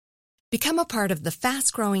Become a part of the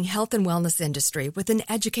fast-growing health and wellness industry with an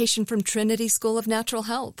education from Trinity School of Natural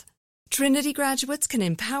Health. Trinity graduates can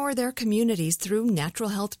empower their communities through natural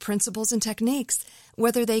health principles and techniques,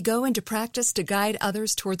 whether they go into practice to guide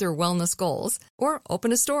others toward their wellness goals or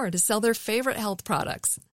open a store to sell their favorite health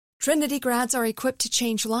products. Trinity grads are equipped to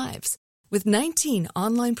change lives. With 19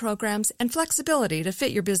 online programs and flexibility to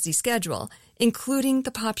fit your busy schedule, including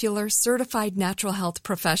the popular Certified Natural Health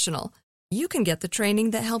Professional, you can get the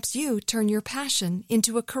training that helps you turn your passion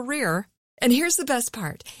into a career. And here's the best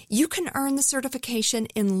part. You can earn the certification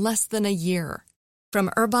in less than a year. From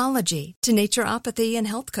herbology to naturopathy and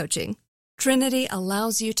health coaching, Trinity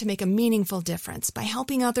allows you to make a meaningful difference by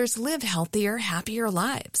helping others live healthier, happier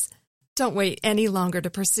lives. Don't wait any longer to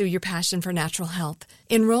pursue your passion for natural health.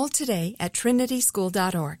 Enroll today at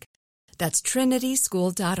trinityschool.org. That's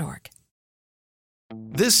trinityschool.org.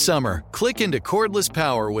 This summer, click into cordless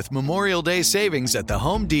power with Memorial Day savings at the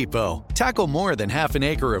Home Depot. Tackle more than half an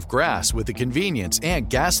acre of grass with the convenience and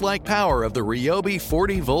gas-like power of the Ryobi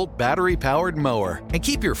 40-volt battery-powered mower. And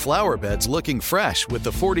keep your flower beds looking fresh with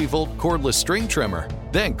the 40-volt cordless string trimmer.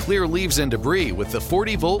 Then clear leaves and debris with the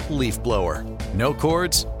 40-volt leaf blower. No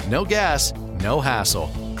cords, no gas, no hassle.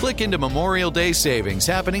 Click into Memorial Day savings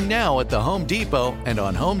happening now at the Home Depot and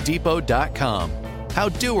on HomeDepot.com. How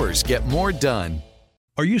doers get more done.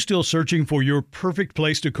 Are you still searching for your perfect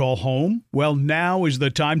place to call home? Well, now is the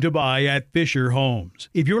time to buy at Fisher Homes.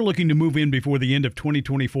 If you're looking to move in before the end of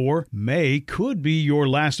 2024, May could be your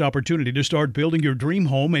last opportunity to start building your dream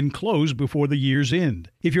home and close before the year's end.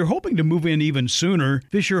 If you're hoping to move in even sooner,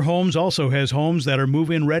 Fisher Homes also has homes that are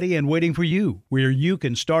move-in ready and waiting for you, where you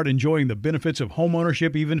can start enjoying the benefits of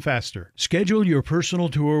homeownership even faster. Schedule your personal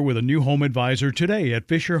tour with a new home advisor today at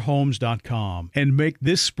FisherHomes.com and make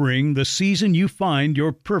this spring the season you find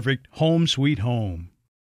your perfect home sweet home.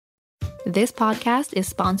 This podcast is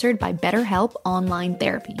sponsored by BetterHelp Online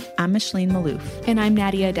Therapy. I'm Micheline Malouf. And I'm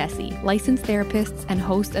Nadia Desi, licensed therapists and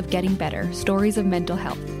host of Getting Better, Stories of Mental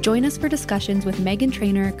Health. Join us for discussions with Megan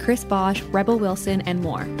Trainor, Chris Bosch, Rebel Wilson, and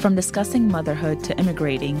more. From discussing motherhood to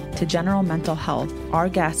immigrating to general mental health, our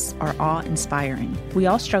guests are awe-inspiring. We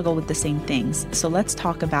all struggle with the same things, so let's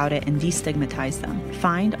talk about it and destigmatize them.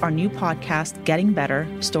 Find our new podcast, Getting Better,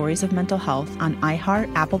 Stories of Mental Health, on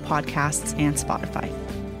iHeart, Apple Podcasts, and Spotify.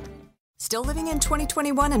 Still living in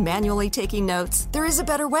 2021 and manually taking notes? There is a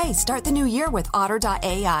better way. Start the new year with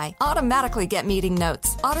Otter.ai. Automatically get meeting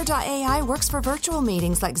notes. Otter.ai works for virtual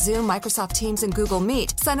meetings like Zoom, Microsoft Teams, and Google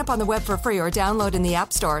Meet. Sign up on the web for free or download in the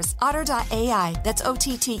app stores. Otter.ai. That's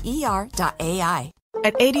OTTER.ai.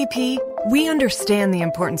 At ADP, we understand the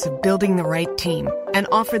importance of building the right team and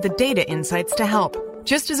offer the data insights to help.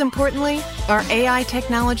 Just as importantly, our AI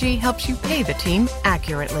technology helps you pay the team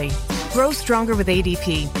accurately. Grow stronger with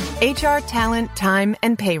ADP. HR, talent, time,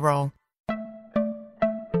 and payroll.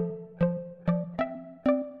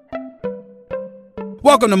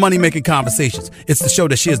 Welcome to Money Making Conversations. It's the show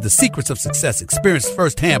that shares the secrets of success, experienced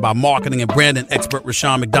firsthand by marketing and branding expert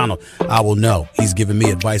Rushion McDonald. I will know. He's given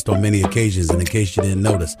me advice on many occasions, and in case you didn't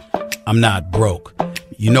notice, I'm not broke.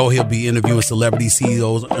 You know he'll be interviewing celebrity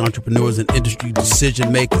CEOs, entrepreneurs, and industry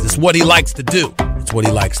decision makers. It's what he likes to do. It's what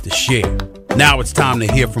he likes to share. Now it's time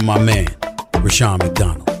to hear from my man, Rushion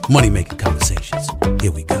McDonald. Money Making Conversations.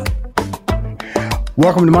 Here we go.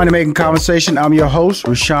 Welcome to Money Making Conversation. I'm your host,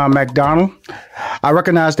 Rushion McDonald. I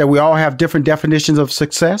recognize that we all have different definitions of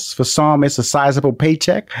success. For some, it's a sizable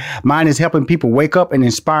paycheck. Mine is helping people wake up and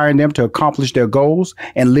inspiring them to accomplish their goals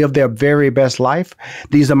and live their very best life.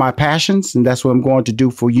 These are my passions, and that's what I'm going to do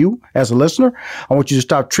for you as a listener. I want you to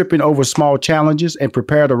stop tripping over small challenges and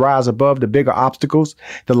prepare to rise above the bigger obstacles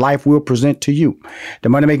that life will present to you. The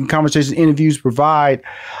Money Making Conversation interviews provide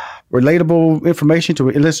relatable information to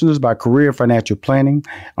listeners about career, financial planning,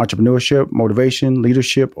 entrepreneurship, motivation,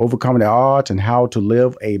 leadership, overcoming the odds, and how to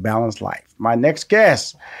live a balanced life. My next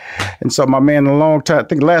guest, and so my man, a long time, I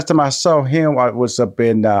think the last time I saw him, I was up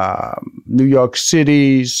in New York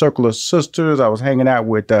City, Circle of Sisters. I was hanging out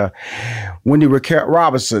with Wendy Raquel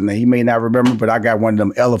Robinson. He may not remember, but I got one of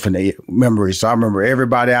them elephant memories. So I remember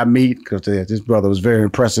everybody I meet, because this brother was very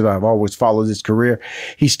impressive. I've always followed his career.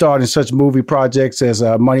 He starred in such movie projects as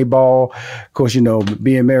Moneyball, of course,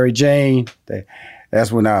 being Mary Jane. That's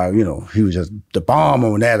when he was just the bomb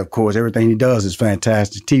on that, of course. Everything he does is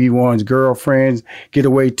fantastic. TV One's Girlfriends,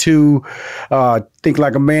 Getaway 2, Think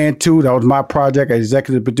Like a Man 2. That was my project. I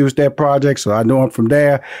executive produced that project, so I know him from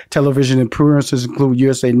there. Television appearances include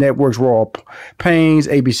USA Network's Royal Pains,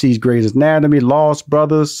 ABC's Grey's Anatomy, Lost,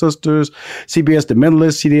 Brothers, Sisters, CBS The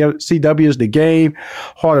Mentalist, CW's The Game,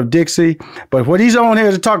 Heart of Dixie. But what he's on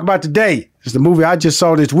here to talk about today is the movie I just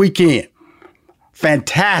saw this weekend.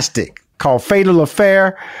 Fantastic. called Fatal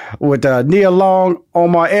Affair with Nia Long,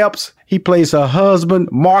 Omar Epps. He plays her husband,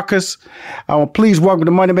 Marcus. Please welcome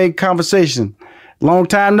to Money Making Conversation. Long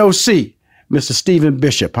time no see, Mr. Stephen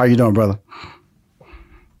Bishop. How you doing, brother?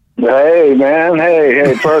 Hey, man.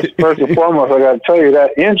 Hey. First and foremost, I got to tell you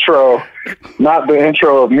that intro, not the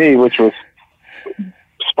intro of me, which was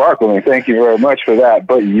sparkling. Thank you very much for that.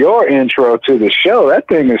 But your intro to the show, that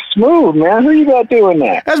thing is smooth, man. Who you got doing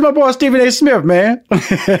that? That's my boy, Stephen A. Smith, man.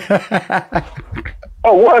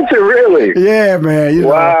 Oh, was it really? Yeah, man.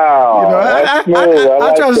 Wow.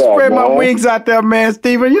 I try to spread my wings out there, man,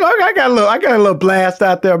 Stephen. I got a little blast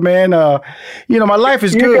out there, man. My life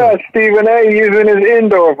is good. You got Stephen A. using his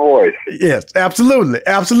indoor voice. Yes, absolutely.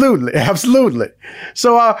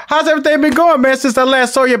 So, how's everything been going, man? Since I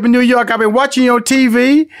last saw you up in New York, I've been watching you on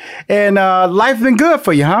TV, and life's been good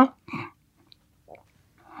for you, huh?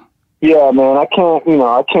 Yeah, man. I can't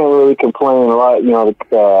really complain a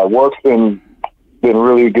lot. Work's been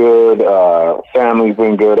really good. Family's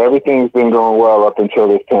been good. Everything's been going well up until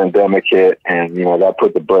this pandemic hit, and that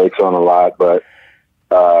put the brakes on a lot. But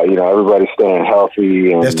everybody's staying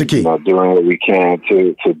healthy and that's the key. Doing what we can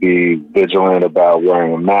to be vigilant about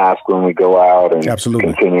wearing a mask when we go out and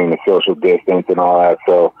absolutely continuing the social distance and all that.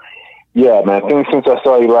 So, yeah, man. Things since I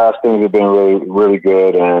saw you last, things have been really, really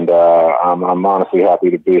good, and I'm honestly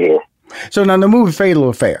happy to be here. So now the movie Fatal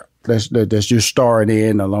Affair. That's you're starring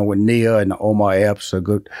in along with Nia and Omar Epps,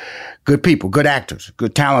 good people, good actors,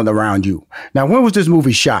 good talent around you. Now, when was this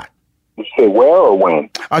movie shot? You say where or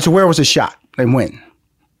when? So where was it shot and when?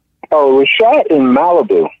 Oh, it was shot in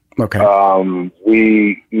Malibu. Okay.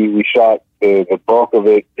 We shot the bulk of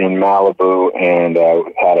it in Malibu and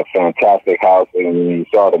had a fantastic house. And you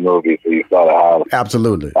saw the movie, so you saw the house.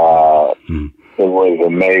 Absolutely. It was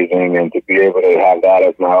amazing, and to be able to have that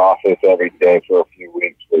as my office every day for a few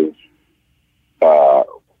weeks was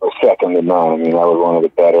second to none. I mean, that was one of the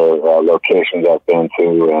better locations I've been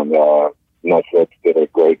to, and Netflix did a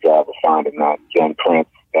great job of finding that. Jen Prince,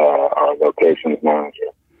 our locations manager,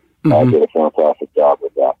 did a fantastic job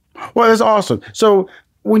with that. Well, that's awesome. So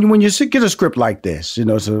when you get a script like this,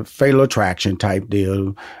 it's a Fatal Attraction type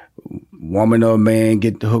deal. Woman or man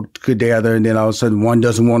get hooked together, and then all of a sudden one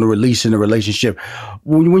doesn't want to release in a relationship.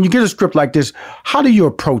 When you get a script like this, how do you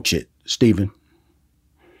approach it, Stephen?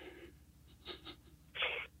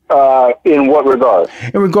 In what regard?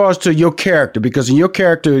 In regards to your character, because in your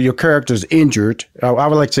character's injured. I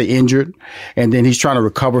would like to say injured, and then he's trying to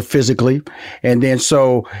recover physically, and then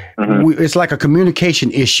so it's like a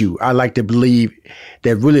communication issue. I like to believe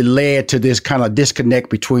that really led to this kind of disconnect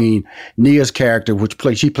between Nia's character,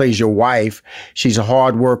 she plays your wife. She's a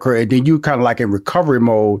hard worker, and then you kind of like in recovery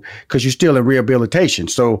mode because you're still in rehabilitation.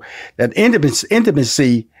 So that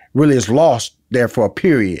intimacy really is lost there for a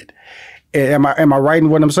period. Am I right in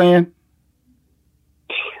what I'm saying?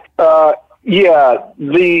 Yeah,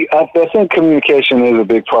 I think communication is a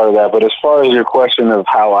big part of that. But as far as your question of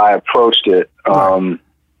how I approached it,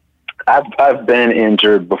 I've been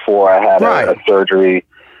injured before. I had a surgery.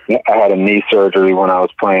 I had a knee surgery when I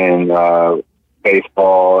was playing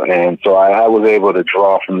baseball, and so I was able to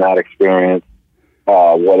draw from that experience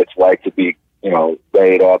what it's like to be,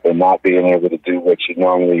 laid up and not being able to do what you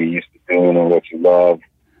normally used to do and what you love.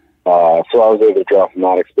 So I was able to draw from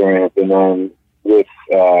that experience. And then with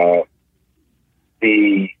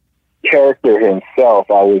the character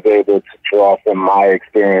himself, I was able to draw from my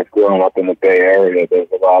experience growing up in the Bay Area.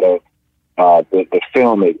 There's a lot of the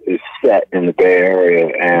film is set in the Bay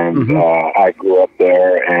Area, and I grew up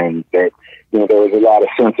there, and there was a lot of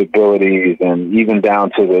sensibilities, and even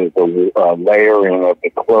down to the layering of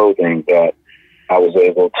the clothing that I was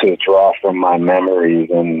able to draw from my memories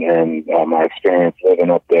and my experience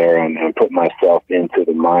living up there, and put myself into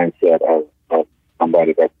the mindset of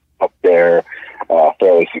somebody that's up there,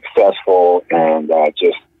 fairly successful, and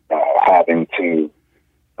just having to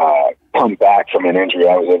come back from an injury.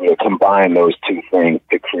 I was able to combine those two things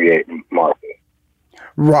to create Marcus.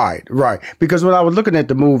 Right. Because when I was looking at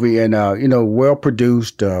the movie, and well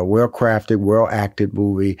produced, well crafted, well acted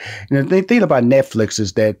movie, the thing about Netflix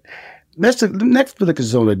is that Netflix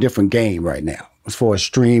is on a different game right now as far as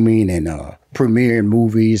streaming and premiering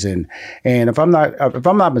movies, and if I'm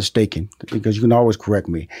not mistaken, because you can always correct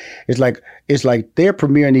me, it's like they're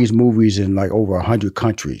premiering these movies in like over 100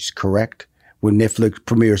 countries, correct? When Netflix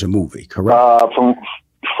premieres a movie, correct?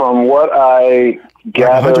 From what I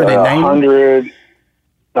gather,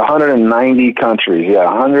 190 countries. Yeah,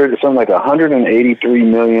 something like 183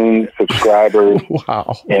 million subscribers.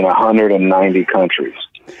 Wow. In 190 countries.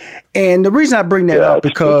 And the reason I bring that up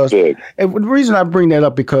because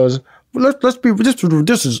let's be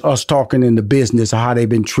this is us talking in the business of how they've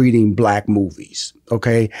been treating black movies,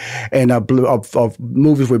 okay, and of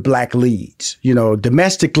movies with black leads. You know,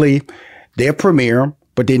 domestically, they're premiere,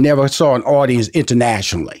 but they never saw an audience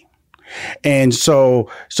internationally. And so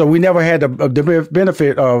we never had the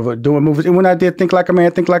benefit of doing movies. And when I did Think Like a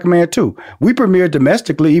Man 2, we premiered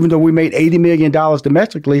domestically, even though we made $80 million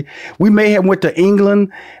domestically. We may have went to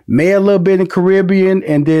England, may a little bit in Caribbean,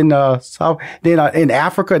 and then in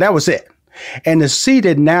Africa. That was it. And to see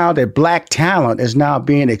that now that black talent is now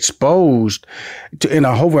being exposed to in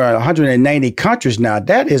over 190 countries now,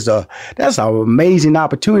 that's an amazing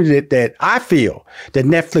opportunity that I feel that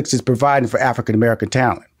Netflix is providing for African American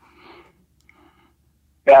talent.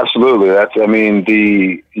 Absolutely.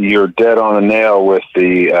 You're dead on the nail with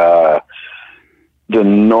the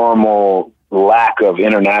normal lack of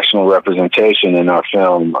international representation in our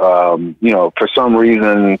film. For some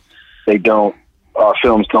reason our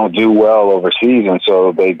films don't do well overseas, and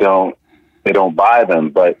so they don't buy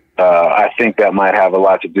them. But I think that might have a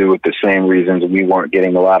lot to do with the same reasons we weren't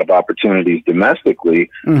getting a lot of opportunities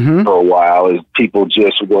domestically for a while, is people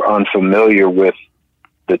just were unfamiliar with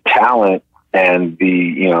the talent and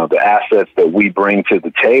the assets that we bring to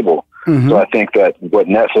the table. So I think that what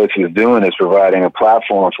Netflix is doing is providing a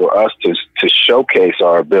platform for us to showcase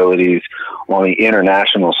our abilities on the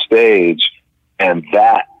international stage, and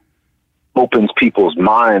that opens people's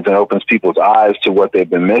minds and opens people's eyes to what they've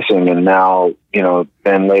been missing. And now,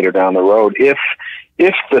 then later down the road, if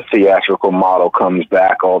the theatrical model comes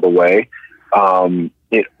back all the way,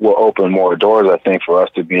 it will open more doors, I think, for us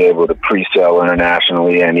to be able to pre-sell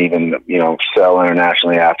internationally and even, sell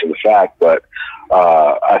internationally after the fact. But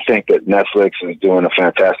I think that Netflix is doing a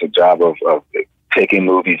fantastic job of taking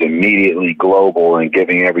movies immediately global and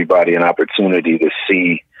giving everybody an opportunity to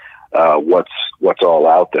see what's all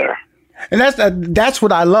out there. And that's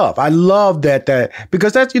what I love. I love that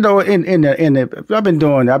because that's I've been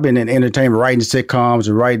in entertainment, writing sitcoms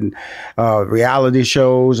and writing reality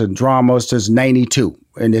shows and dramas since '92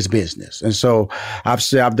 in this business. And so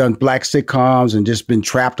I've done black sitcoms and just been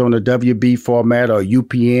trapped on a WB format or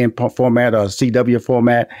UPN format or CW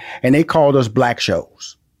format, and they called us black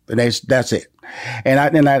shows. And that's it. And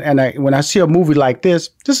I when I see a movie like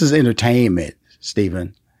this is entertainment,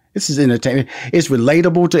 Stephen. This is entertainment. It's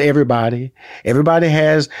relatable to everybody. Everybody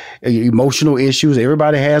has emotional issues.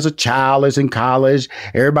 Everybody has a child that's in college.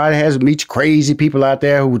 Everybody meets crazy people out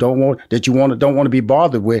there who don't want to be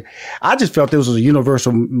bothered with. I just felt this was a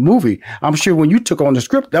universal movie. I'm sure when you took on the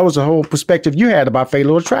script, that was the whole perspective you had about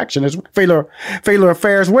Fatal Attraction, Fatal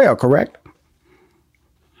Affair as well, correct?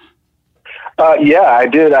 Yeah, I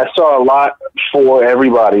did. I saw a lot for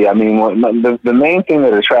everybody. I mean, the main thing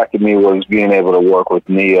that attracted me was being able to work with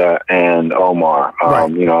Nia and Omar.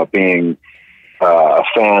 Right. Being a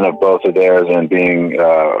fan of both of theirs and being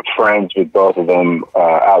friends with both of them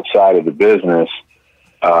outside of the business,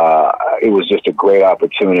 it was just a great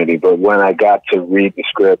opportunity. But when I got to read the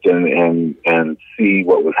script and see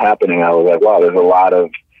what was happening, I was like, wow, there's a lot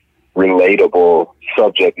of relatable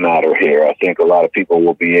subject matter here. I think a lot of people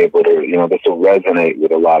will be able to, this will resonate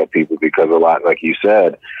with a lot of people because like you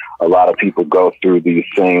said, a lot of people go through these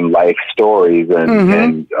same life stories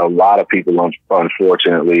and a lot of people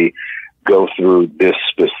unfortunately go through this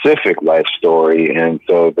specific life story. And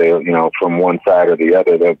so they, from one side or the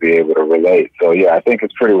other, they'll be able to relate. So yeah, I think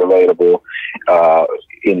it's pretty relatable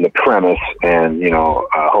in the premise, and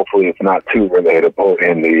hopefully it's not too relatable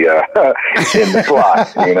in the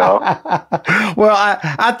plot. Well,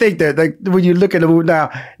 I think that when you look at the movie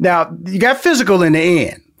now you got physical in the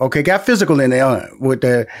end. Okay, got physical in the end with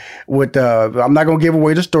I'm not going to give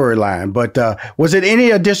away the storyline, but was it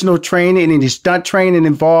any additional training, any stunt training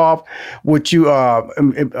involved with you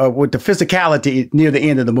with the physicality near the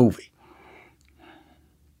end of the movie?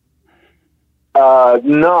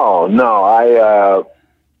 No.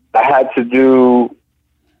 I had to do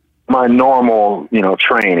my normal,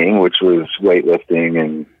 training, which was weightlifting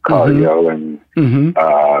and cardio and,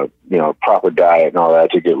 proper diet and all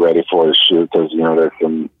that to get ready for the shoot. Cause, there's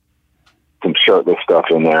some shirtless stuff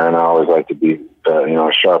in there, and I always like to be,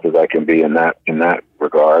 as sharp as I can be in that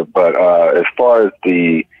regard. But, as far as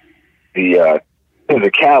the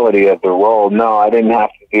physicality of the role, no, I didn't have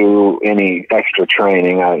to do any extra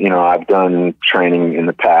training. I've done training in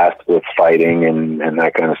the past with fighting and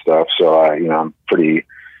that kind of stuff. So I'm pretty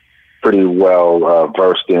well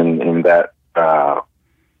versed in that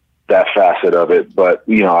facet of it. But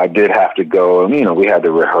I did have to go. We had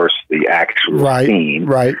to rehearse the actual scene.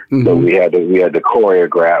 Right. Mm-hmm. So we had to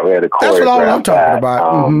choreograph. That's what I'm talking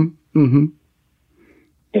about.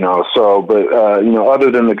 But other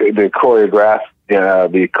than the choreographed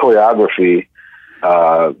the choreography,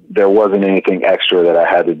 there wasn't anything extra that I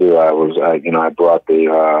had to do. I brought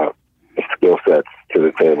the skill sets to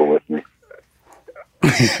the table with me.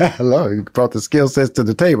 I love it. You brought the skill sets to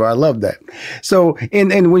the table. I love that. So,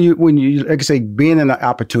 and when you like I say, being an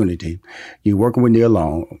opportunity, you're working with Nia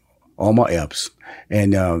Long, Omar Epps,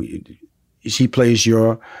 and she plays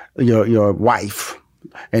your wife,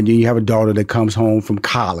 and then you have a daughter that comes home from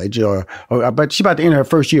college, but she's about to enter her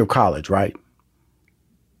first year of college, right?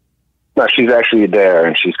 No, she's actually there,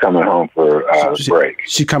 and she's coming home for a break.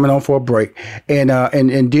 She's coming home for a break,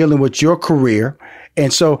 and dealing with your career. And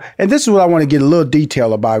this is what I want to get a little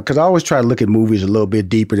detail about, because I always try to look at movies a little bit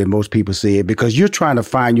deeper than most people see it, because you're trying to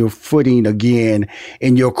find your footing again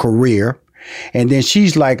in your career. And then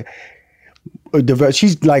she's like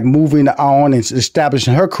moving on and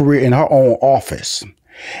establishing her career in her own office.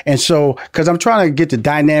 And so, because I'm trying to get the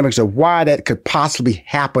dynamics of why that could possibly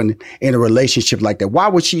happen in a relationship like that. Why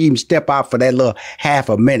would she even step out for that little half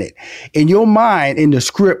a minute? In your mind, in the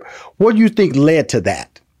script, what do you think led to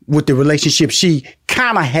that with the relationship she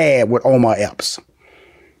kind of had with Omar Epps?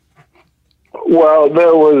 Well,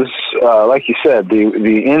 there was, like you said,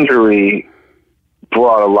 the injury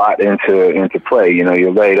brought a lot into play. You know,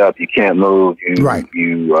 you're laid up, you can't move. Right.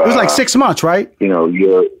 It was like 6 months, right? You know,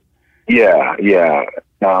 yeah.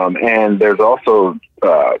 And there's also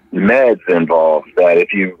meds involved that,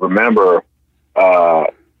 if you remember,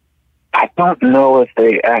 I don't know if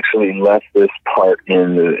they actually left this part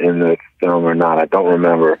in the film or not. I don't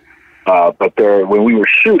remember. But when we were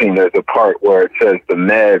shooting, there's a part where it says the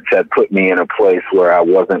meds had put me in a place where I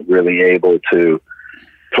wasn't really able to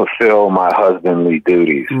fulfill my husbandly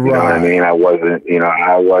duties. You know what I mean? I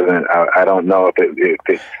don't know if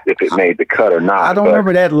it made the cut or not. I don't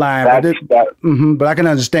remember that line, but I can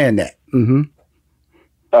understand that. Mm-hmm.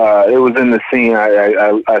 It was in the scene.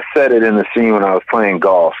 I said it in the scene when I was playing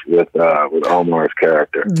golf with Omar's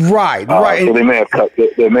character. Right. So they may have cut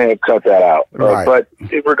that out. Right. But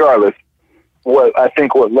regardless, what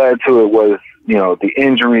led to it was, you know, the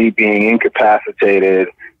injury, being incapacitated,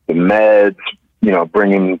 the meds, you know,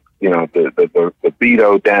 bringing, you know, the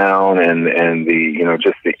libido down, and the, you know,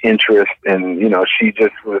 just the interest, and, you know, she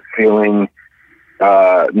just was feeling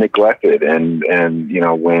neglected, and you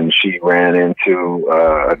know, when she ran into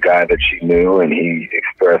a guy that she knew, and he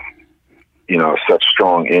expressed, you know, such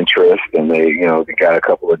strong interest, and they got a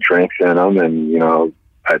couple of drinks in them, and, you know,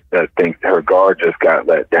 I think her guard just got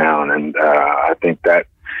let down, and I think that.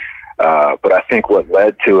 But I think what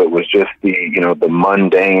led to it was just the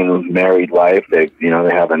mundane married life. They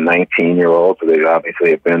have a 19-year-old, so they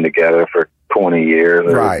obviously have been together for 20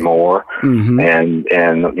 years or more, and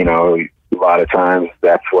you know, a lot of times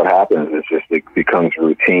that's what happens. It's just, it becomes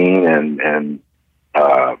routine, and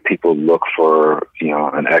people look for, you know,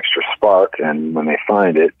 an extra spark, and when they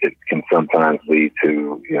find it, it can sometimes lead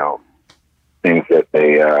to, you know, things that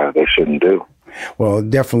they shouldn't do. Well,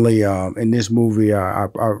 definitely in this movie, I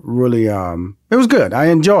really, it was good. I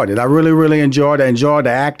enjoyed it. I really, really enjoyed it. I enjoyed the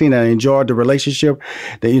acting. I enjoyed the relationship.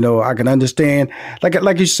 That, you know, I can understand.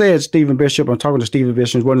 Like you said, Stephen Bishop, I'm talking to Stephen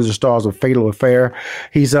Bishop, one of the stars of Fatal Affair.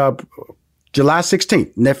 He's July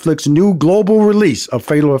 16th, Netflix new global release of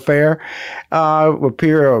Fatal Affair will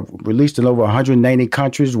appear released in over 190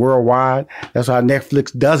 countries worldwide. That's how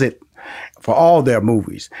Netflix does it for all their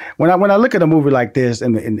movies. When I look at a movie like this,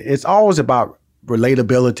 and it's always about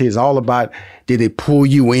relatability. It's all about, did it pull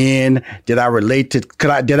you in? Did I relate to?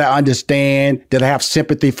 Did I understand? Did I have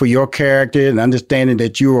sympathy for your character and understanding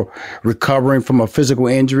that you were recovering from a physical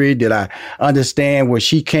injury? Did I understand where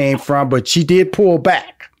she came from? But she did pull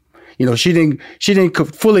back. You know, she didn't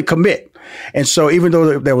fully commit. And so even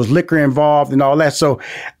though there was liquor involved and all that, so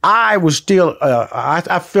I was still,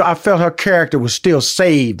 I felt her character was still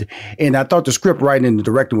saved. And I thought the script writing and the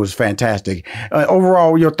directing was fantastic.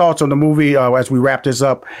 Overall, your thoughts on the movie as we wrap this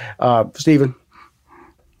up, Stephen?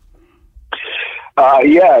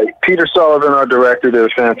 Yeah, Peter Sullivan, our director, did a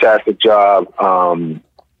fantastic job.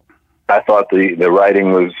 I thought the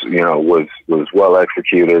writing was well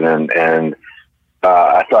executed, and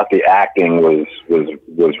I thought the acting was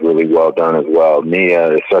really well done as well.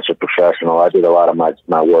 Nia is such a professional. I did a lot of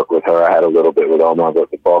my work with her. I had a little bit with Omar,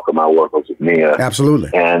 but the bulk of my work was with Nia.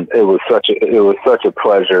 Absolutely. And it was such a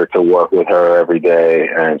pleasure to work with her every day.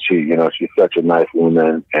 And she's such a nice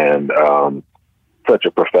woman, and such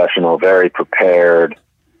a professional, very prepared.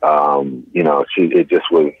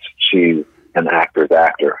 She's an actor's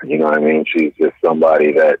actor. You know what I mean? She's just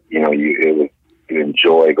somebody that, you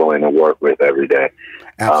enjoy going to work with every day.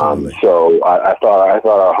 Absolutely. So I thought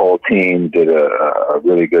our whole team did a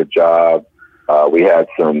really good job. We had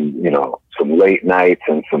some late nights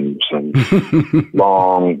and some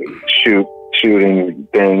long shooting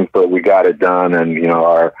things, but we got it done. And,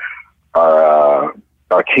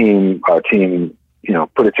 our team,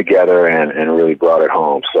 put it together and really brought it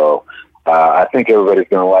home. So, I think everybody's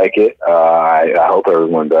going to like it. I hope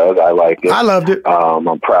everyone does. I liked it. I loved it.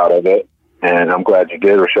 I'm proud of it. And I'm glad you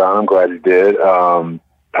did, Rashawn. I'm glad you did.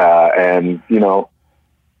 And,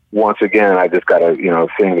 once again, I just got to,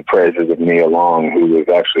 sing the praises of Nia Long, who was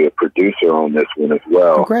actually a producer on this one as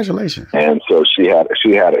well. Congratulations. And so she had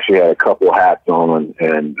a couple hats on,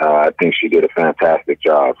 and I think she did a fantastic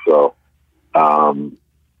job. So,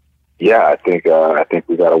 I think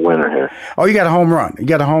we got a winner here. Oh, you got a home run.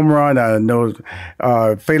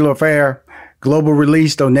 Fatal Affair, global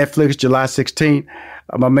released on Netflix July 16th.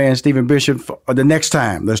 My man, Stephen Bishop, the next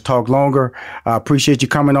time, let's talk longer. I appreciate you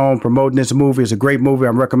coming on, promoting this movie. It's a great movie.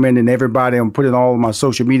 I'm recommending everybody. I'm putting all of my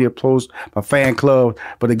social media posts, my fan club.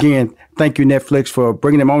 But again, thank you, Netflix, for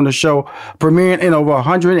bringing them on the show. Premiering in over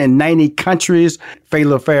 190 countries.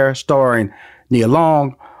 Fatal Affair, starring Nia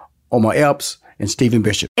Long, Omar Epps, and Stephen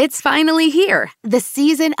Bishop. It's finally here, the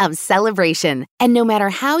season of celebration. And no matter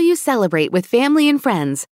how you celebrate with family and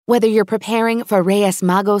friends, whether you're preparing for Reyes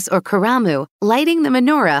Magos or Karamu, lighting the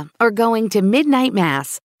menorah, or going to midnight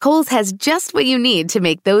mass, Kohl's has just what you need to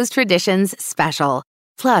make those traditions special.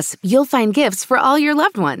 Plus, you'll find gifts for all your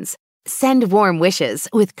loved ones. Send warm wishes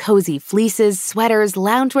with cozy fleeces, sweaters,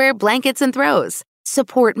 loungewear, blankets, and throws.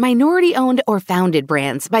 Support minority-owned or founded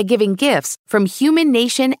brands by giving gifts from Human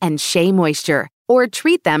Nation and Shea Moisture. Or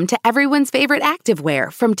treat them to everyone's favorite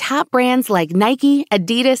activewear from top brands like Nike,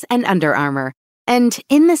 Adidas, and Under Armour. And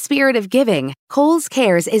in the spirit of giving, Kohl's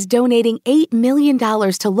Cares is donating $8 million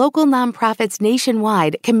to local nonprofits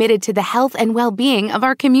nationwide committed to the health and well-being of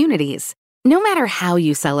our communities. No matter how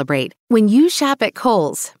you celebrate, when you shop at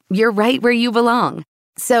Kohl's, you're right where you belong.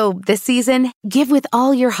 So this season, give with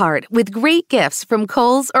all your heart with great gifts from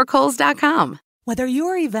Kohl's or Kohls.com. Whether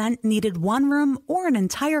your event needed one room or an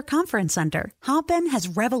entire conference center, Hopin has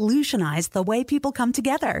revolutionized the way people come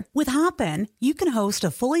together. With Hopin, you can host a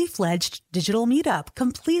fully fledged digital meetup,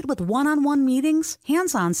 complete with one-on-one meetings,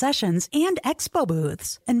 hands-on sessions, and expo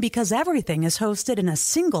booths. And because everything is hosted in a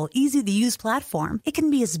single, easy-to-use platform, it can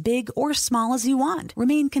be as big or small as you want,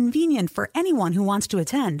 remain convenient for anyone who wants to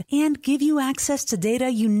attend, and give you access to data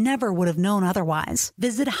you never would have known otherwise.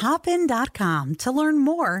 Visit hopin.com to learn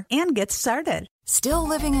more and get started. Still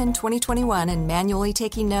living in 2021 and manually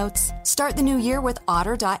taking notes? Start the new year with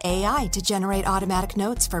Otter.ai to generate automatic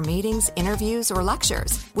notes for meetings, interviews, or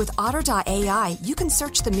lectures. With Otter.ai, you can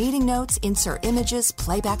search the meeting notes, insert images,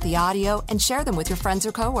 play back the audio, and share them with your friends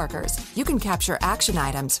or coworkers. You can capture action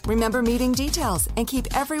items, remember meeting details, and keep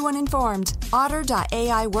everyone informed.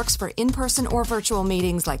 Otter.ai works for in-person or virtual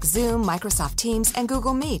meetings like Zoom, Microsoft Teams, and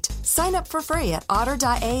Google Meet. Sign up for free at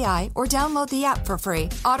Otter.ai or download the app for free.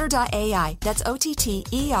 Otter.ai. That's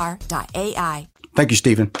OTTER.ai. Thank you,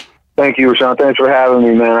 Stephen. Thank you, Rashawn. Thanks for having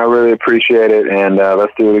me, man. I really appreciate it. And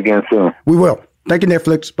let's do it again soon. We will. Thank you,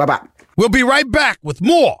 Netflix. Bye-bye. We'll be right back with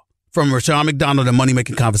more from Rashawn McDonald and Money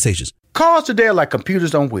Making Conversations. Cars today are like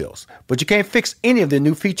computers on wheels, but you can't fix any of the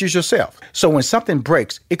new features yourself. So when something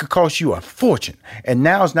breaks, it could cost you a fortune. And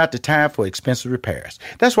now is not the time for expensive repairs.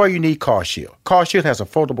 That's why you need CarShield. CarShield has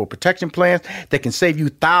affordable protection plans that can save you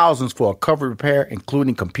thousands for a covered repair,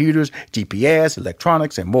 including computers, GPS,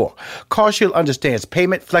 electronics, and more. CarShield understands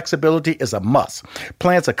payment flexibility is a must.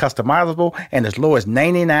 Plans are customizable and as low as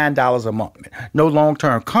 $99 a month. No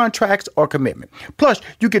long-term contracts or commitment. Plus,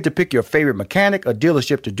 you get to pick your favorite mechanic or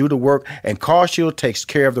dealership to do the work, and CarShield takes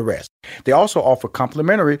care of the rest. They also offer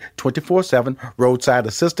complimentary 24/7 roadside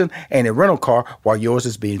assistance and a rental car while yours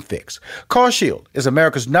is being fixed. CarShield is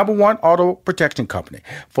America's #1 auto protection company.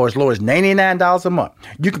 For as low as $99 a month,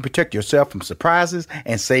 you can protect yourself from surprises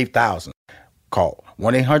and save thousands. Call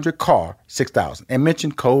 1-800-CAR-6000 and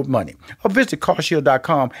mention code MONEY. Or visit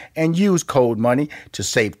carshield.com and use code MONEY to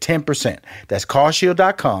save 10%. That's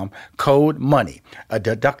carshield.com, code MONEY. A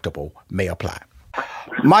deductible may apply.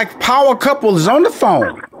 My power couple is on the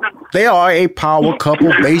phone. They are a power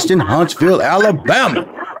couple based in Huntsville, Alabama.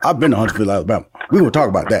 I've been to Huntsville, Alabama. We will talk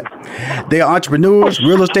about that. They are entrepreneurs,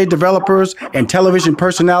 real estate developers, and television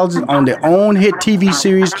personalities on their own hit TV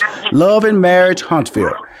series, Love and Marriage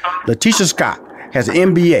Huntsville. Letitia Scott has an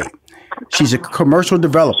MBA. She's a commercial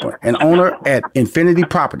developer and owner at Infinity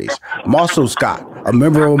Properties. Marcel Scott, a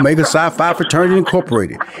member of Omega Psi Phi Fraternity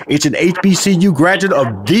Incorporated. It's an HBCU graduate of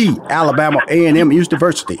the Alabama A&M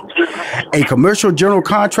University. A commercial general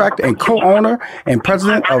contractor and co-owner and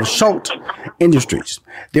president of Schultz Industries.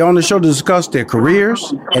 They're on the show to discuss their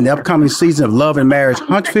careers and the upcoming season of Love and Marriage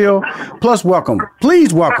Huntsville. Plus,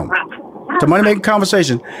 please welcome to Money Making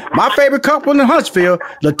Conversation, my favorite couple in Huntsville,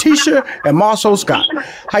 Letitia and Marceau Scott.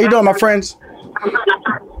 How you doing, my friends?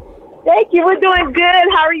 Thank you. We're doing good.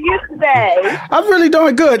 How are you today? I'm really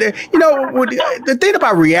doing good. You know, the thing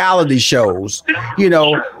about reality shows, you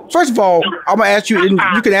know, first of all, I'm gonna ask you, and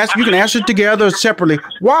you can answer it together or separately.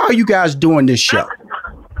 Why are you guys doing this show?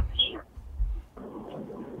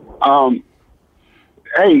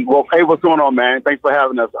 Hey, what's going on, man? Thanks for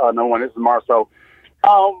having us. No one. This is Marceau.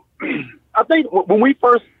 I think when we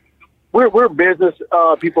first, we're business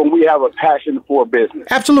people, and we have a passion for business.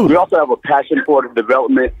 Absolutely. We also have a passion for the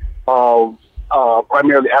development of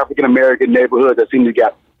primarily African American neighborhoods that seem to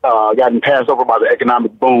get gotten passed over by the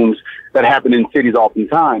economic booms that happen in cities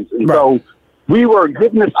oftentimes. And so we were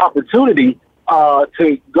given this opportunity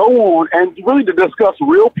to go on and really to discuss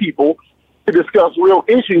real people, to discuss real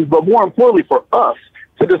issues, but more importantly for us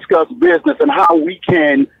to discuss business and how we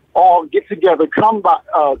can all get together, come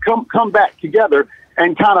back together,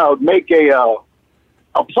 and kind of make a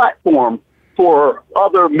platform for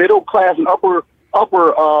other middle class and upper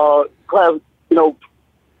class, you know,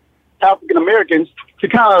 African Americans to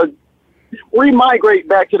kind of remigrate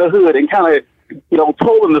back to the hood and kind of, you know,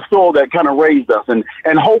 toll in the soil that kind of raised us, and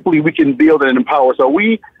hopefully we can build and empower. So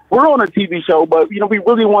we're on a TV show, but, you know, we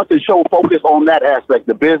really want the show focus on that aspect,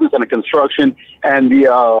 the business and the construction and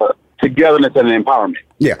the togetherness and the empowerment.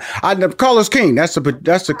 Yeah, Carlos King, that's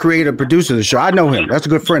the creator, producer of the show. I know him. That's a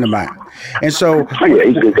good friend of mine. And so, yeah,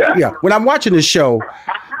 he's a good guy. Yeah, when I'm watching this show,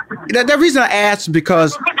 the reason I asked is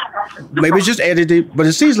because maybe it's just edited, but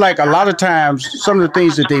it seems like a lot of times some of the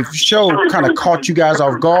things that they've shown kind of caught you guys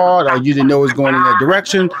off guard, or you didn't know it was going in that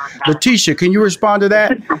direction. Letitia, can you respond to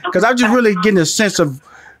that? Because I'm just really getting a sense of,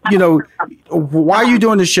 you know, why are you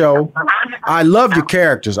doing the show? I love your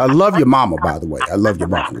characters. I love your mama, by the way. I love your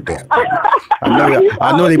mama to death.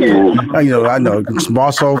 I know.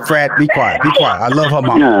 Marceau, Frat, be quiet. I love her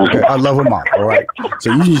mama. Okay? I love her mama. All right.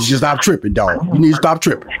 So you need to just stop tripping, dog. You need to stop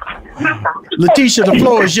tripping. Letitia, the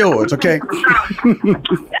floor is yours. Okay. Okay.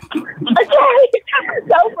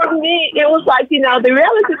 So for me, it was like, you know, the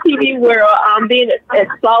reality TV world being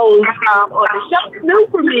exposed on the show was new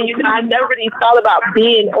for me. You know, I never really thought about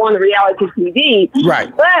being on reality TV.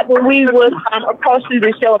 Right. But when we was approached through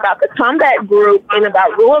the show about the Comeback Group and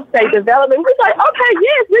about real estate development, we was like, okay,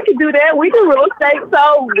 yes, we can do that. We do real estate,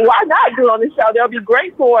 so why not do it on the show? That'll be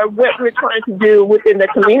great for what we're trying to do within the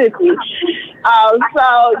community.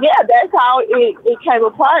 So yeah, that's how it came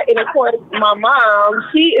apart. And of course, my mom,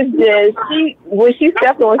 when she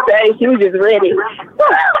stepped on stage, she was just ready.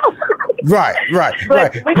 Right.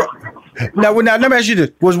 Now, let me ask you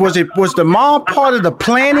this: was the mom part of the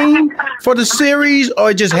planning for the series,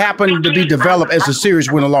 or it just happened to be developed as the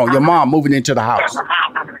series went along? Your mom moving into the house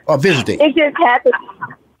or visiting? It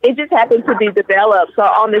just happened to be developed. So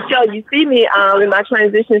on the show, you see me in my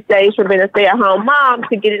transition stage from being a stay-at-home mom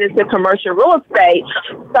to getting into commercial real estate.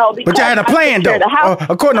 So, but y'all had a plan, though.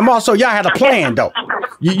 According to Marceau, y'all had a plan, though.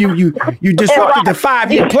 You disrupted the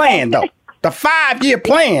 5-year plan, though. The 5-year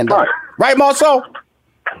plan, though. Right, Marceau?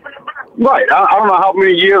 Right. I don't know how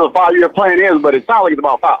many years a 5-year plan is, but it sounds like it's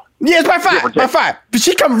about 5. Yeah, it's by five. But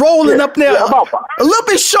she come rolling up there about 5. A little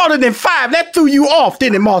bit shorter than 5. That threw you off,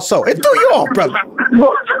 didn't it, Marceau? It threw you off, brother.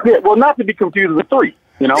 Well, not to be confused with 3.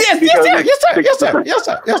 You know? Yes,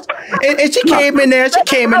 sir. And she came in there. And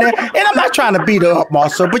I'm not trying to beat her up,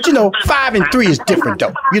 Marceau, but you know, 5 and 3 is different,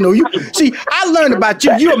 though. You know, I learned about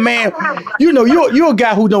you. You're a man. You know, you're a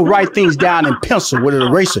guy who don't write things down in pencil with an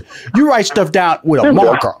eraser. You write stuff down with a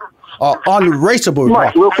marker, unerasable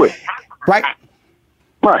marker. Real quick. Right.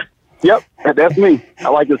 Yep, that's me. I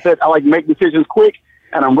like to make decisions quick,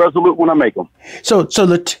 and I'm resolute when I make them. So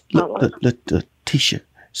Letitia.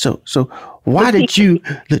 So why did you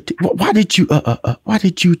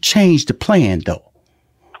change the plan, though?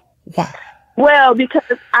 Why? Well, because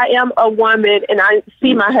I am a woman and I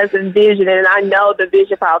see my husband's vision and I know the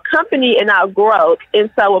vision for our company and our growth.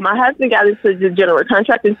 And so when my husband got into the general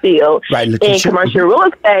contracting field and commercial real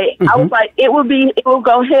estate, I was like, it will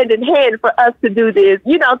go hand in hand for us to do this,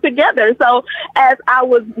 you know, together. So as I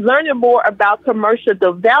was learning more about commercial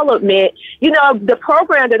development, you know, the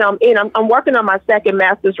program that I'm in, I'm working on my second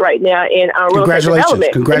master's right now in real estate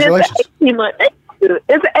development. Congratulations.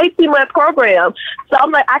 It's an 18-month program. So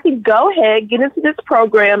I'm like, I can go ahead, get into this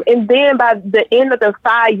program, and then by the end of the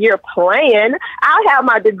 5-year plan, I'll have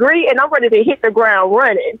my degree, and I'm ready to hit the ground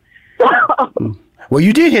running. Well,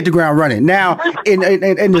 you did hit the ground running. Now,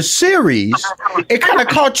 in the series, it kind of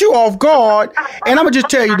caught you off guard. And I'm gonna just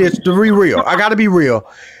tell you this to be real. I got to be real.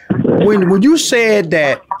 When you said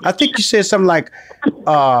that, I think you said something like,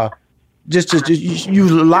 just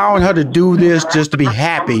you allowing her to do this just to be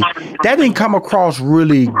happy. That didn't come across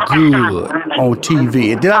really good on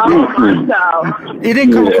TV. It didn't come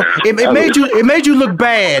across. It made you look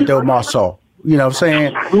bad though, Marceau. You know what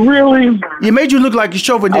I'm saying? Really? It made you look like you're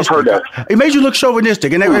chauvinistic. I've heard that. It made you look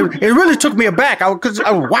chauvinistic, and it really took me aback.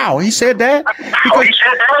 Wow, he said that?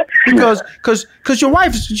 Because your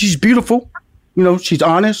wife, she's beautiful. You know, she's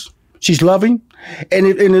honest. She's loving. And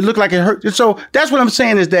it looked like it hurt. So that's what I'm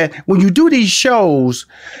saying is that when you do these shows,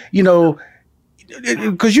 you know,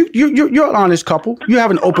 because you're an honest couple, you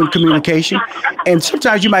have an open communication, and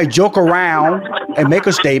sometimes you might joke around and make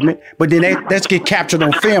a statement, but then that's get captured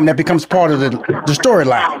on film. That becomes part of the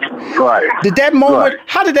storyline. Right.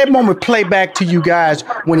 How did that moment play back to you guys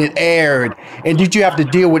when it aired, and did you have to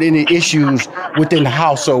deal with any issues within the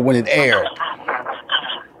household when it aired?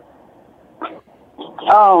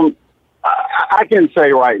 I can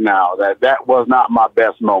say right now that was not my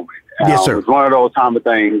best moment. Yes, sir. It was one of those type of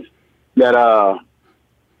things that,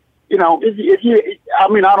 you know,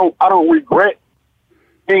 I don't regret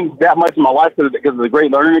things that much in my life because it's a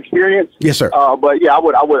great learning experience. Yes, sir. But yeah,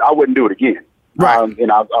 I wouldn't do it again. Right.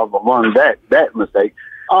 And I've learned that mistake.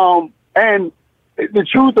 And the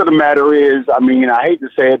truth of the matter is, I mean, I hate to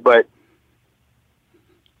say it, but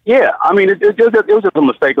yeah, I mean, it was just a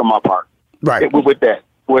mistake on my part. Right.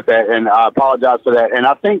 With that, and I apologize for that. And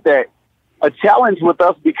I think that a challenge with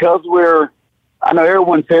us, because I know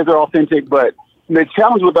everyone says they're authentic, but the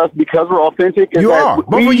challenge with us because we're authentic is you are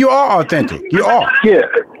authentic. You are. Yeah.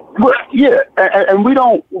 And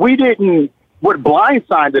what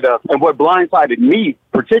blindsided us and what blindsided me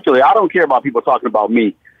particularly, I don't care about people talking about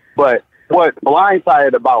me, but what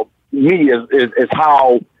blindsided about me is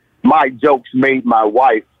how my jokes made my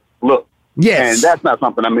wife look. Yes. And that's not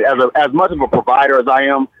something, I mean, as much of a provider as I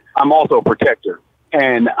am, I'm also a protector.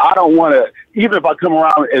 And I don't want to, even if I come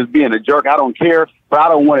around as being a jerk, I don't care, but I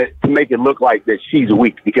don't want it to make it look like that she's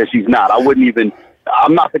weak, because she's not.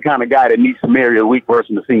 I'm not the kind of guy that needs to marry a weak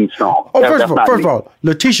person to seem strong. First of all,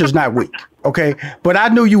 Letitia's not weak, okay? But I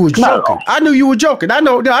knew you were joking. I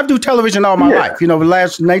know I do television all my life. You know, the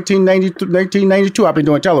last 1992, I've been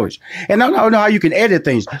doing television. And I know how you can edit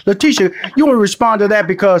things. Letitia, you want to respond to that,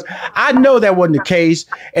 because I know that wasn't the case,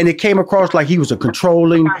 and it came across like he was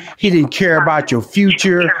he didn't care about your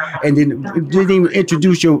future, and didn't even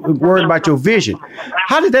introduce your word about your vision.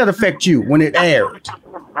 How did that affect you when it aired?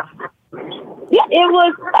 Yeah, it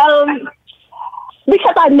was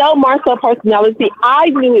because I know Marceau's personality. I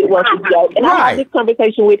knew it was a joke, and I had this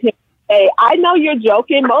conversation with him. Hey, I know you're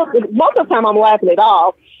joking. Most of the time, I'm laughing it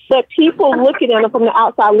off. But people looking at him from the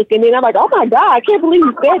outside looking in, I'm like, oh my God, I can't believe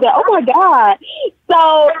you said that. Oh my God.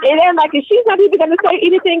 So it ain't like, and she's not even going to say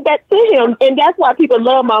anything back to him. And that's why people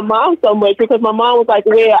love my mom so much, because my mom was like,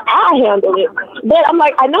 well, I handle it. But I'm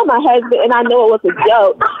like, I know my husband, and I know it was a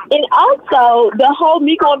joke. And also, the whole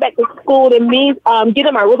me going back to school and me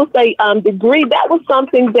getting my real estate degree, that was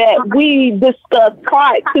something that we discussed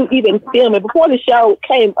prior to even filming, before the show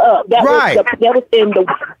came up. That was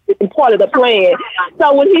in part of the plan.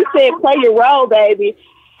 So when he said, play your role, baby,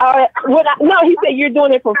 he said, you're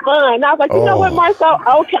doing it for fun. And I was like, you know what, Marceau?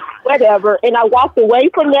 Okay, whatever. And I walked away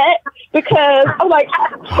from that because I was like,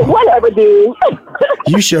 whatever, dude.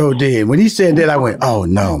 You sure did. When he said that, I went, oh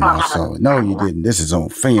no, Marceau. No, you didn't. This is on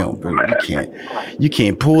film, bro. You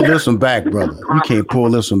can't pull this one back, brother. You can't pull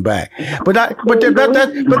this one back. But that's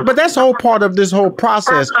the whole part of this whole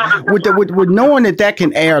process with knowing that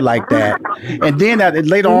can air like that. And then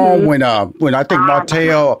later on, when I think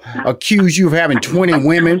Martell accused you of having 20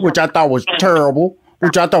 women, which I thought was terrible,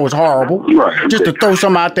 which I thought was horrible, just to throw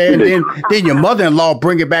some out there, and then your mother-in-law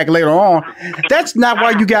bring it back later on. That's not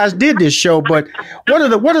why you guys did this show. But what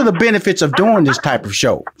are the benefits of doing this type of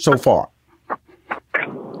show so far?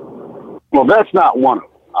 Well, that's not one of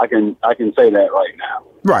them. I can say that right now.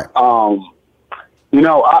 Right. You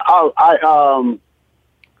know, I'm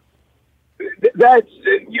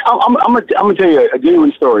gonna tell you a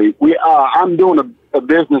genuine story. I'm doing a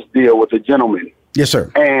business deal with a gentleman. Yes,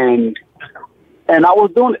 sir. And I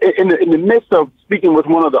was doing in the midst of speaking with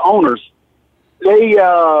one of the owners.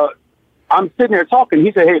 I'm sitting there talking.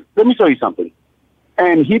 He said, "Hey, let me show you something."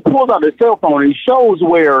 And he pulls out his cell phone and he shows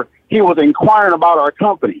where he was inquiring about our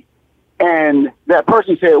company. And that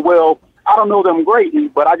person said, "Well, I don't know them greatly,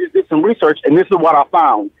 but I just did some research, and this is what I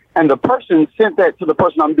found." And the person sent that to the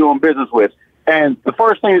person I'm doing business with. And the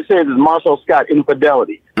first thing it says is Marceau Scott,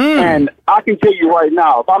 infidelity. And I can tell you right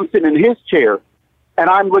now, if I'm sitting in his chair and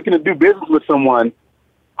I'm looking to do business with someone,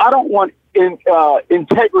 I don't want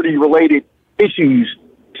integrity-related issues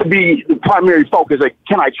to be the primary focus. Like,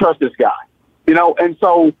 can I trust this guy? You know, and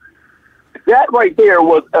so that right there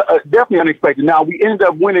was definitely unexpected. Now, we ended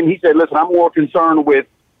up winning. He said, listen, I'm more concerned with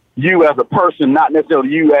you as a person, not necessarily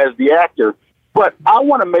you as the actor. But I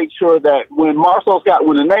want to make sure that when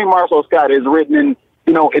the name Marcel Scott is written in,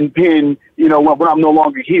 you know, in pen, you know, when I'm no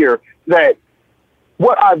longer here, that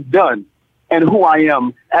what I've done and who I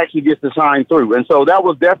am actually gets to shine through. And so that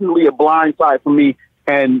was definitely a blind side for me.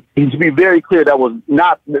 And to be very clear, that's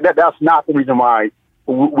not the reason why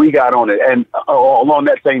we got on it. And along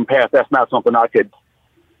that same path, that's not something I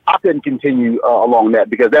couldn't continue along that,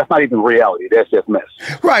 because that's not even reality. That's just mess.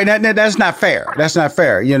 Right. That's not fair. That's not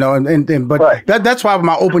fair. You know, but right. That's why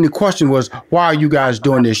my opening question was, why are you guys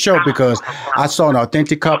doing this show? Because I saw an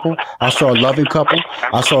authentic couple. I saw a loving couple.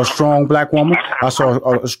 I saw a strong black woman. I saw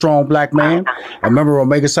a strong black man, a member of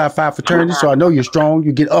Omega Psi Phi fraternity. So I know you're strong.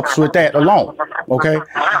 You get ups with that alone. Okay.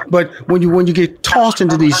 But when you get tossed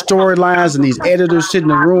into these storylines and these editors sit in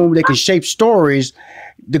the room, they can shape stories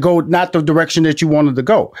to go not the direction that you wanted to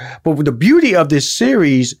go. But with the beauty of this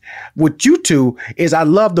series with you two is I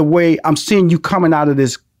love the way I'm seeing you coming out of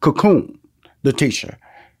this cocoon, Letitia.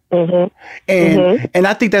 Mm-hmm. And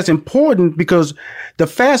I think that's important, because the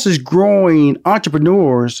fastest growing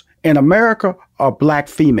entrepreneurs in America are black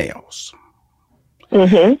females.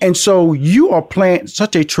 Mm-hmm. And so you are playing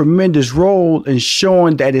such a tremendous role in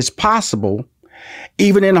showing that it's possible,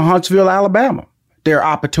 even in Huntsville, Alabama. There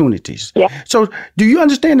are opportunities. Yeah. So do you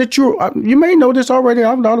understand that you may know this already.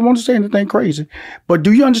 I don't want to say anything crazy, but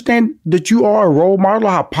do you understand that you are a role model,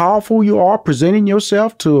 how powerful you are presenting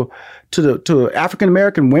yourself to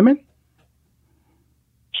African-American women?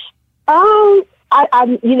 I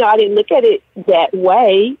didn't look at it that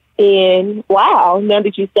way. And wow, now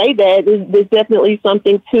that you say that, there's definitely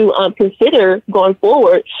something to consider going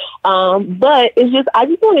forward. But I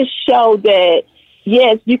just want to show that,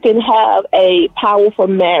 yes, you can have a powerful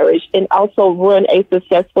marriage and also run a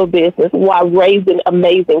successful business while raising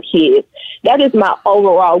amazing kids. That is my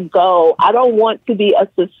overall goal. I don't want to be a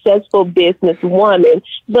successful businesswoman,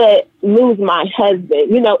 but lose my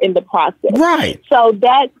husband, in the process. Right. So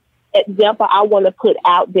that's example I want to put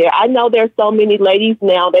out there. I know there's so many ladies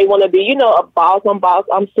now, they want to be, a boss,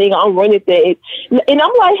 I'm single, I'm running things. And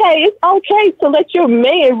I'm like, hey, it's okay to let your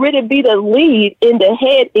man really be the lead in the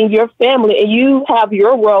head in your family, and you have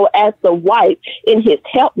your role as the wife in his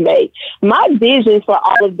helpmate. My vision for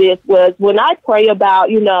all of this was, when I pray about,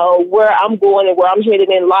 where I'm going and where I'm headed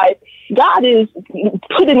in life, God is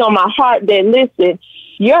putting on my heart that, listen,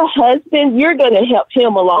 your husband, you're going to help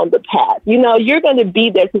him along the path. You're going to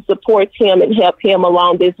be there to support him and help him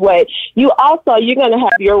along this way. You're going to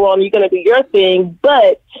have your role, you're going to do your thing,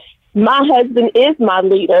 but my husband is my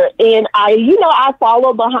leader, and I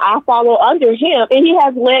follow under him, and he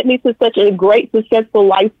has led me to such a great, successful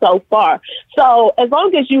life so far. So as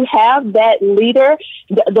long as you have that leader,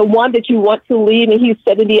 the one that you want to lead, and he's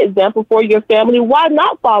setting the example for your family, why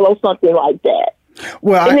not follow something like that?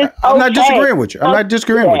 Well, I'm not disagreeing with you. I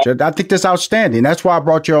think that's outstanding. That's why I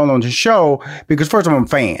brought you on the show, because first of all, I'm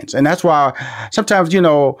fans. And that's why sometimes,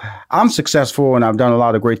 I'm successful and I've done a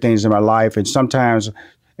lot of great things in my life. And sometimes,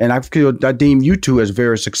 and I deem you two as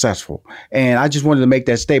very successful. And I just wanted to make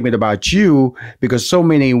that statement about you, because so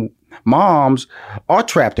many moms are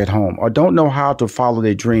trapped at home or don't know how to follow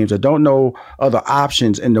their dreams or don't know other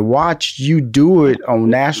options. And to watch you do it on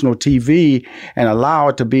national TV and allow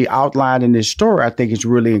it to be outlined in this story, I think is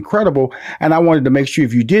really incredible. And I wanted to make sure,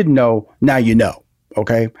 if you didn't know, now you know.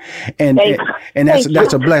 Okay. And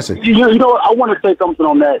that's a blessing. You know what? I want to say something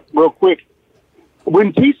on that real quick.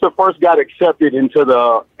 When Tisa first got accepted into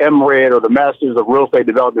the MRED, or the Masters of Real Estate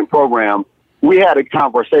Development program, we had a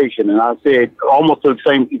conversation, and I said, almost to the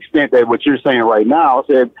same extent that what you're saying right now, I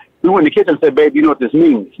said, we went in the kitchen and said, babe, you know what this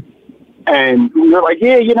means? And we were like,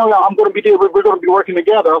 yeah, I'm going to be there. We're going to be working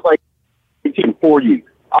together. I was like, for you.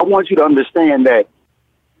 I want you to understand that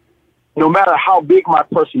no matter how big my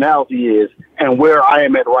personality is and where I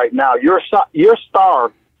am at right now, your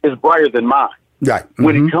star is brighter than mine. Right.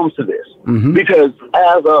 When it comes to this. Mm-hmm. Because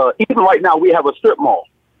even right now, we have a strip mall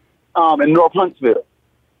in North Huntsville.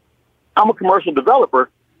 I'm a commercial developer.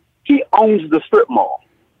 He owns the strip mall.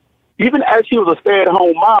 Even as she was a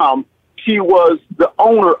stay-at-home mom, she was the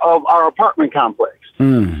owner of our apartment complex.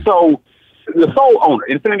 Mm. So the sole owner,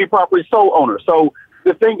 Infinity Properties sole owner. So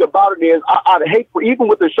the thing about it is, I'd hate for, even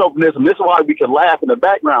with the chauvinism, this is why we can laugh in the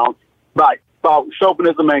background about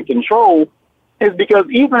chauvinism and control, is because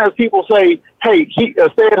even as people say, hey, a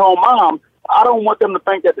stay-at-home mom, I don't want them to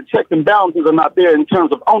think that the checks and balances are not there in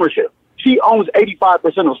terms of ownership. She owns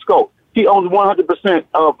 85% of Scope. She owns 100%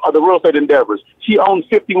 of the real estate endeavors. She owns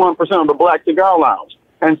 51% of the Black Cigar Lounge.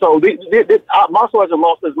 And so Marcel hasn't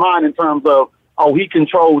lost his mind in terms of, he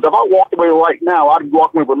controls. If I walked away right now, I'd be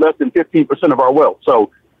walking away with less than 15% of our wealth.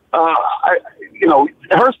 So,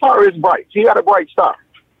 her star is bright. She got a bright star.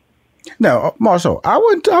 No, Marcel, I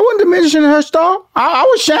wouldn't diminish her star. I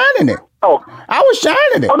was shining it. Oh, I was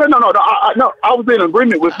shining it. Oh, no. I was in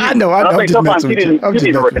agreement with you. I know. I think sometimes she didn't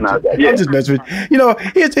recognize that. Yeah. I'm just messing with you.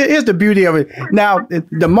 Here's the beauty of it. Now,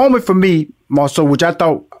 the moment for me, Marcel, which I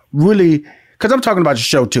thought really, because I'm talking about the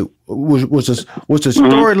show too, was a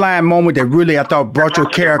storyline moment that really I thought brought your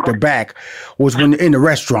character back was when in the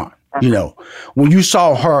restaurant. When you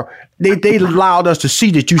saw her, they allowed us to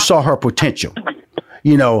see that you saw her potential.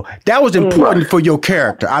 That was important for your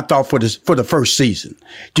character, I thought, for the first season.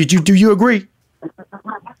 Do you agree?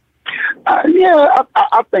 Yeah,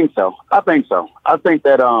 I think so. I think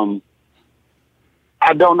that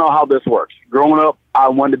I don't know how this works. Growing up, I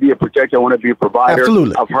wanted to be a protector. I wanted to be a provider.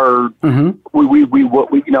 Absolutely. I've heard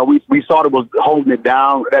we thought it was holding it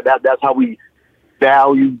down. That's how we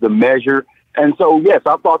value the measure. And so, yes,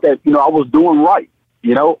 I thought that, I was doing right,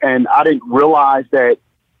 and I didn't realize that.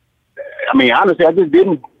 I mean, honestly, I just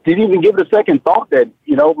didn't even give it a second thought that,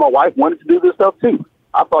 my wife wanted to do this stuff too.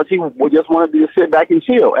 I thought she just wanted to sit back and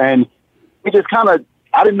chill. And we just I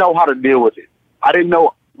didn't know how to deal with it. I didn't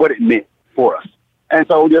know what it meant for us. And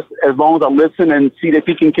so just as long as I listen and see that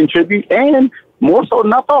he can contribute, and more so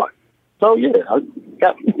than I thought. So, yeah, I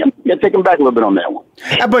got taken back a little bit on that one.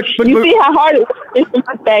 But you see how hard it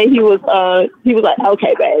was. He was like,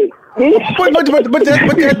 okay, babe. but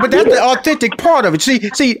that's the authentic part of it.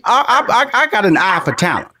 See, I got an eye for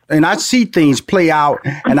talent, and I see things play out,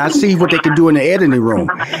 and I see what they can do in the editing room.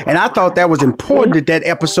 And I thought that was important that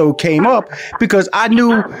episode came up because I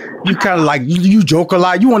knew you kind of like you joke a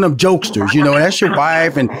lot. You one of them jokesters, and that's your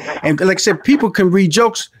wife, and like I said, people can read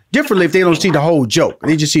jokes differently if they don't see the whole joke.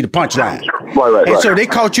 They just see the punchline. Right. So they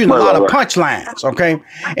caught you in a lot of punchlines, okay?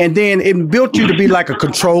 And then it built you to be like a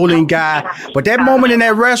controlling guy. But that moment in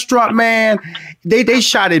that restaurant, man, they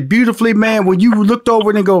shot it beautifully, man. When you looked over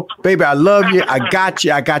it and go, baby, I love you. I got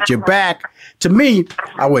your back. To me,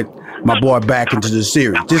 I went, my boy, back into the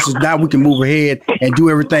series. This is now we can move ahead and do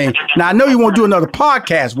everything. Now, I know you won't do another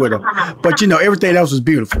podcast with her, but, everything else is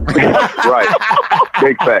beautiful. Right.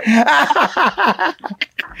 Big fact.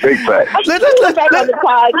 Big fact. You know what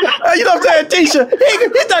I'm saying, Tisha?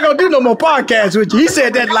 He's not going to do no more podcasts with you. He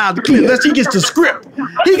said that loud and clear unless he gets the script.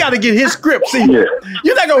 He got to get his script. See,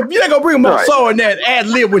 you're not going to bring Marcel in there and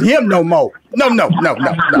ad-lib with him no more. No.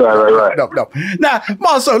 Right. No. Now,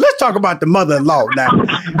 Marcel, let's talk about the mother-in-law now.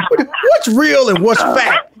 What's real and what's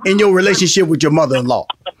fact in your relationship with your mother-in-law?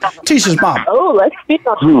 Tisha's mom. Oh, let's speak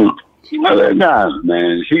on Nah,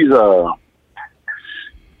 man. She's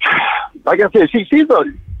like I said,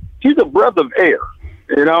 she's a breath of air,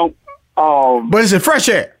 But is it fresh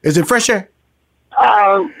air?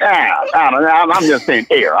 I don't know. I'm just saying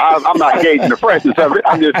air. I'm not gauging the freshness of it.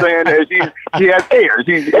 I'm just saying that she has air. I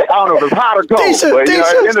don't know if it's hot or cold.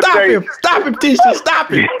 Tisha, stop him, Tisha.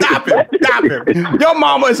 Stop him. Your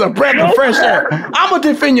mama is a breath of fresh air. I'm going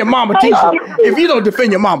to defend your mama, Tisha, if you don't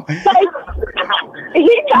defend your mama.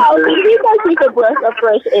 He knows she's a breath of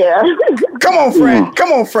fresh air. Come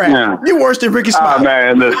on, Fred. Yeah. You worse than Ricky Smiley.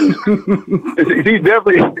 Man, listen. He's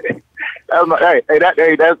definitely...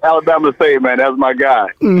 That's Alabama State, man. That's my guy.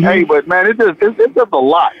 Mm-hmm. Hey, but man, it's just a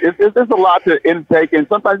lot. It's a lot to intake, and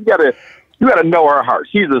sometimes you gotta know her heart.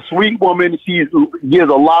 She's a sweet woman. She gives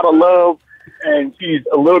a lot of love, and she's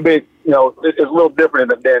a little bit, it's a little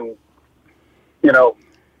different than where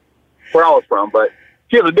I was from, but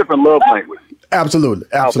she has a different love language. Absolutely.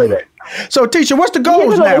 So, Tisha, what's the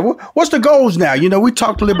goals now? What's the goals now? We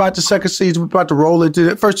talked a little about the second season. We're about to roll into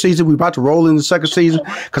the first season. We're about to roll into the second season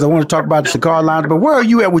because I want to talk about the Cigar Lounge. But where are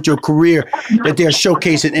you at with your career that they're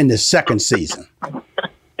showcasing in the second season?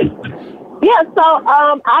 Yeah, so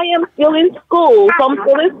I am still in school. So I'm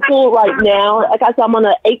still in school right now. Like I said, I'm on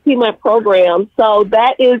an 18-month program. So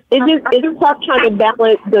it's tough trying to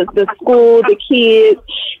balance the school, the kids,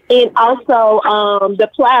 and also the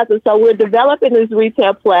plaza. So we're developing this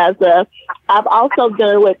retail plaza. I've also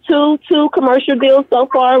done two commercial deals so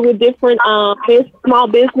far with different small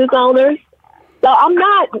business owners. So I'm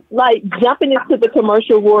not like jumping into the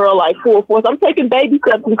commercial world like full force. I'm taking baby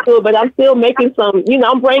steps in school, but I'm still making some,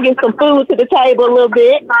 I'm bringing some food to the table a little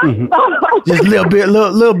bit. Mm-hmm. Just a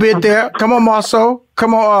little bit there. Come on, Marcel.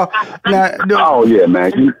 Come on. Oh, yeah,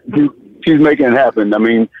 man. She's making it happen. I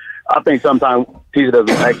mean, I think sometimes Tisha doesn't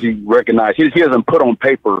actually recognize. She doesn't put on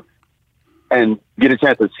paper and get a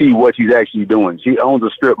chance to see what she's actually doing. She owns a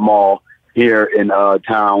strip mall. here in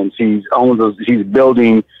town. She's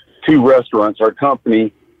building 2 restaurants. Her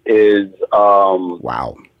company is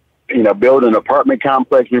building an apartment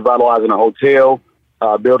complex, revitalizing a hotel,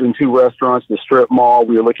 building 2 restaurants, the strip mall.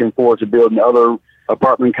 We are looking forward to building other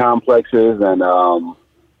apartment complexes and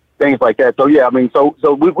things like that. So yeah, I mean, so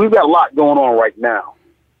we've got a lot going on right now.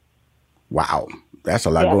 Wow. That's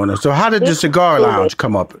a lot going on. So how did the Cigar Lounge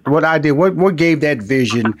come up? What idea? What gave that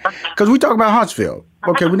vision? Because we talk about Huntsville.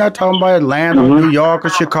 Okay, we're not talking about Atlanta, or New York, or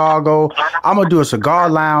Chicago. I'm going to do a cigar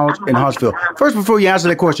lounge in Huntsville. First, before you answer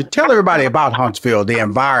that question, tell everybody about Huntsville, the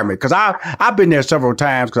environment. Because I've been there several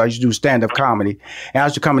times because I used to do stand-up comedy. And I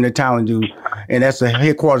used to come into town and that's the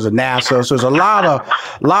headquarters of NASA. So there's a lot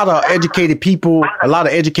of educated people, a lot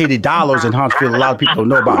of educated dollars in Huntsville. A lot of people don't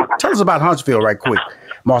know about it. Tell us about Huntsville right quick,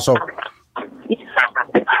 Marceau.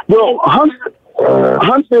 Well,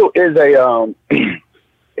 Huntsville is a...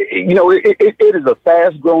 it is a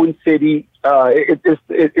fast-growing city.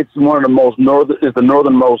 It's one of the most it's the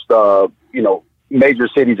northernmost, major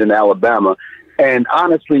cities in Alabama, and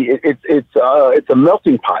honestly, it's a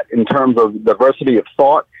melting pot in terms of diversity of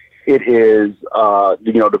thought. It is,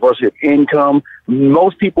 diversity of income.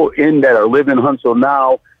 Most people in that are living in Huntsville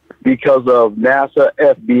now because of NASA,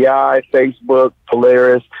 FBI, Facebook,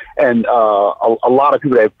 Polaris, and a lot of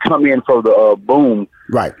people that have come in for the boom.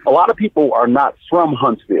 Right. A lot of people are not from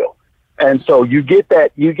Huntsville. And so you get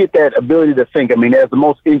that ability to think. I mean, as the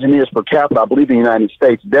most engineers per capita, I believe, in the United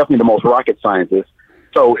States, definitely the most rocket scientists.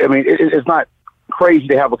 So, I mean, it's not crazy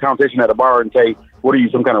to have a conversation at a bar and say, what are you,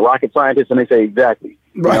 some kind of rocket scientist? And they say, exactly.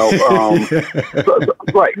 Right.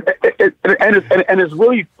 Right. And it's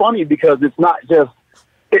really funny because it's not just,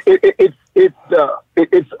 it's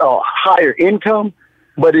a higher income,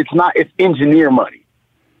 but it's engineer money.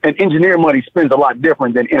 And engineer money spends a lot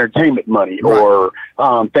different than entertainment money or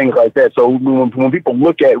things like that. So when people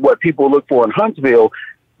look at what people look for in Huntsville,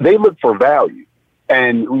 they look for value.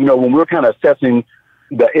 And, when we're kind of assessing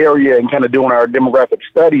the area and kind of doing our demographic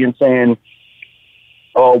study and saying,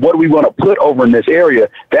 what do we want to put over in this area,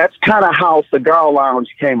 that's kind of how Cigar Lounge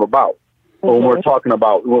came about. When we're talking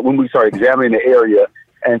about, when we started examining the area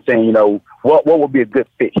and saying, what would be a good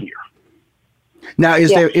fit here. Now, is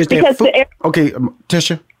there food? Okay,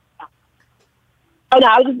 Tisha? Oh, no,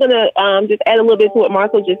 I was just going to just add a little bit to what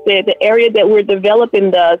Marco just said. The area that we're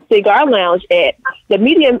developing the Cigar Lounge at, the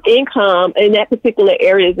median income in that particular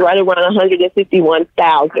area is right around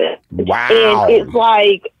 $151,000. Wow. And it's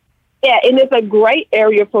like, and it's a great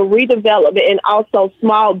area for redevelopment and also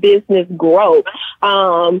small business growth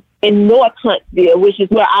in North Huntsville, which is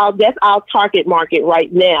that's our target market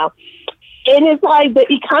right now. And it's like the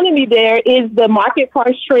economy there is the market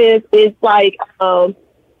price trend is like,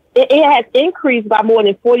 it has increased by more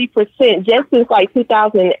than 40% just since like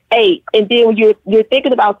 2008. And then when you're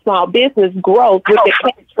thinking about small business growth, with the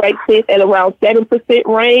tax rate sits at around 7%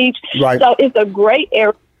 range. Right. So it's a great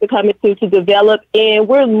area to come into to develop. And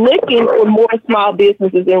we're looking for more small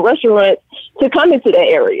businesses and restaurants to come into that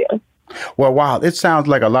area. Well, wow. It sounds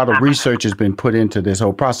like a lot of research has been put into this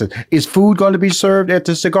whole process. Is food going to be served at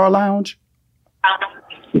the Cigar Lounge?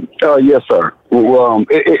 Yes, sir. Well,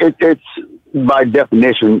 it's by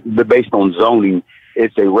definition, based on zoning,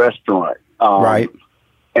 it's a restaurant. Right.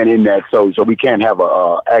 And in that, so we can't have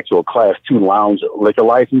a actual Class 2 lounge liquor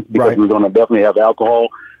license because we're going to definitely have alcohol.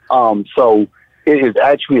 So it is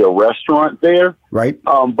actually a restaurant there. Right.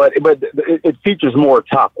 But it features more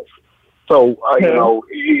tapas. So,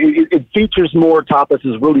 it features more tapas.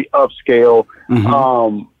 Is really upscale.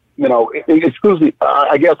 Exclusively,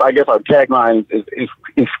 I guess our tagline is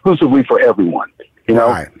exclusively for everyone,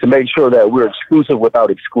 to make sure that we're exclusive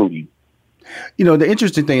without excluding. The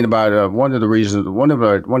interesting thing about one of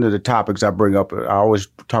the topics I bring up, I always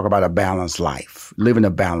talk about a balanced life, living a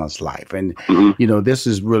balanced life. And, this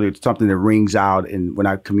is really something that rings out when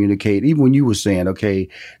I communicate, even when you were saying, okay,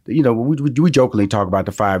 we jokingly talk about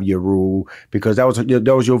the 5-year rule because that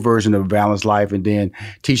was your version of a balanced life. And then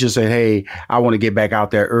Tisha said, hey, I want to get back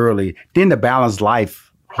out there early. Then the balanced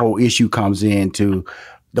life whole issue comes into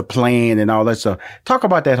the plan and all that stuff. Talk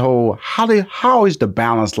about that whole, how is the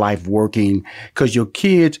balanced life working? Because your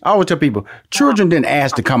kids, I always tell people, children didn't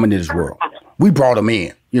ask to come into this world. We brought them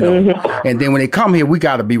in, and then when they come here, we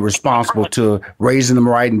got to be responsible to raising them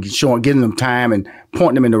right and getting them time and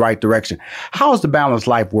pointing them in the right direction. How is the balanced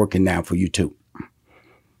life working now for you two?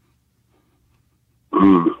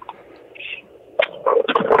 You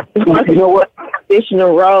know what?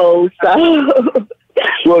 Additional roles. So.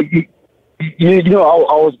 Well, I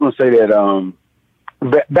was going to say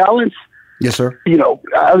that balance. Yes, sir.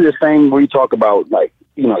 I was just saying when you talk about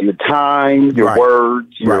your time, your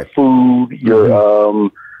words, your food,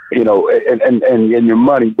 your you know, and your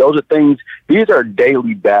money. Those are things, these are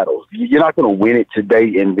daily battles. You're not going to win it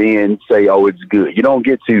today and then say, oh, it's good. You don't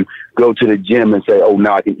get to go to the gym and say, oh,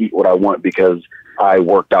 now I can eat what I want because I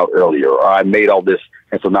worked out earlier, or I made all this,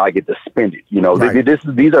 and so now I get to spend it. You know, Right.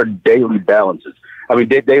 these are daily balances. I mean,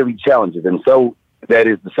 daily challenges. And so that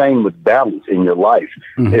is the same with balance in your life,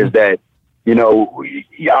 is that, you know,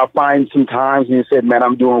 I find sometimes you said, man,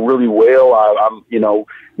 I'm doing really well. I'm, you know,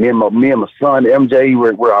 me and my son, MJ,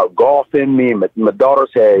 we're out golfing. Me and my daughters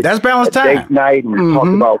had That's balance a time. date night and we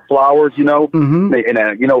talked about flowers, you know,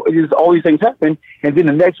 and you know, it's just all these things happen. And then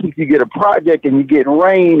the next week you get a project and you get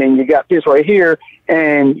rain and you got this right here.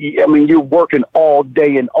 And I mean, you're working all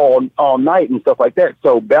day and all night and stuff like that.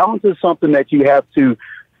 So balance is something that you have to,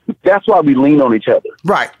 that's why we lean on each other.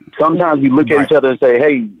 Right. Sometimes we look at each other and say,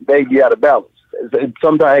 hey, babe, you out of balance.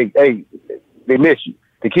 Sometimes, hey, they miss you.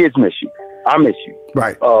 The kids miss you. I miss you.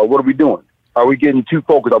 Right. What are we doing? Are we getting too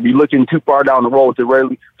focused? Are we looking too far down the road to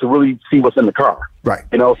really see what's in the car? Right.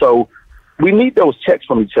 You know, so we need those checks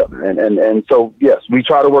from each other. And so, yes, we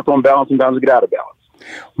try to work on balance. Sometimes we get out of balance.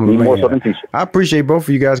 Need more Southern Tisha. I appreciate both of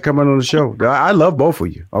you guys coming on the show. I love both of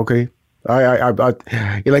you. Okay. I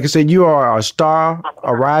like I said, you are a star,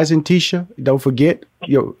 a rising Tisha. Don't forget,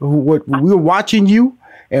 we're watching you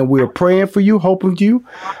and we're praying for you, hoping for you.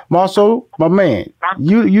 Marceau, my man,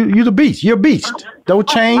 you the beast. You're a beast. Don't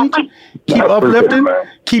change. Keep uplifting.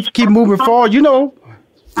 Keep moving forward. You know,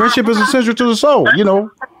 friendship is essential to the soul. You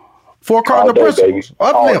know. 4 cardinal principles.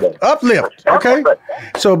 Uplift. Okay?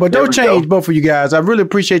 So, but don't change, both of you guys. I really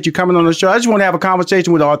appreciate you coming on the show. I just want to have a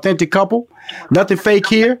conversation with an authentic couple. Nothing fake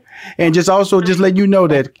here. And just let you know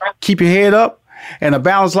that keep your head up. And a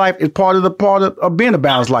balanced life is part of being a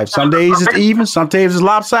balanced life. Some days it's even, some days it's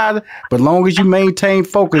lopsided. But as long as you maintain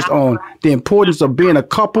focus on the importance of being a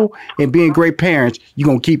couple and being great parents, you're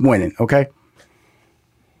going to keep winning. Okay?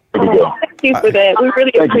 Thank you for that. We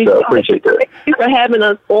really appreciate that. Thank you for having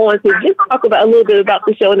us on to just talk about a little bit about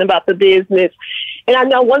the show and about the business. And I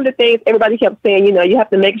know one of the things everybody kept saying, you know, you have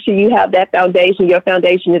to make sure you have that foundation. Your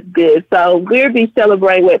foundation is good. So we'll be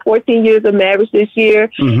celebrating 14 years of marriage this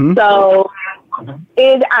year. So,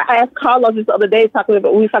 and I asked Carlos this other day, we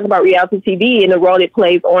were talking about reality TV and the role it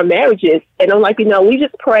plays on marriages. And I'm like, you know, we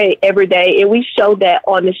just pray every day, and we show that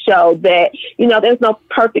on the show that, you know, there's no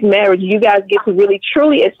perfect marriage. You guys get to really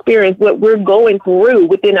truly experience what we're going through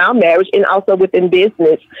within our marriage and also within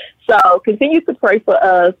business. So continue to pray for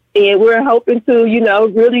us, and we're hoping to, you know,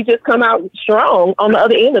 really just come out strong on the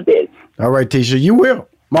other end of this. All right, Tisha, you will.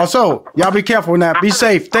 Marceau, y'all be careful now. Be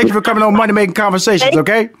safe. Thank you for coming on Money Making Conversations,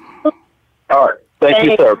 okay? All right. Thank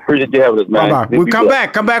you, sir. Appreciate you having us, man. Bye-bye. We'll come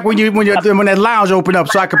back. Come back when that lounge open up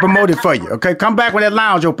so I can promote it for you, okay? Come back when that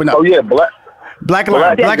lounge open up. Oh, yeah. Black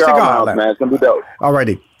Cigar Lounge. Man. It's going to be dope. All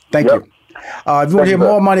righty. Thank you. If you want to hear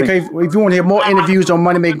more if you want to hear more interviews on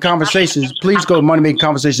Money Making Conversations, please go to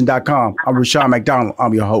moneymakingconversation.com. I'm Rushion McDonald.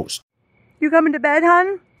 I'm your host. You coming to bed,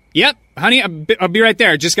 hon? Yep, honey, I'll be right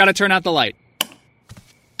there. Just got to turn out the light.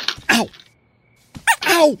 Ow!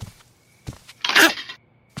 Ow! Ow!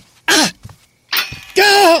 Ah!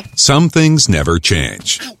 Ah! Some things never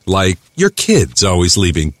change. Like your kids always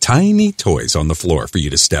leaving tiny toys on the floor for you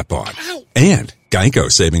to step on. And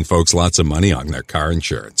Geico saving folks lots of money on their car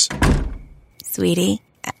insurance. Sweetie,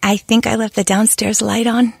 I think I left the downstairs light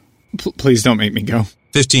on. Please don't make me go.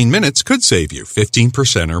 15 minutes could save you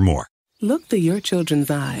 15% or more. Look through your children's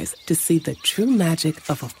eyes to see the true magic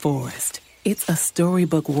of a forest. It's a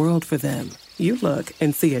storybook world for them. You look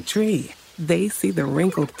and see a tree. They see the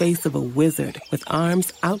wrinkled face of a wizard with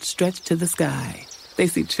arms outstretched to the sky. They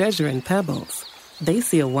see treasure in pebbles. They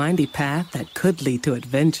see a windy path that could lead to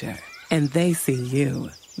adventure. And they see you,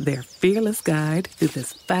 their fearless guide through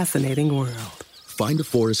this fascinating world. Find a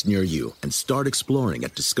forest near you and start exploring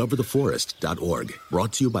at discovertheforest.org.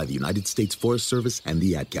 Brought to you by the United States Forest Service and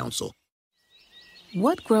the Ad Council.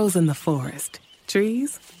 What grows in the forest?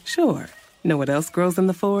 Trees? Sure. Know what else grows in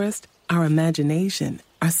the forest? Our imagination,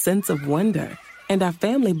 our sense of wonder, and our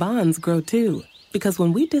family bonds grow too. Because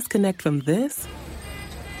when we disconnect from this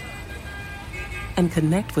and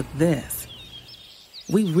connect with this,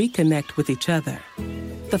 we reconnect with each other.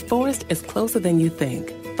 The forest is closer than you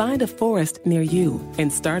think. Find a forest near you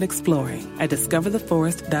and start exploring at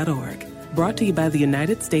discovertheforest.org. Brought to you by the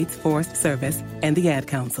United States Forest Service and the Ad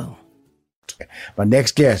Council. My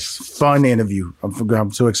next guest, fun interview.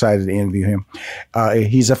 I'm so excited to interview him.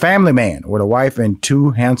 He's a family man with a wife and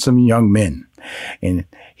 2 handsome young men. And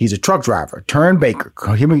he's a truck driver turned baker.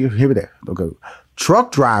 Hear me there. Okay.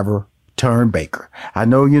 Truck driver turned baker. I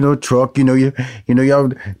know, truck,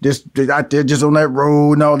 y'all just out there just on that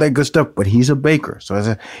road and all that good stuff, but he's a baker.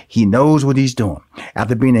 So he knows what he's doing.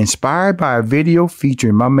 After being inspired by a video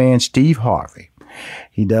featuring my man, Steve Harvey.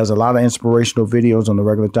 He does a lot of inspirational videos on the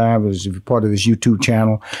regular time as part of his YouTube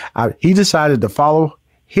channel. He decided to follow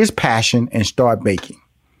his passion and start baking.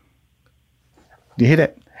 You hear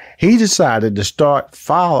that? He decided to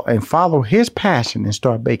follow his passion and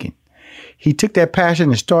start baking. He took that passion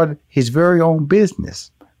and started his very own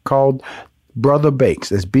business called Brother Bakes.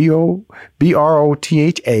 That's BROTHA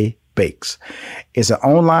Bakes. It's an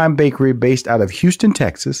online bakery based out of Houston,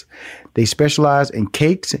 Texas. They specialize in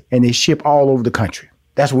cakes and they ship all over the country.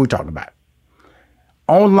 That's what we're talking about.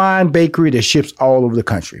 Online bakery that ships all over the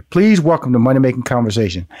country. Please welcome to Money Making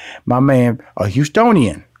Conversation, my man, a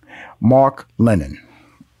Houstonian, Mark Lennon.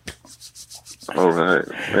 All right,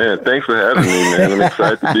 man. Thanks for having me, man. I'm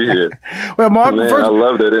excited to be here. Well, Mark, man, I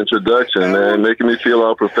love that introduction, man. Making me feel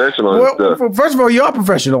all professional. Well, first of all, you are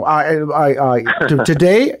professional.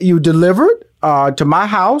 Today you delivered to my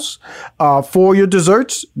house for your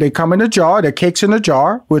desserts. They come in a jar. They're cakes in a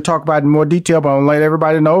jar. We'll talk about it in more detail, but I'll let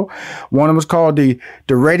everybody know. One of them is called the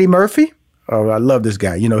Ready Murphy. Oh, I love this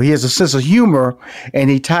guy. He has a sense of humor, and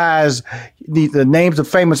he ties the names of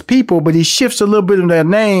famous people, but he shifts a little bit of their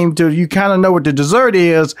name to you kind of know what the dessert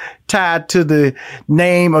is tied to the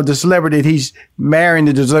name of the celebrity that he's marrying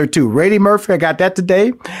the dessert to. Ready Murphy, I got that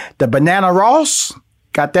today. The Banana Ross,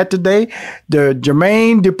 got that today. The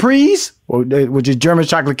Jermaine Dupri's, which is German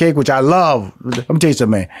chocolate cake, which I love. Let me tell you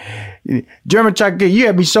something, man. German chocolate cake, you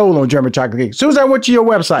had me sold on German chocolate cake. As soon as I went to your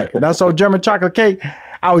website and I saw German chocolate cake,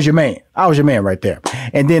 I was your man. I was your man right there.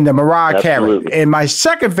 And then the Mariah Carey. And my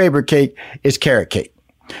second favorite cake is carrot cake.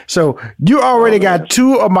 So you already got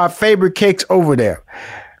two of my favorite cakes over there.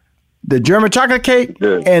 The German chocolate cake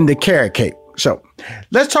and the carrot cake. So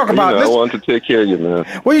let's talk about this. I want to take care of you, man.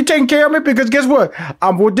 Well, you taking care of me? Because guess what?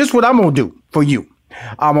 This is what I'm going to do for you.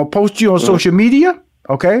 I'm going to post you on social media.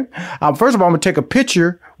 Okay. First of all, I'm going to take a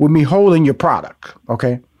picture with me holding your product.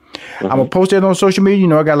 Okay. I'm going to post it on social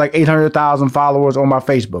media. I got like 800,000 followers on my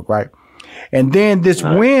Facebook, right? And then this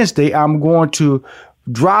Wednesday, I'm going to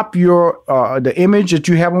drop the image that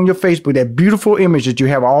you have on your Facebook, that beautiful image that you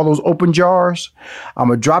have, all those open jars. I'm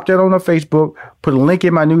going to drop that on the Facebook, put a link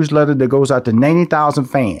in my newsletter that goes out to 90,000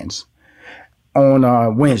 fans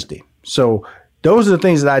on Wednesday. So those are the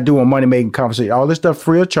things that I do on Money Making Conversation. All this stuff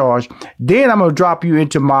free of charge. Then I'm going to drop you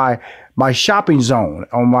into my shopping zone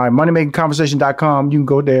on my moneymakingconversation.com. You can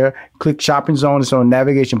go there, click shopping zone. It's on the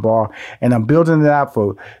navigation bar. And I'm building it out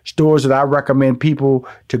for stores that I recommend people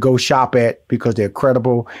to go shop at because they're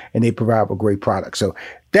credible and they provide a great product. So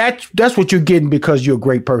that's what you're getting because you're a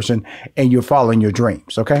great person and you're following your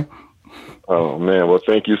dreams. Okay. Oh man, well,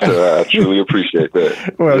 thank you, sir. I truly appreciate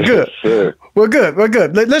that. Well, good. Yes, well,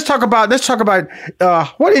 good. Let's talk about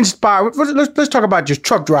what inspired. Let's talk about your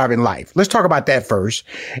truck driving life. Let's talk about that first.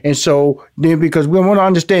 And so then, because we want to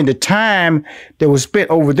understand the time that was spent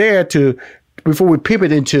over there before we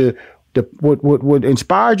pivot into what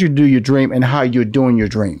inspired you to do your dream and how you're doing your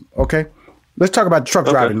dream. Okay, let's talk about truck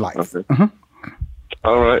driving life. Okay. Mm-hmm.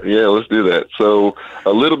 All right. Yeah, let's do that. So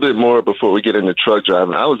a little bit more before we get into truck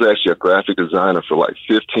driving. I was actually a graphic designer for like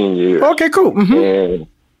 15 years. Okay, cool. Mm-hmm. And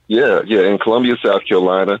in Columbia, South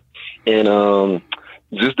Carolina. And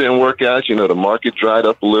just didn't work out. The market dried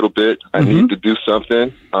up a little bit. I need to do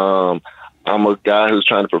something. I'm a guy who's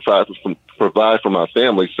trying to provide for my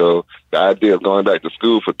family. So the idea of going back to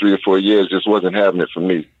school for 3 or 4 years just wasn't having it for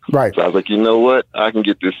me. Right. So I was like, you know what? I can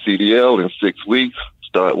get this CDL in 6 weeks,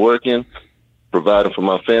 start working, providing for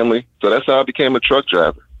my family. So that's how I became a truck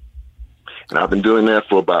driver. And I've been doing that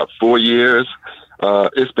for about 4 years.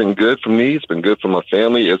 It's been good for me. It's been good for my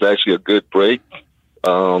family. It's actually a good break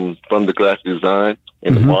from the graphic design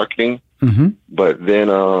and the marketing. Mm-hmm. But then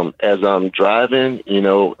as I'm driving,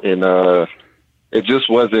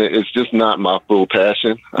 it's just not my full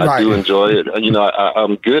passion. I do enjoy it.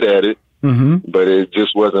 I'm good at it, but it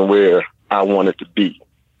just wasn't where I wanted to be.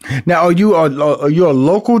 Now, are you a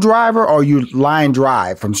local driver or you line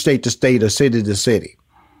drive from state to state or city to city?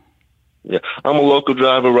 Yeah, I'm a local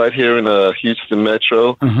driver right here in Houston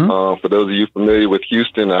Metro. For those of you familiar with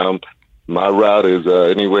Houston, my route is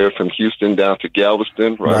anywhere from Houston down to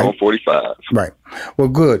Galveston, right on 45. Right. Well,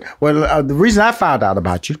 good. Well, the reason I found out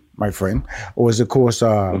about you my friend, was, of course,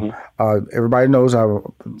 everybody knows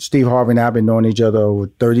Steve Harvey and I have been knowing each other over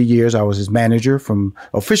 30 years. I was his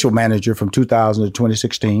official manager from 2000 to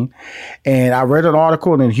 2016. And I read an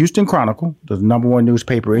article in the Houston Chronicle, the #1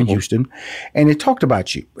 newspaper in Houston, and it talked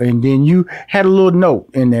about you. And then you had a little note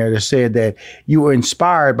in there that said that you were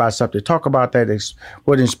inspired by something. Talk about that,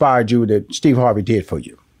 what inspired you that Steve Harvey did for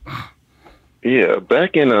you. Yeah,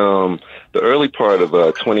 back in the early part of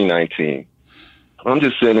 2019, I'm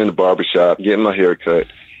just sitting in the barbershop getting my hair cut.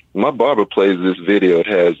 My barber plays this video. It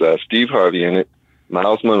has Steve Harvey in it,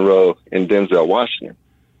 Miles Monroe, and Denzel Washington.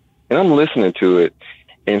 And I'm listening to it.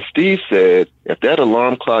 And Steve said, if that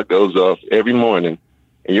alarm clock goes off every morning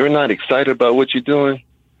and you're not excited about what you're doing,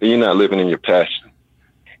 then you're not living in your passion.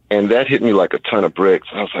 And that hit me like a ton of bricks.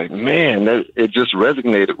 I was like, man, it just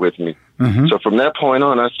resonated with me. Mm-hmm. So from that point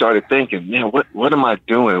on, I started thinking, man, what am I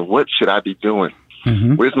doing? What should I be doing?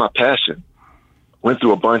 Mm-hmm. Where's my passion? Went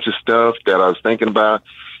through a bunch of stuff that I was thinking about.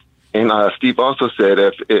 And Steve also said,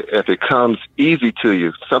 if it comes easy to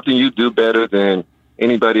you, something you do better than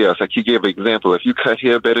anybody else. Like he gave an example. If you cut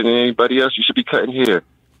hair better than anybody else, you should be cutting hair.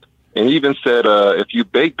 And he even said, if you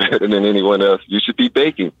bake better than anyone else, you should be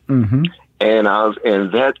baking. Mm-hmm. And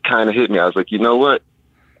that kind of hit me. I was like, you know what?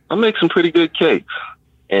 I make some pretty good cakes.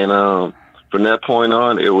 And from that point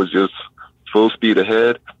on, it was just full speed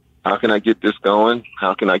ahead. How can I get this going?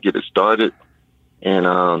 How can I get it started?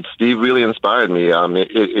 And Steve really inspired me.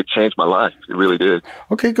 It changed my life. It really did.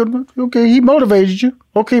 Okay, good. Okay, he motivated you.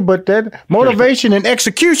 Okay, but that motivation and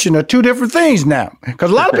execution are two different things now.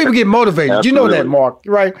 Because a lot of people get motivated. You know that, Mark,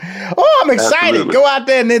 right? Oh, I'm excited. Absolutely. Go out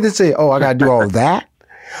there and then they say, oh, I got to do all that.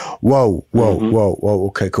 Whoa.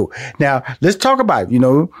 Okay, cool. Now, let's talk about it. You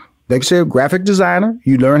know, like I said, graphic designer.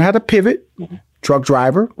 You learn how to pivot. Mm-hmm. Truck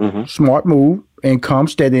driver. Mm-hmm. Smart move. Income,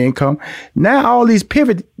 steady income. Now all these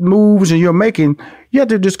pivot moves and you're making, you have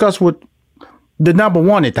to discuss with the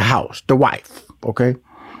 #1 at the house, the wife. Okay.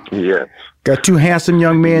 Yeah. Got two handsome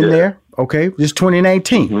young men there. Okay. This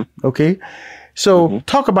 2019. Mm-hmm. Okay. So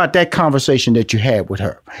talk about that conversation that you had with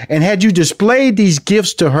her. And had you displayed these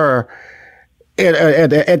gifts to her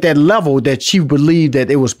at that level that she believed that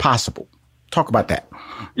it was possible? Talk about that.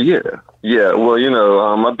 Yeah. Well, you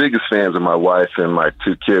know, my biggest fans are my wife and my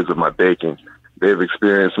 2 kids of my baking. They've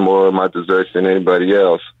experienced more of my desserts than anybody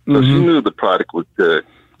else. So she knew the product was good.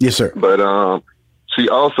 Yes, sir. But she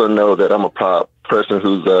also knows that I'm a person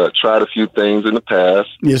who's tried a few things in the past.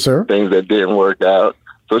 Yes, sir. Things that didn't work out.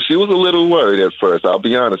 So she was a little worried at first, I'll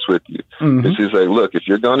be honest with you. Mm-hmm. And she's like, look, if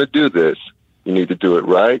you're going to do this, you need to do it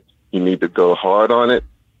right. You need to go hard on it.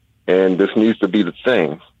 And this needs to be the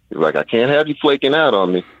thing. She's like, I can't have you flaking out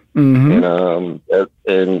on me. Mm-hmm.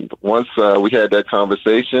 And once we had that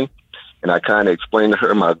conversation, and I kind of explained to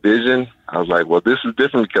her my vision, I was like, well, this is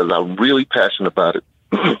different because I'm really passionate about it.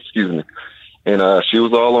 Excuse me. And she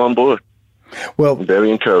was all on board. Well,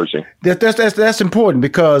 very encouraging. That's important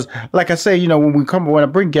because, like I say, you know, when I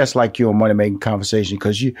bring guests like you on Money Making Conversation,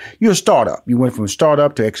 because you're a startup. You went from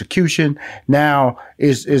startup to execution. Now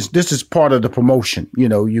this is part of the promotion. You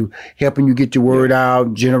know, you helping you get your word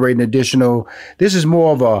out, generating additional. This is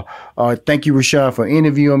more of a thank you, Rashawn, for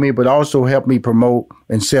interviewing me, but also help me promote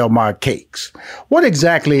and sell my cakes. What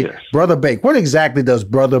exactly, Brother Bake? What exactly does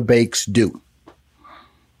Brother Bakes do?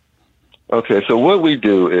 Okay, so what we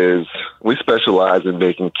do is we specialize in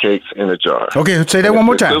making cakes in a jar. Okay, say that one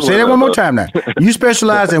more time. Say that one more time now. You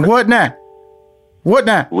specialize in what now? What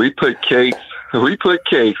now? We put cakes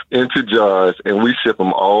into jars and we ship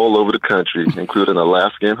them all over the country, including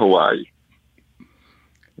Alaska and Hawaii.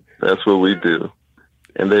 That's what we do.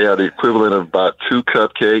 And they are the equivalent of about 2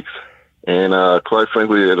 cupcakes. And quite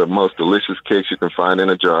frankly, they're the most delicious cakes you can find in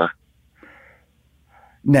a jar.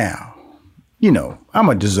 Now, you know, I'm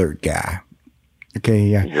a dessert guy. Okay,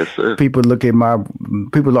 yeah. Yes, sir. People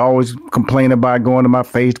always complain about going to my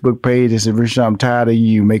Facebook page. They say, Rashawn, I'm tired of you.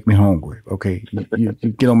 You make me hungry. Okay, you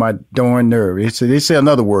get on my darn nerve. They say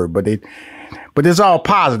another word, but it's all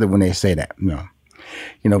positive when they say that. No,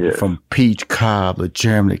 you know, from peach cobbler,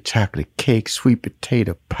 German chocolate cake, sweet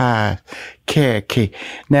potato pie, carrot cake.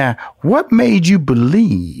 Now, what made you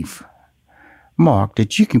believe, Mark,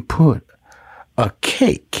 that you can put a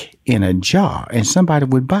cake in a jar and somebody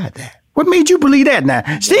would buy that? What made you believe that now?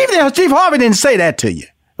 Steve Harvey didn't say that to you.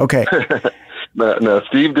 Okay. No,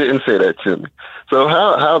 Steve didn't say that to me. So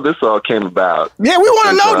how this all came about? Yeah, we want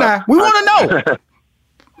to know now. We want to know.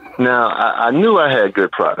 Now, I knew I had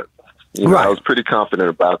good product. You know, I was pretty confident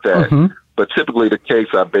about that. Mm-hmm. But typically the cakes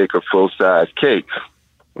I bake are full-size cakes.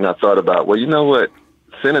 And I thought about, well, you know what?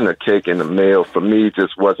 Sending a cake in the mail for me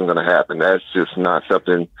just wasn't going to happen. That's just not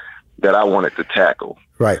something that I wanted to tackle.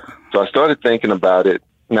 Right. So I started thinking about it.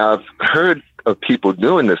 Now, I've heard of people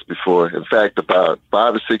doing this before. In fact, about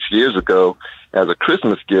 5 or 6 years ago, as a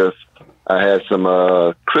Christmas gift, I had some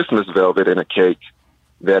Christmas velvet in a cake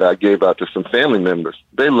that I gave out to some family members.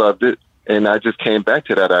 They loved it, and I just came back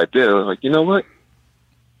to that idea. I was like, you know what?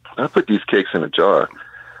 I put these cakes in a jar.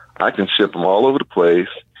 I can ship them all over the place.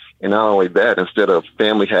 And not only that, instead of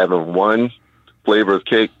family having one flavor of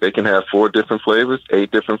cake, they can have 4 different flavors,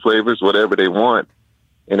 8 different flavors, whatever they want,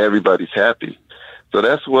 and everybody's happy. So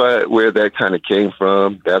that's where that kind of came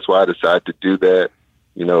from. That's why I decided to do that.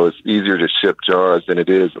 You know, it's easier to ship jars than it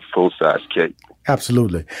is a full-size cake.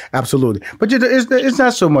 Absolutely. Absolutely. But it's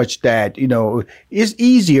not so much that, you know, it's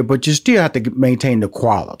easier, but you still have to maintain the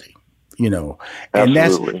quality. You know, and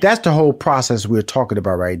that's the whole process we're talking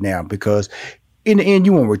about right now, because in the end,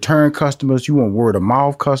 you want return customers, you want word of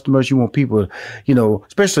mouth customers, you want people, you know,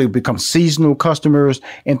 especially become seasonal customers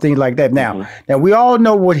and things like that. Now, we all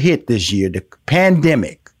know what hit this year, the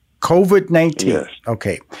pandemic, COVID-19. Yes.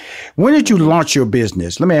 Okay. When did you launch your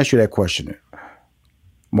business? Let me ask you that question,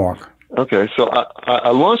 Mark. Okay, so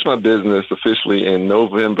I launched my business officially in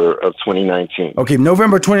November of 2019. Okay,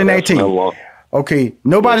 November 2019. Okay,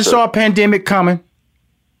 nobody saw a pandemic coming.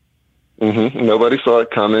 Nobody saw it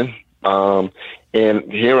coming.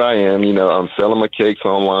 And here I am, you know, I'm selling my cakes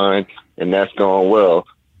online, and that's going well.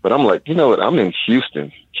 But I'm like, you know what? I'm in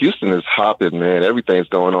Houston. Houston is hopping, man. Everything's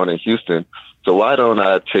going on in Houston. So why don't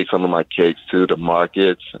I take some of my cakes to the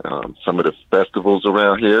markets, some of the festivals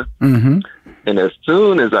around here? And as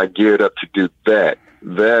soon as I geared up to do that,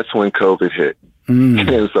 that's when COVID hit.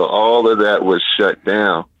 And so all of that was shut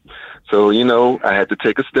down. So, you know, I had to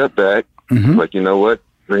take a step back. Like, you know what?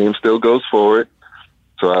 Dream still goes forward.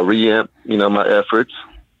 So I reamped, you know, my efforts,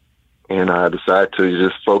 and I decided to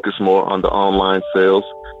just focus more on the online sales.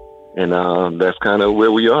 And that's kind of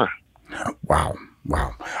where we are. Wow.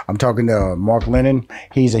 I'm talking to Mark Lennon.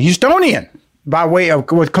 He's a Houstonian by way of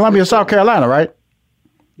Columbia, South Carolina, right?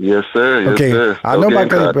 Yes, sir. Yes, sir. I know about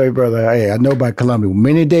Columbia, brother. Hey, I know about Columbia.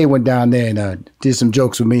 Many day went down there and did some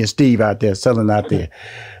jokes with me and Steve out there, selling out there.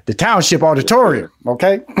 The Township Auditorium,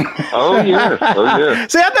 okay? Oh, yeah.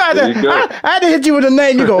 See, I had to hit you with a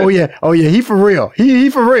name. You go, oh, yeah, he for real. He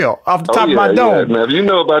for real, off the top of my dome. Yeah. Now, if you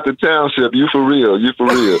know about the Township, you for real.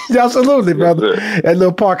 Absolutely, brother. That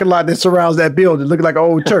little parking lot that surrounds that building, looking like an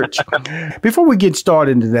old church. Before we get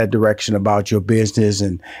started into that direction about your business,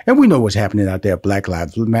 and we know what's happening out there, Black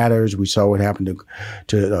Lives Matters. We saw what happened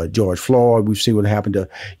to George Floyd. We've seen what happened to,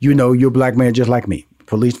 you know, you're a black man just like me.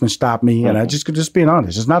 Policemen stopped me, and I just being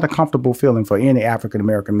honest, it's not a comfortable feeling for any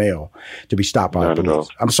African-American male to be stopped by the police.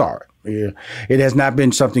 I'm sorry. Yeah. It has not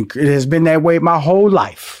been something, it has been that way my whole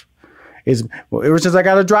life. Ever since I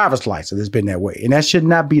got a driver's license, it's been that way. And that should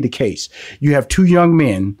not be the case. You have 2 young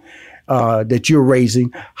men that you're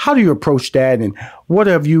raising. How do you approach that? And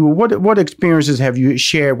what experiences have you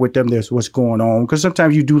shared with them that's what's going on? Because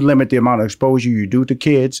sometimes you do limit the amount of exposure you do to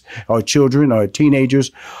kids or children or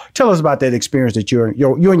teenagers. Tell us about that experience that you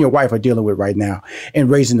and your wife are dealing with right now in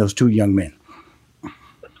raising those 2 young men.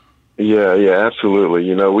 Yeah, absolutely.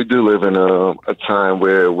 You know, we do live in a time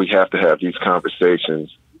where we have to have these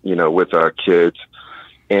conversations, you know, with our kids.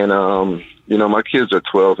 And, you know, my kids are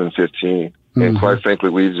 12 and 15. And quite frankly,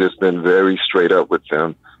 we've just been very straight up with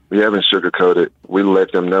them. We haven't sugarcoated. We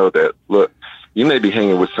let them know that, look, you may be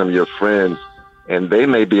hanging with some of your friends, and they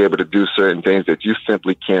may be able to do certain things that you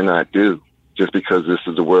simply cannot do just because this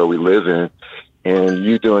is the world we live in. And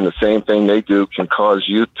you doing the same thing they do can cause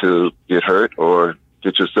you to get hurt or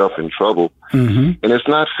get yourself in trouble. And it's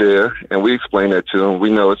not fair. And we explain that to them. We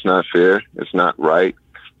know it's not fair. It's not right.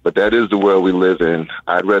 But that is the world we live in.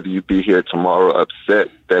 I'd rather you be here tomorrow upset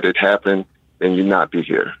that it happened than you not be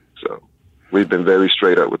here. So we've been very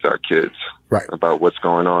straight up with our kids about what's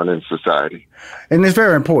going on in society. And it's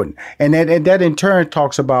very important. And that in turn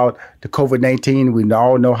talks about the COVID-19. We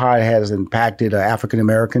all know how it has impacted African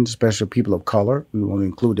Americans, especially people of color. We want to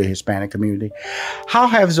include the Hispanic community. How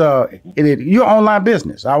has your online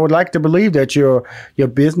business? I would like to believe that your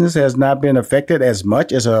business has not been affected as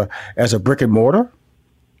much as a brick and mortar.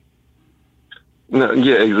 No,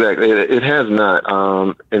 yeah, exactly. It has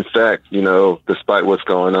not. In fact, you know, despite what's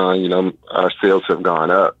going on, you know, our sales have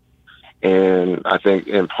gone up. And I think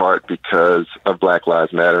in part because of Black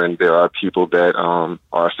Lives Matter, and there are people that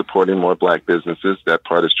are supporting more Black businesses. That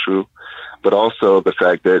part is true. But also the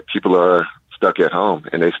fact that people are stuck at home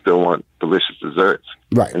and they still want delicious desserts.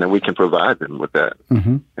 Right. And then we can provide them with that.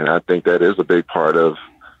 And I think that is a big part of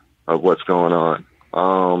what's going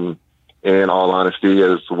on. In all honesty,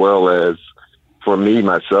 as well as for me,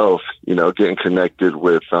 myself, you know, getting connected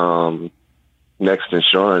with, you Next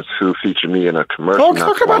Insurance, who featured me in a commercial. Oh,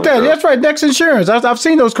 talk about that. That's right, Next Insurance. I've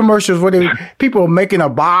seen those commercials where people are making a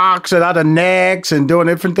box out of Next and doing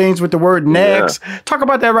different things with the word Next. Yeah. Talk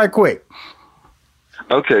about that right quick.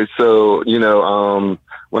 Okay, so,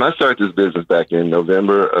 when I started this business back in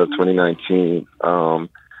November of 2019,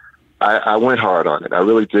 I went hard on it. I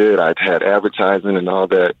really did. I'd had advertising and all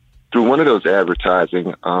that. Through one of those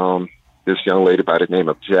advertising, this young lady by the name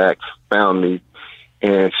of Jax found me,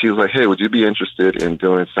 and she was like, hey, would you be interested in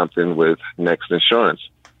doing something with Next Insurance,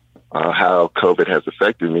 how COVID has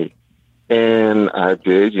affected me? And I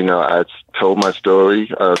did. I told my story,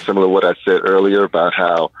 similar to what I said earlier about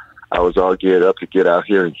how I was all geared up to get out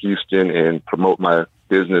here in Houston and promote my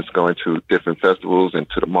business, going to different festivals and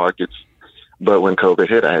to the markets. But when COVID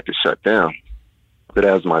hit, I had to shut down. But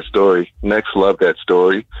that was my story. Next loved that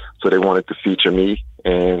story, so they wanted to feature me,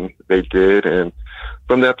 and they did. And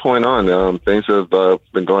from that point on, things have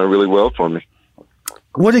been going really well for me.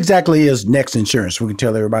 What exactly is Next Insurance? We can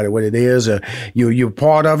tell everybody what it is. You're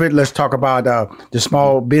part of it. Let's talk about the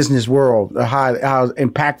small business world, how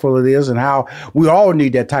impactful it is, and how we all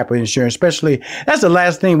need that type of insurance. Especially, that's the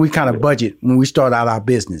last thing we kind of budget when we start out our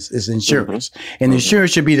business is insurance. Mm-hmm. And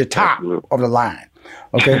insurance should be the top of the line.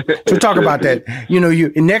 Okay, so talk about that.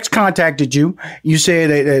 Next contacted you. You said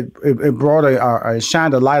that it brought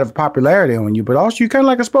shined a light of popularity on you, but also you're kind of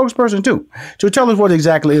like a spokesperson too. So tell us what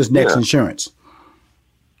exactly is Next Insurance.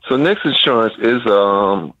 So Next Insurance is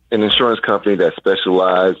an insurance company that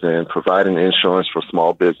specializes in providing insurance for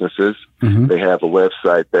small businesses. Mm-hmm. They have a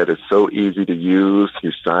website that is so easy to use.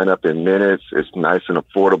 You sign up in minutes. It's nice and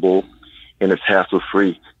affordable, and it's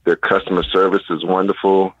hassle-free. Their customer service is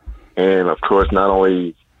wonderful. And, of course, not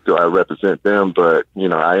only do I represent them, but,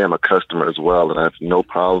 I am a customer as well, and I have no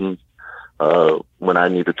problems when I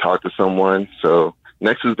need to talk to someone. So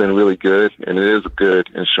Next has been really good, and it is good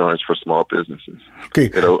insurance for small businesses. Okay.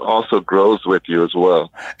 It also grows with you as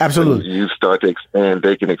well. Absolutely. When you start to expand,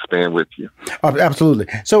 they can expand with you. Absolutely.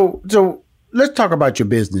 So let's talk about your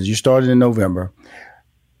business. You started in November.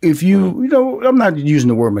 If you, I'm not using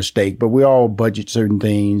the word mistake, but we all budget certain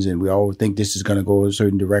things and we all think this is going to go a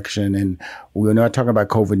certain direction. And we're not talking about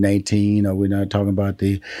COVID-19 or we're not talking about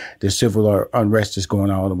the civil unrest that's going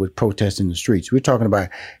on with protests in the streets. We're talking about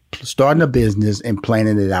starting a business and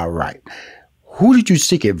planning it out right. Who did you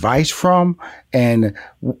seek advice from? And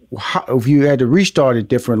if you had to restart it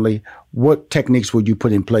differently, what techniques would you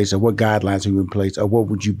put in place or what guidelines would you in place or what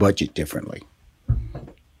would you budget differently?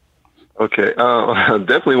 Okay.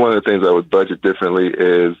 Definitely one of the things I would budget differently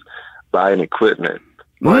is buying equipment.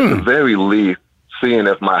 Or at the very least, seeing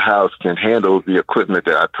if my house can handle the equipment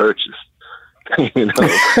that I purchased. So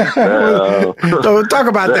talk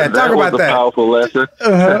about that. Talk about that. A powerful lesson.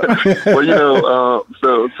 Well,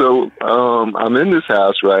 so I'm in this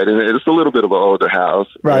house, right? And it's a little bit of an older house.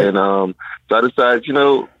 Right. And so I decided,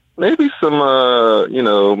 maybe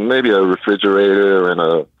maybe a refrigerator and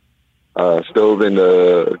a stove in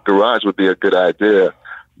the garage would be a good idea.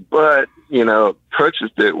 But,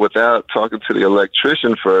 purchased it without talking to the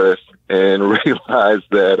electrician first and realized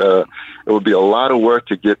that it would be a lot of work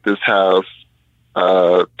to get this house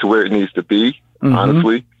to where it needs to be,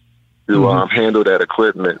 honestly, to handle that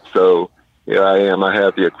equipment. So here I am. I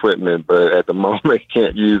have the equipment, but at the moment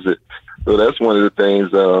can't use it. So that's one of the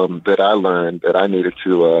things that I learned that I needed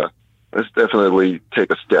to let's definitely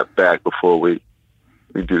take a step back before we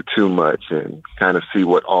do too much and kind of see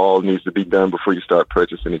what all needs to be done before you start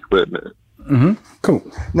purchasing equipment. Mm-hmm. Cool.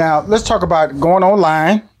 Now, let's talk about going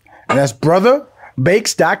online, and that's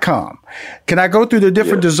brotherbakes.com. Can I go through the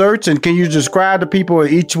different desserts, and can you describe to people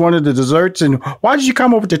each one of the desserts, and why did you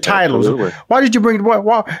come up with the titles? Absolutely. Why did you bring,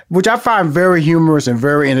 which I find very humorous and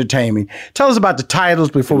very entertaining. Tell us about the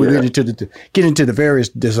titles before we get into the various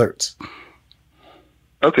desserts.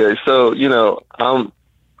 Okay, so,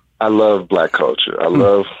 I love Black culture. I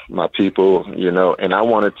love my people, and I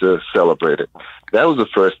wanted to celebrate it. That was the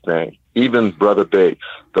first thing. Even Brother Bakes,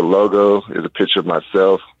 the logo is a picture of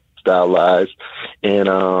myself, stylized, and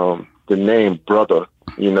the name Brother,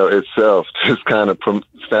 itself just kind of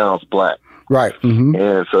sounds Black. Right. Mm-hmm.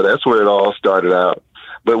 And so that's where it all started out.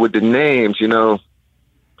 But with the names, I'm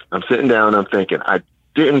sitting down and I'm thinking, I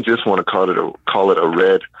didn't just want to call it a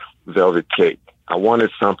red velvet cake. I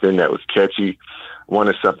wanted something that was catchy.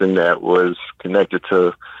 Wanted something that was connected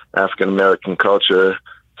to African American culture.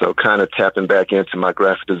 So kind of tapping back into my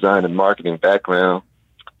graphic design and marketing background,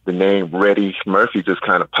 the name Reddy Murphy just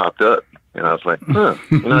kind of popped up. And I was like, I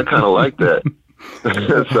kind of like that.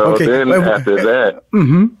 So then after that.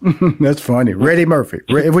 Mm-hmm. That's funny. Reddy Murphy,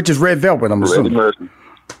 which is red velvet, I'm assuming. Reddy Murphy.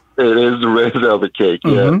 It is the red velvet cake,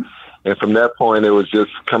 yeah. And from that point, it was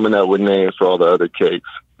just coming up with names for all the other cakes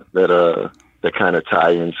that kind of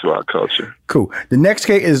tie into our culture. Cool. The next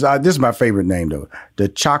cake is, this is my favorite name, though, the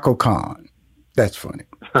Choco Con. That's funny.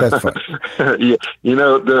 That's funny. Yeah, you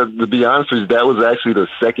know, to be honest with you, that was actually the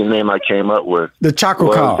second name I came up with. The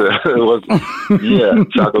Choco Con. Yeah,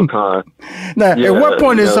 Choco Con. Now, yeah, at what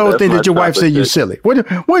point in this whole thing did your wife say you cake. silly? What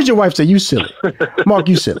did your wife say? You silly. Mark,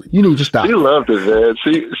 you silly. You need to stop. She loved it, man.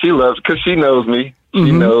 She loves it because she knows me. She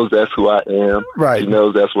knows that's who I am. Right. She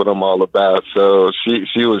knows that's what I'm all about. So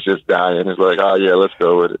she was just dying. It's like, oh yeah, let's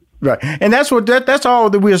go with it. Right. And that's what that's all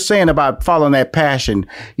that we're saying about following that passion,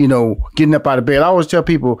 you know, getting up out of bed. I always tell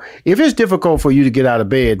people, if it's difficult for you to get out of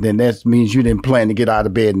bed, then that means you didn't plan to get out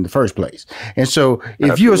of bed in the first place. And so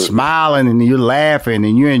if you're smiling and you're laughing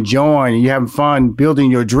and you're enjoying and you're having fun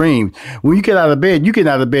building your dreams, when you get out of bed, you get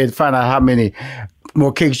out of bed to find out how many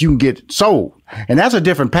more cakes you can get sold. And that's a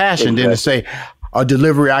different passion than to say a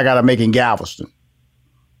delivery I got to make in Galveston.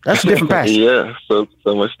 That's a different passion. Yeah, so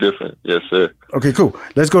much different. Yes, sir. Okay, cool.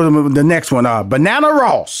 Let's go to the next one. Banana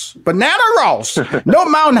Ross. Banana Ross. No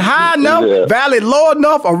mountain high enough, valley low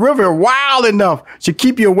enough, or river wild enough to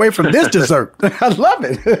keep you away from this dessert. I love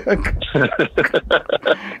it.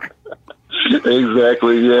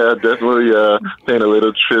 Exactly. Yeah, definitely paying a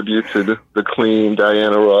little tribute to the Queen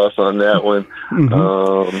Diana Ross on that one.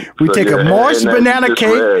 We take a moist banana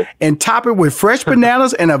cake and top it with fresh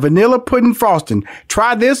bananas and a vanilla pudding frosting.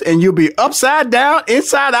 Try this and you'll be upside down,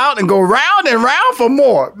 inside out, and go round and round for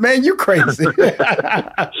more. Man, you crazy.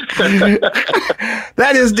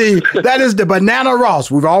 That is the Banana Ross.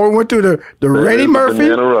 We've already went through the Reddy Murphy.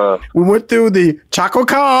 We went through the Choco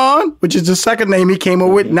Con, which is the second name he came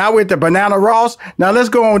up with. Now we're at the Banana Ross. Now let's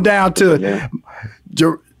go on down to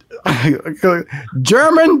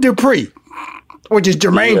German Dupree, which is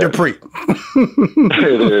Jermaine Dupree.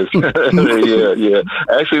 It is. Yeah.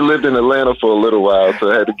 I actually lived in Atlanta for a little while, so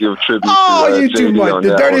I had to give tribute to you too much.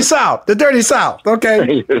 The Dirty South. The Dirty South.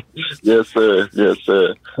 Okay. Yes, sir. Yes,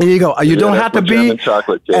 sir. There you go. You don't have to be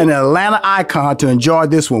an Atlanta icon to enjoy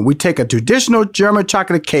this one. We take a traditional German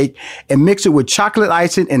chocolate cake and mix it with chocolate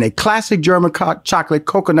icing and a classic German chocolate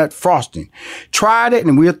coconut frosting. Tried it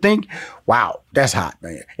and we'll think, wow, that's hot,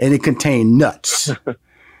 man. And it contained nuts.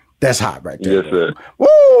 That's hot right there. Yes, sir.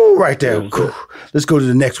 Woo, right there. Yes, let's go to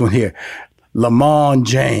the next one here. Lamont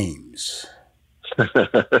James.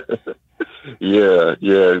 Yeah,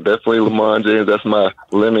 definitely Lamont James. That's my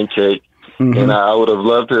lemon cake. And I would have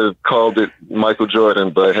loved to have called it Michael Jordan,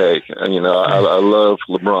 but hey, you know, I love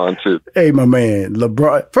LeBron too. Hey, my man,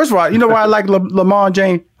 LeBron. First of all, you know why I like Lamont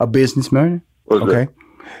James? A businessman. Okay.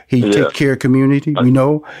 He takes care of community. We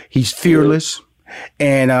know he's fearless.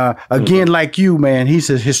 And again, like you, man, he's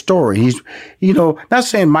a historian. He's, you know, not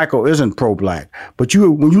saying Michael isn't pro-black, but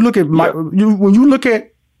when you look at when you look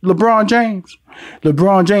at LeBron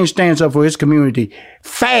James stands up for his community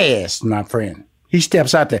fast, my friend. He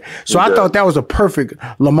steps out there. So I thought that was a perfect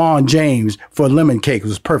Lamont James for a lemon cake. It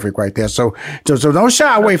was perfect right there. So don't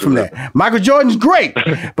shy away from that. Michael Jordan's great,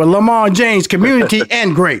 but Lamont James community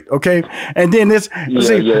and great. Okay, and then it's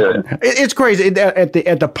crazy at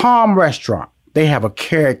the Palm Restaurant. They have a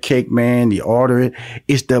carrot cake, man. You order it.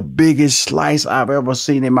 It's the biggest slice I've ever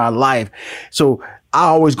seen in my life. So I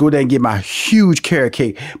always go there and get my huge carrot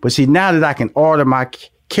cake. But see, now that I can order my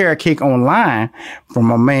carrot cake online from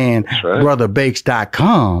my man,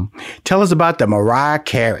 BrotherBakes.com, tell us about the Mariah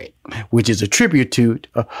Carey, which is a tribute to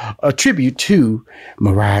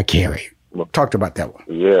Mariah Carey. Talked about that one.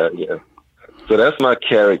 Yeah. So that's my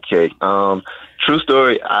carrot cake. True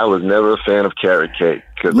story, I was never a fan of carrot cake.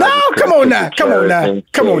 No, come on now.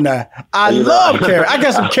 I love carrot. I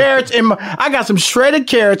got some carrots I got some shredded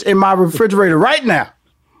carrots in my refrigerator right now.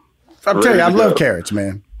 I'm telling you, I love carrots,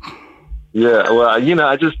 man. Yeah, well, you know,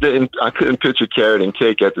 I couldn't picture carrot and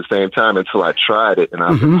cake at the same time until I tried it. And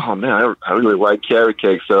I was like, oh man, I really like carrot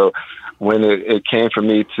cake. So when it came for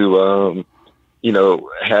me to, you know,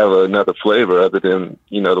 have another flavor other than,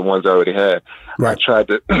 you know, the ones I already had, I tried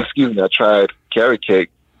carrot cake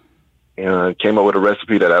and came up with a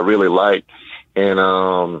recipe that I really liked. And,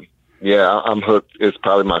 I'm hooked. It's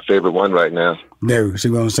probably my favorite one right now. There, see,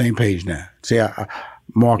 we're on the same page now. See,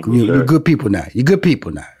 Mark, you're good people now.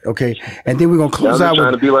 Okay, and then we're gonna close out. I'm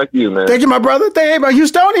trying to be like you, man. Thank you, my brother. Hey, my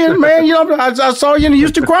Houstonian man. You know, I saw you in the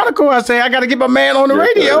Houston Chronicle. I say I got to get my man on the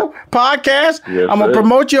radio podcast. I'm gonna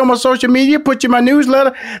promote you on my social media, put you in my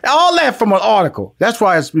newsletter, all that from an article. That's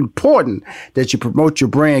why it's important that you promote your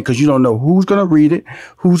brand, because you don't know who's gonna read it,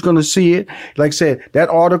 who's gonna see it. Like I said, that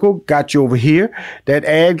article got you over here. That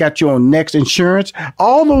ad got you on Next Insurance.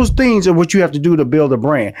 All those things are what you have to do to build a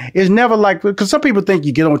brand. It's never like, because some people think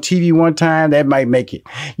you get on TV one time, that might make it.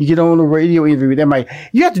 You get on the radio interview.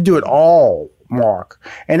 You have to do it all, Mark.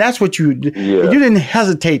 And that's what you didn't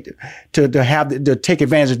hesitate to take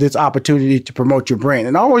advantage of this opportunity to promote your brand.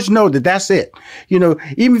 And always know that that's it. Even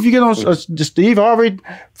if you get on Steve Harvey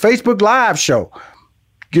Facebook Live show,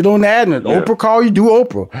 get on that, and Oprah call you, do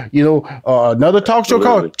Oprah. Another talk show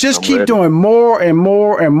call. Just keep doing more and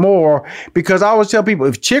more and more, because I always tell people,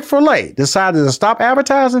 if Chick-fil-A decided to stop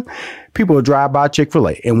advertising, people will drive by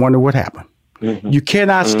Chick-fil-A and wonder what happened. Mm-hmm. You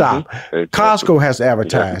cannot stop. Exactly. Costco has to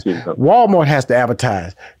advertise. Walmart has to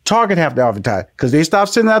advertise. Target have to advertise, because they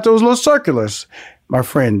stopped sending out those little circulars. My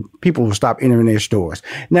friend, people will stop entering their stores.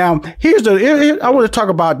 Now, I want to talk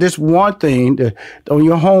about this one thing on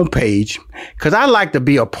your homepage, because I like to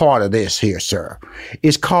be a part of this here, sir.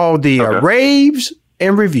 It's called the Raves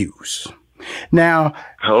and Reviews. Now,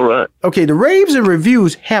 all right. Okay, the Raves and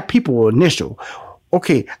Reviews have people initial.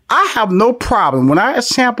 Okay, I have no problem when I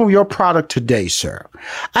sample your product today, sir.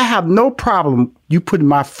 I have no problem you putting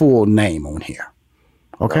my full name on here.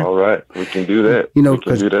 Okay. All right, we can do that. We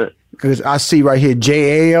can do that. Because I see right here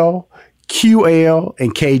JL, QL,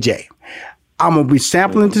 and KJ. I'm going to be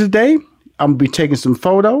sampling today. I'm going to be taking some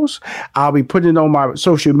photos. I'll be putting it on my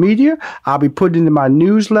social media. I'll be putting it in my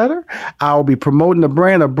newsletter. I'll be promoting the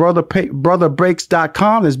brand of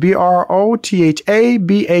brotherbakes.com. That's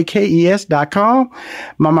BROTHABAKES.com.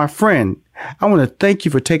 My friend, I want to thank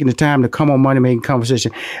you for taking the time to come on Money Making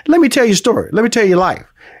Conversation. Let me tell you a story. Let me tell you your life.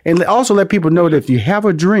 And also let people know that if you have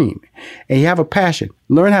a dream and you have a passion,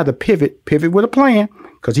 learn how to pivot with a plan,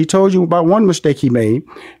 because he told you about one mistake he made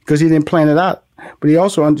because he didn't plan it out. But he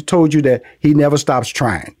also told you that he never stops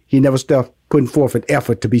trying. He never stops putting forth an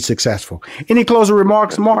effort to be successful. Any closing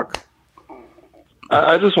remarks, Mark?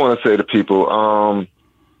 I just want to say to people,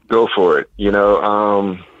 go for it.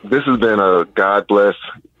 This has been a God bless.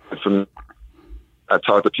 I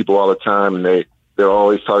talk to people all the time, and they're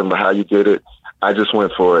always talking about how you did it. I just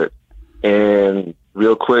went for it. And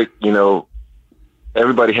real quick,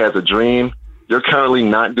 everybody has a dream. You're currently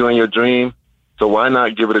not doing your dream, so why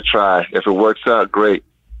not give it a try? If it works out, great.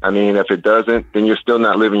 I mean, if it doesn't, then you're still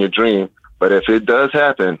not living your dream. But if it does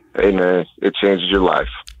happen, hey, man, it changes your life.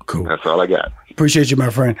 Cool. That's all I got. Appreciate you, my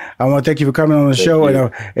friend. I want to thank you for coming on the show.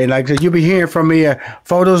 And like I said, you'll be hearing from me.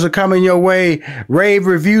 Photos are coming your way. Rave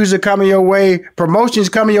reviews are coming your way. Promotions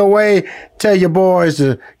coming your way. Tell your boys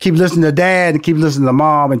to keep listening to dad and keep listening to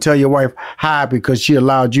mom, and tell your wife hi, because she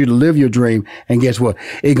allowed you to live your dream. And guess what?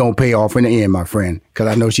 It's going to pay off in the end, my friend, because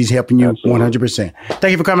I know she's helping you 100%.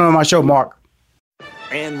 Thank you for coming on my show, Mark.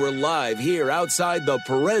 And we're live here outside the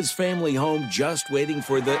Perez family home, just waiting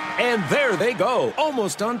for and there they go.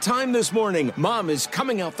 Almost on time this morning. Mom is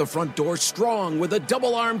coming out the front door strong with a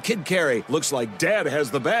double-arm kid carry. Looks like dad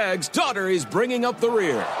has the bags. Daughter is bringing up the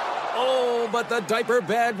rear. Oh, but the diaper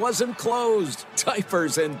bag wasn't closed.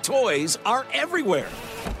 Diapers and toys are everywhere.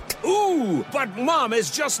 Ooh, but Mom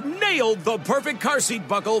has just nailed the perfect car seat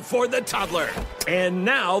buckle for the toddler. And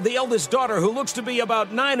now the eldest daughter, who looks to be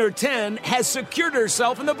about 9 or 10, has secured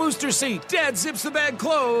herself in the booster seat. Dad zips the bag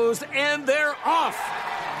closed, and they're off.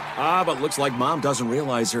 But looks like Mom doesn't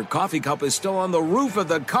realize her coffee cup is still on the roof of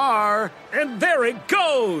the car. And there it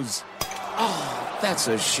goes. Oh, that's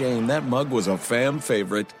a shame. That mug was a fam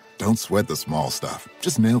favorite. Don't sweat the small stuff.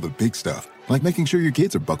 Just nail the big stuff. Like making sure your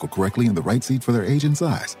kids are buckled correctly in the right seat for their age and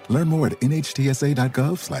size. Learn more at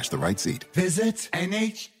nhtsa.gov/the right seat. Visit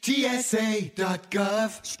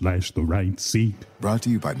nhtsa.gov/the right seat. Brought to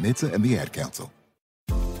you by NHTSA and the Ad Council.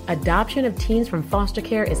 Adoption of teens from foster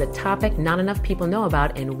care is a topic not enough people know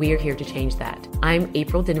about, and we're here to change that. I'm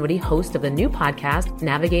April Dinwiddie, host of the new podcast,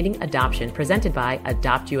 Navigating Adoption, presented by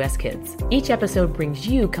Adopt US Kids. Each episode brings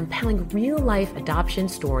you compelling real-life adoption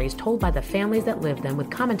stories told by the families that live them, with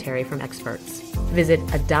commentary from experts. Visit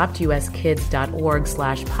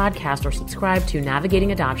adoptuskids.org/podcast or subscribe to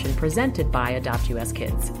Navigating Adoption, presented by Adopt US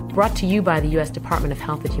Kids. Brought to you by the U.S. Department of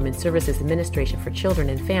Health and Human Services Administration for Children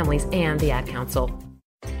and Families and the Ad Council.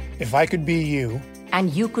 If I could be you.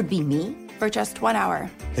 And you could be me for just 1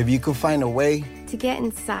 hour. If you could find a way to get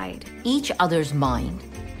inside each other's mind.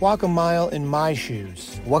 Walk a mile in my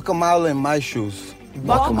shoes. Walk a mile in my shoes.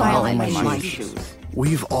 Walk a mile in my shoes.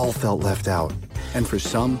 We've all felt left out. And for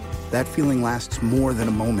some, that feeling lasts more than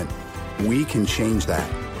a moment. We can change that.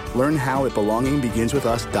 Learn how at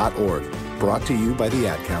belongingbeginswithus.org. Brought to you by the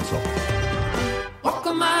Ad Council. Walk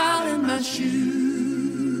a mile in my shoes.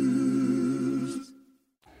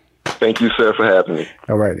 Thank you, sir, for having me.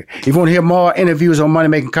 All right. If you want to hear more interviews on Money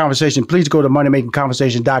Making Conversation, please go to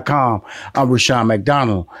moneymakingconversation.com. I'm Rushion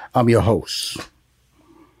McDonald. I'm your host.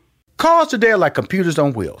 Cars today are like computers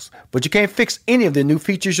on wheels, but you can't fix any of the new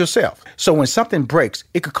features yourself. So when something breaks,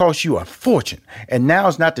 it could cost you a fortune, and now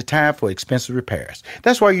is not the time for expensive repairs.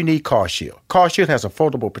 That's why you need CarShield. CarShield has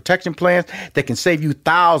affordable protection plans that can save you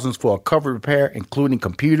thousands for a covered repair, including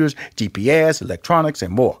computers, GPS, electronics,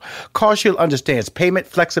 and more. CarShield understands payment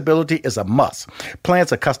flexibility is a must.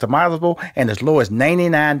 Plans are customizable and as low as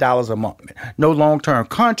 $99 a month. No long-term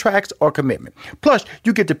contracts or commitment. Plus,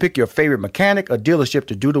 you get to pick your favorite mechanic or dealership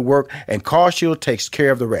to do the work, and CarShield takes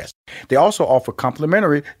care of the rest. They also offer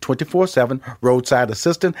complimentary 24/7 roadside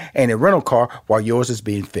assistance and a rental car while yours is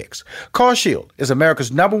being fixed. CarShield is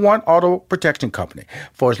America's #1 auto protection company.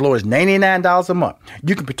 For as low as $99 a month,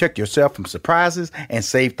 you can protect yourself from surprises and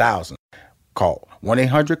save thousands. Call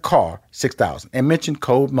 1-800-CAR-6000 and mention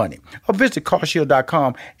code MONEY. Or visit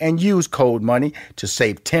carshield.com and use code MONEY to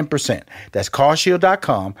save 10%. That's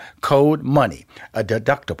carshield.com, code MONEY. A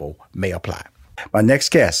deductible may apply. My next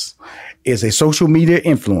guest is a social media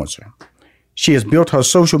influencer. She has built her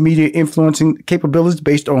social media influencing capabilities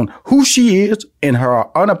based on who she is and her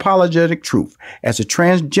unapologetic truth. As a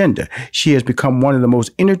transgender, she has become one of the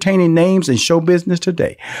most entertaining names in show business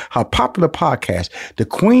today. Her popular podcast, The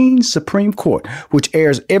Queen's Supreme Court, which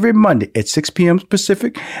airs every Monday at 6 p.m.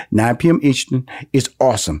 Pacific, 9 p.m. Eastern, is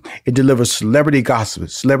awesome. It delivers celebrity gossip,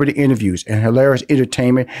 celebrity interviews, and hilarious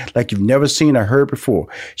entertainment like you've never seen or heard before.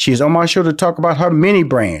 She is on my show to talk about her many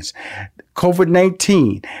brands,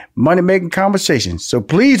 COVID-19, money-making conversations. So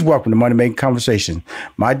please welcome to Money Making Conversation,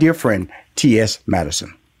 my dear friend, T.S.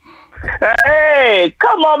 Madison. Hey,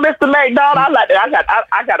 come on, Mr. McDonald. I like that.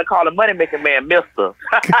 I got to call the money making man, Mister.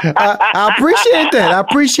 I appreciate that. I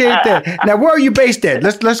appreciate that. Now, where are you based at?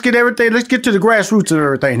 Let's get everything. Let's get to the grassroots of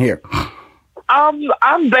everything here.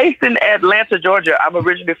 I'm based in Atlanta, Georgia. I'm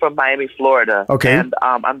originally from Miami, Florida. Okay. And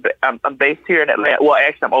I'm based here in Atlanta. Well,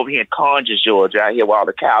 actually, I'm over here in Conges, Georgia. Out here with all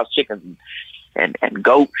the cows, chickens, and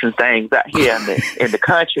goats and things out here in the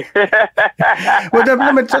country. Well,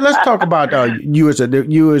 let's talk about you as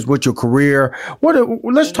with your career.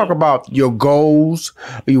 Let's talk about your goals.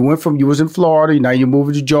 You was in Florida. Now you're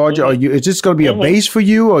moving to Georgia. Is this going to be a base for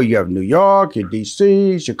you, or you have New York, or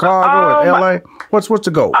DC, Chicago, or LA? What's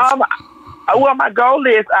the goal? Well, my goal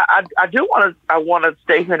is I want to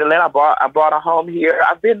stay here in Atlanta. I bought a home here.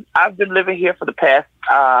 I've been living here for the past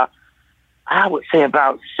I would say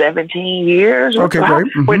about 17 years. Okay,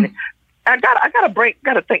 great. Mm-hmm. I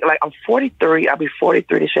gotta think. Like, I'm 43. I'll be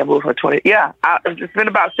 43 this year. I moved for 20. Yeah, it's been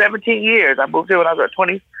about 17 years. I moved here when I was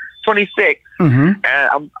 26,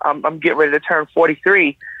 and I'm getting ready to turn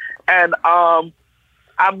 43. And I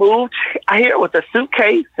moved here with a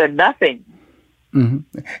suitcase and nothing.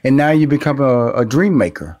 Mm-hmm. And now you become a dream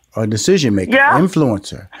maker, a decision maker,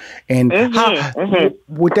 influencer. And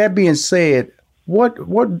with that being said, what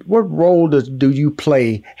role do you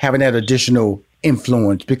play having that additional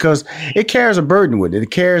influence? Because it carries a burden with it.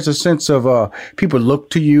 It carries a sense of people look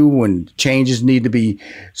to you when changes need to be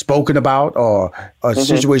spoken about or a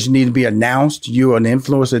situation need to be announced. You're an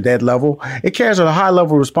influencer at that level. It carries a high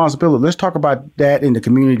level of responsibility. Let's talk about that in the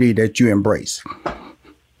community that you embrace.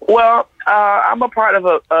 Well, I'm a part of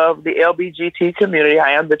the LBGT community.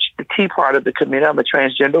 I am the T part of the community. I'm a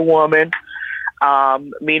transgender woman,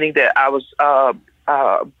 meaning that I was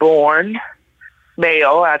born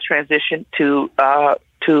male. I transitioned to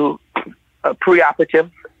preoperative.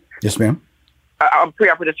 Yes, ma'am. I'm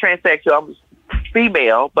preoperative transsexual. I'm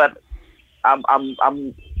female, but I'm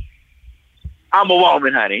a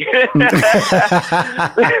woman, honey.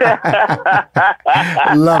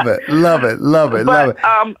 Love it.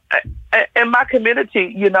 In my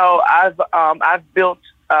community, I've built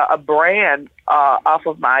a brand off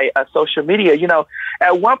of my social media.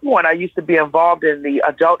 At one point, I used to be involved in the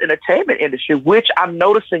adult entertainment industry, which I'm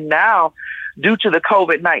noticing now, due to the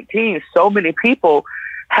COVID-19, so many people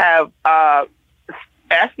have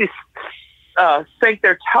actually sank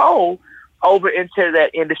their toe over into that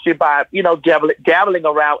industry by, dabbling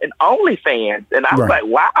around in OnlyFans. And I was like,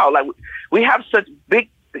 wow, like we have such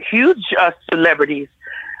huge celebrities,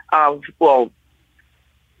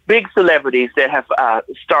 big celebrities that have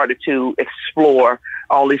started to explore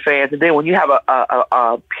OnlyFans. And then when you have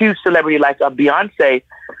a huge celebrity like Beyonce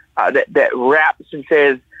that raps and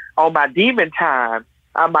says, on my demon time,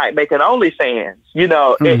 I might make an OnlyFans,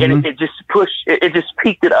 and it just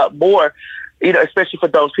peaked it up more, especially for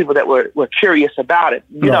those people that were curious about it.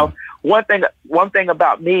 One thing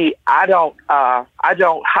about me, I don't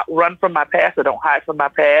run from my past. I don't hide from my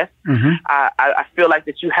past. I feel like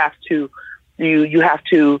that you have to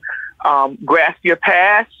grasp your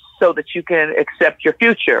past so that you can accept your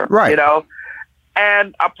future. Right.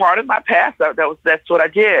 And a part of my past, that's what I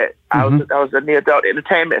did. I was in the adult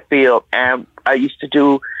entertainment field, and I used to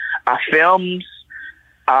do films,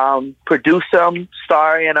 produce them,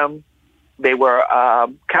 star in them. They were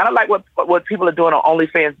kind of like what people are doing on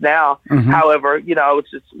OnlyFans now. However,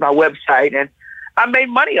 it's just my website, and I made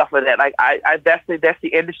money off of that. Like that's the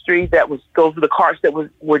industry those were the cards that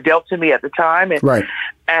were dealt to me at the time, and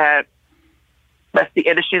and that's the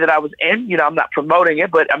industry that I was in. I'm not promoting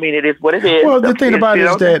it, but I mean, it is what it is. Well, the thing about it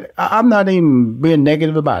is that I'm not even being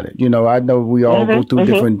negative about it. I know we all go through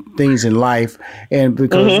different things in life, and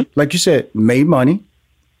because, like you said, made money.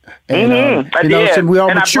 And, so we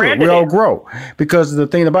all mature, we all grow. Because the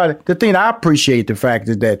thing about it, the thing I appreciate the fact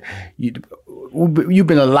is that you've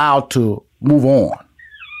been allowed to move on.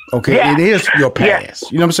 Okay, it is your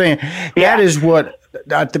past. You know what I'm saying? That is what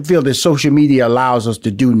I feel that social media allows us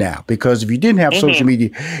to do now. Because if you didn't have social media,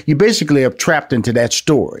 you basically are trapped into that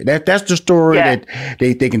story. That's the story that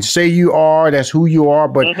they can say you are. That's who you are.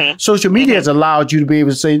 But social media has allowed you to be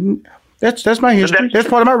able to say, That's my history. That's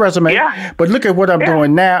part of my resume. But look at what I'm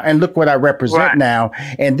doing now, and look what I represent now.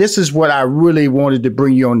 And this is what I really wanted to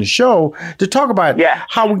bring you on the show to talk about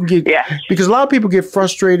how we can get, because a lot of people get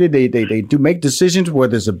frustrated. They do make decisions,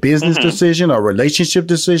 whether it's a business decision or a relationship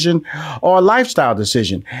decision or a lifestyle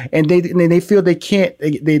decision. And they feel they can't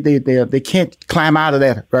climb out of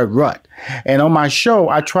that rut. And on my show,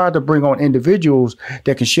 I try to bring on individuals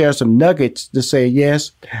that can share some nuggets to say,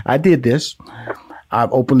 yes, I did this.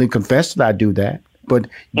 I've openly confessed that I do that, but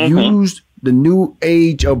use the new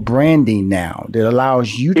age of branding now that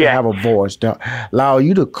allows you to have a voice, to allow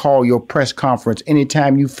you to call your press conference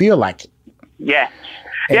anytime you feel like it.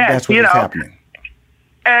 And that's what is happening.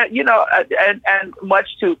 And, and much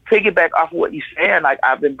to piggyback off of what you're saying, like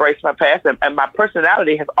I've embraced my past, and my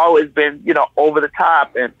personality has always been, over the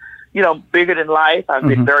top and, bigger than life. I've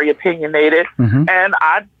been very opinionated, and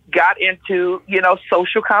I got into,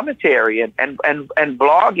 social commentary and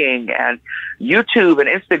blogging and YouTube and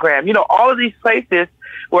Instagram, all of these places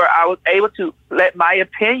where I was able to let my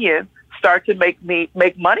opinion start to make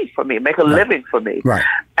money for me, make a living for me.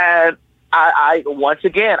 And I once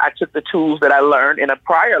again, I took the tools that I learned in a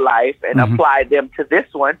prior life and applied them to this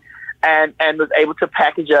one, and was able to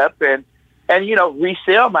package up and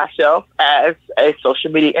resell myself as a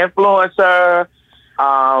social media influencer.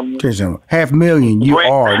 500,000 you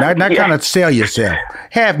are not kind of sell yourself.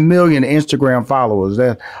 500,000 Instagram followers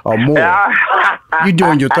that or more. You're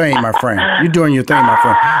doing your thing, my friend. You're doing your thing, my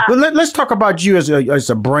friend. Well, let's talk about you as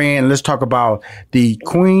a brand. Let's talk about the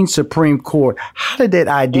Queens Supreme Court. How did that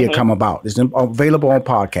idea come about? It's available on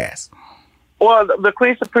podcasts. Well, the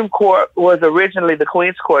Queens Supreme Court was originally the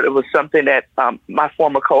Queens Court. It was something that my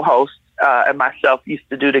former co-host and myself used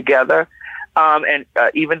to do together. And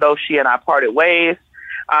even though she and I parted ways,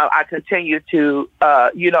 I continued to,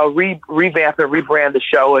 revamp and rebrand the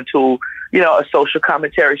show into, a social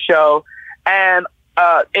commentary show. And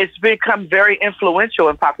it's become very influential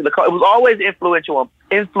in popular culture. It was always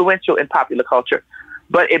influential in popular culture,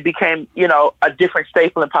 but it became, a different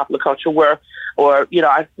staple in popular culture where,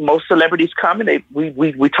 most celebrities come and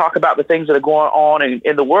we talk about the things that are going on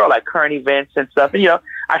in the world, like current events and stuff. And,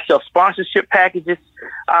 I sell sponsorship packages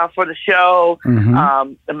for the show.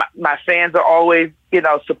 My fans are always,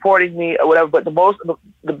 supporting me or whatever. But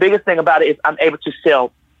the biggest thing about it is I'm able to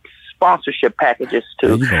sell sponsorship packages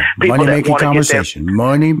to people money-making conversation.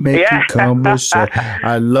 Money-making conversation.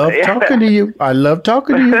 I love talking to you.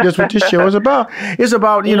 That's what this show is about. It's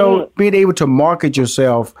about, being able to market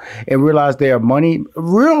yourself and realize there are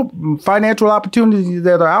real financial opportunities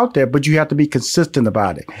that are out there, but you have to be consistent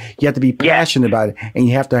about it. You have to be passionate about it, and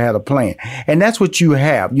you have to have a plan. And that's what you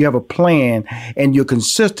have. You have a plan, and you're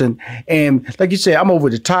consistent. And like you said, I'm over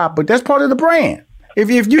the top, but that's part of the brand. If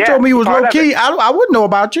you told me it was low-key, I wouldn't know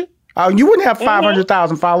about you. You wouldn't have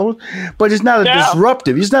 500,000 followers, but it's not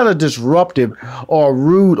disruptive. It's not a disruptive or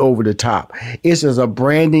rude over the top. It's just a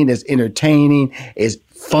branding that's entertaining, it's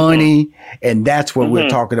funny, and that's what we're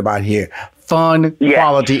talking about here. Fun,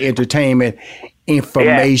 quality entertainment,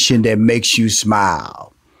 information that makes you smile.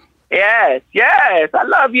 Yes, I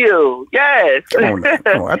love you. Yes. Come on.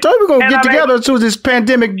 I told you we're gonna get together as soon as this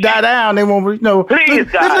pandemic die down. They won't, Please,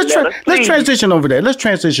 let's transition over there. Let's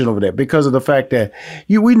transition over there because of the fact that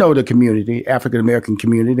we know the community, African American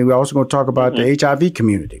community, and we're also going to talk about the HIV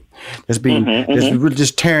community that's being that's really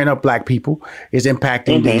just tearing up Black people, is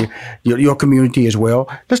impacting your community as well.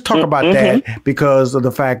 Let's talk about that because of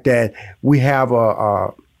the fact that we have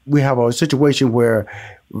a situation where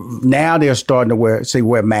now they're starting to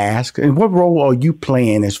wear masks. And what role are you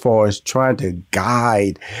playing as far as trying to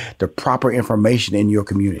guide the proper information in your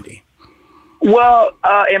community? Well,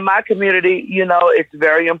 in my community, it's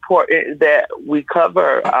very important that we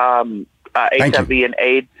cover HIV and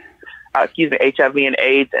AIDS. HIV and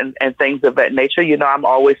AIDS and things of that nature. I'm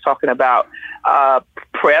always talking about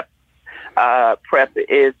PrEP. PrEP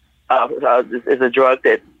is a drug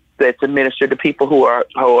that's administered to people who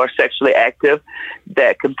are sexually active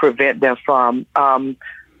that can prevent them from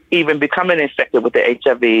even becoming infected with the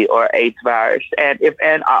HIV or AIDS virus. And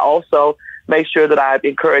I also make sure that I've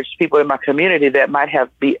encouraged people in my community that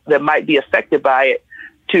might be affected by it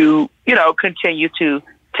to continue to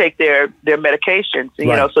take their medications,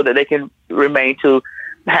 so that they can remain to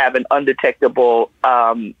have an undetectable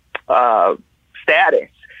status.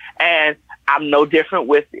 And I'm no different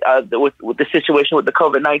with the situation with the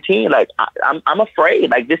COVID-19. Like I'm afraid,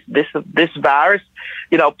 like this virus,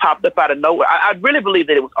 popped up out of nowhere. I really believe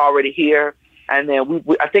that it was already here, and then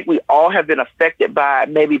I think we all have been affected by it,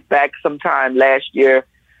 maybe back sometime last year.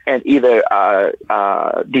 And either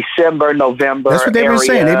December, November. That's what they've been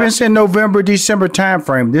saying. They've been saying November, December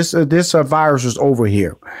timeframe. This virus was over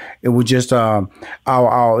here. It was just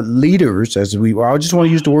our leaders, I just want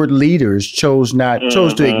to use the word leaders, chose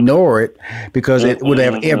to ignore it because it would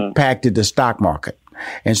have impacted the stock market.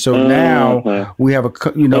 And so now we have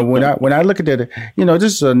when I look at it,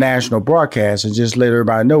 this is a national broadcast, and just let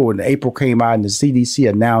everybody know when April came out and the CDC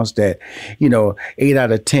announced that 8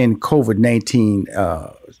 out of 10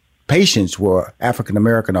 COVID-19 patients were African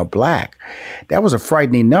American or Black. That was a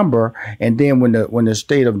frightening number. And then when the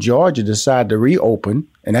state of Georgia decided to reopen,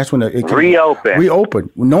 and that's when it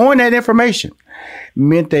reopened, knowing that information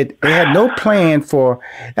meant that they had no plan for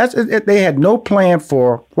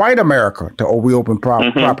white America to reopen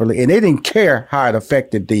properly, and they didn't care how it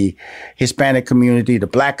affected the Hispanic community, the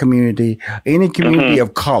Black community, any community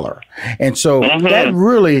of color. And so that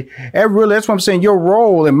really, that's what I'm saying. Your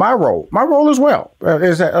role and my role as well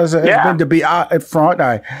has been to be out at front.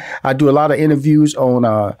 I do a lot of interviews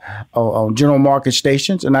on general market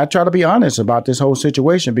stations, and I try to be honest about this whole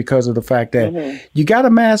situation because of the fact that you got to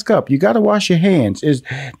mask up, you got to wash your hands.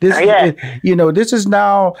 This is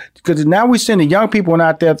now, because now we're sending young people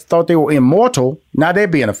out there thought they were immortal. Now they're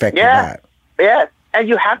being affected by it. Yes, and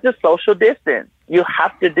you have to social distance. You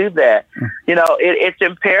have to do that. It's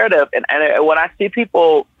imperative. And when I see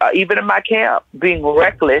people, even in my camp, being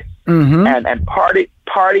reckless and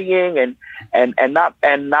partying and not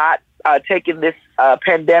taking this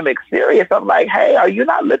pandemic serious, I'm like, hey, are you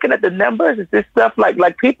not looking at the numbers? Is this stuff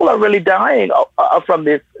like people are really dying from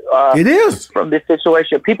this? It is from this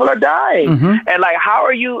situation. People are dying, and like, how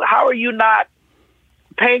are you not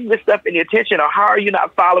paying this stuff any attention, or how are you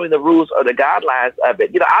not following the rules or the guidelines of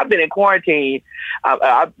it? I've been in quarantine.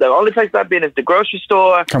 The only place I've been is the grocery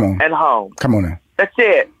store and home. Come on now. That's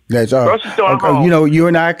it. That's grocery store and home. You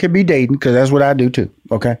and I could be dating because that's what I do too.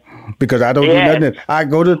 Okay, because I don't do nothing. I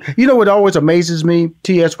go to. What always amazes me,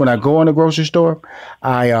 TS, when I go in the grocery store,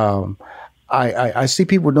 I see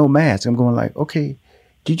people with no masks. I'm going like, okay,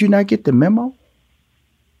 did you not get the memo?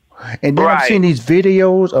 And then I'm seeing these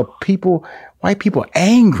videos of white people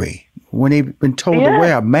angry when they've been told to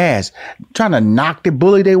wear a mask, trying to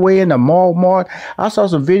bully their way in the mall. I saw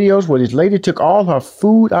some videos where this lady took all her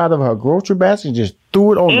food out of her grocery basket and just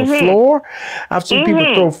threw it on the floor. I've seen people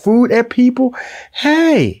throw food at people.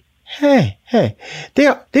 Hey, they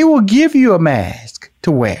will give you a mask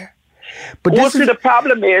to wear. But the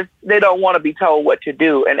problem is they don't want to be told what to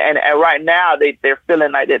do. And right now they're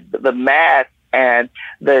feeling like the mask and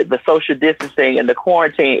the social distancing and the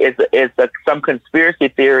quarantine is some conspiracy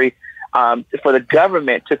theory for the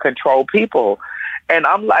government to control people. And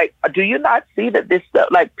I'm like, do you not see that this stuff,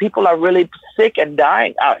 like, people are really sick and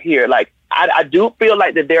dying out here? Like, I do feel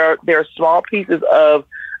like that there are small pieces of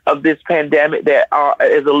this pandemic that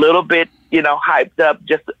is a little bit, hyped up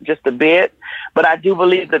just a bit. But I do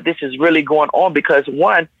believe that this is really going on because,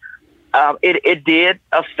 one, it did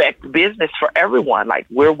affect business for everyone. Like,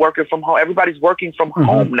 we're working from home. Everybody's working from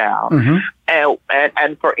home now.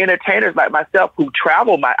 And for entertainers like myself who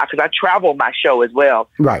travel because I travel my show as well.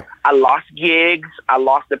 Right. I lost gigs. I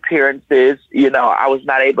lost appearances. I was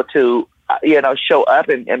not able to, show up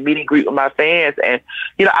and meet and greet with my fans. And,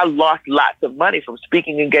 I lost lots of money from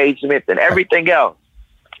speaking engagements and everything else.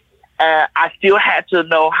 I still had to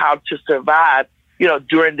know how to survive,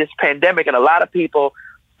 during this pandemic. And a lot of people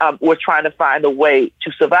were trying to find a way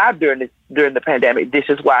to survive during the pandemic. This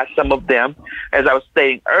is why some of them, as I was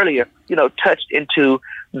stating earlier, touched into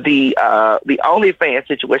the OnlyFans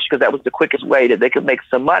situation because that was the quickest way that they could make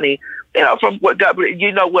some money. You know, from what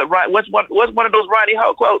you know what what's one of those Ronnie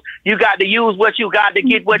Ho quotes? You got to use what you got to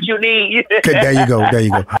get what you need. Okay, there you go.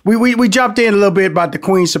 We jumped in a little bit about the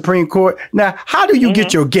Queen's Supreme Court. Now, how do you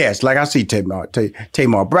get your guests? Like I see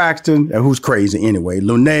Tamar Braxton, who's crazy anyway.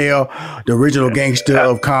 Luenell, the original gangster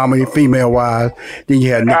of comedy, female wise. Then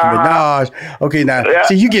you had Nicki Minaj. Okay, now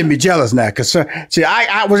see you getting me jealous now because see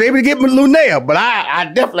I was able to get Luenell, but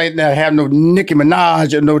I definitely didn't have no Nicki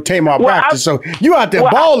Minaj or no Tamar Braxton. So you out there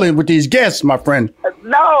balling with these guests, my friend.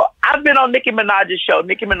 No, I've been on Nicki Minaj's show.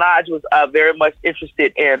 Nicki Minaj was very much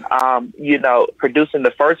interested in, producing the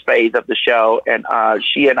first phase of the show, and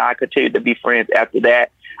she and I continued to be friends after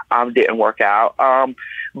that. Didn't work out.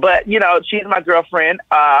 But, you know, she's my girlfriend.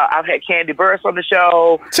 I've had Candy Burris on the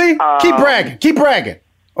show. See, keep bragging.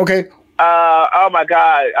 Okay. Oh my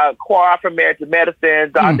God, Quar from Married to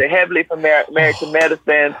Medicine, Dr. Heavily from Married to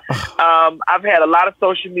Medicine. I've had a lot of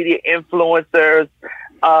social media influencers.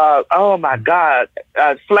 Oh my God,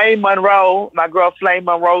 Flame Monroe, my girl Flame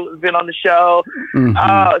Monroe has been on the show.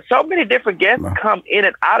 So many different guests come in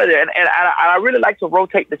and out of there, and I really like to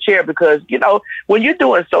rotate the chair because, you know, when you're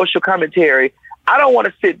doing social commentary, I don't want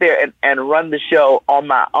to sit there and run the show on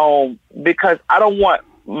my own because I don't want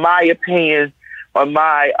my opinions or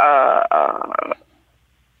my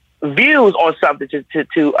views on something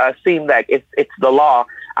to seem like it's the law.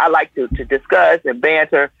 I like to discuss and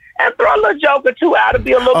banter and throw a little joke or two out and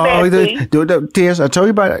be a little nasty. Tess, I told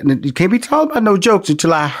you about it. You can't be talking about no jokes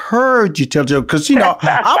until I heard you tell jokes. Because, you know,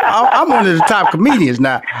 I'm one of the top comedians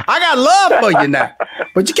now. I got love for you now.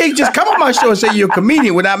 But you can't just come on my show and say you're a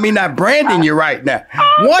comedian without me not branding you right now.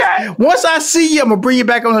 Once I see you, I'm going to bring you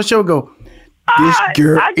back on the show and go, this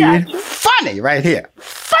girl is funny right here.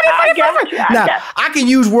 Funny. Now, I can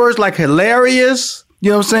use words like hilarious. You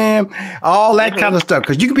know what I'm saying? All that kind of stuff.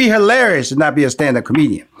 Because you can be hilarious and not be a stand-up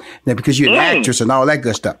comedian. Now, because you're an actress and all that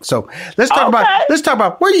good stuff. So let's talk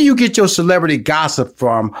about where do you get your celebrity gossip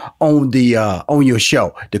from on your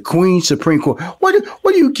show, the Queen's Supreme Court? Where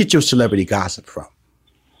do you get your celebrity gossip from?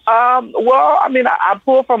 Well, I mean, I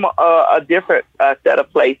pull from a different set of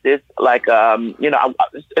places, like, you know,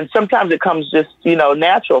 and sometimes it comes just, you know,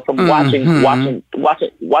 natural from watching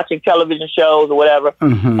television shows or whatever.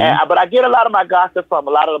 But I get a lot of my gossip from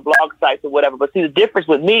a lot of the blog sites or whatever. But see, the difference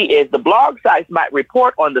with me is the blog sites might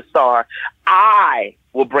report on the star. I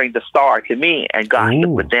will bring the star to me and gossip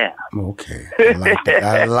with them. Okay,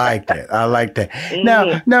 I like that.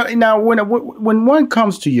 Now, when one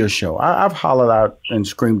comes to your show, I've hollered out and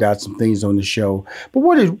screamed out some things on the show. But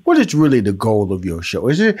what is really the goal of your show?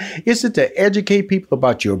 Is it to educate people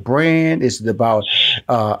about your brand? Is it about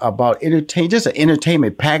just an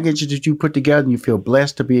entertainment package that you put together and you feel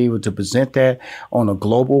blessed to be able to present that on a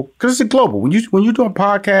global? Because it's a global. When you're doing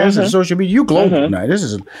podcasts and social media, you're global now. This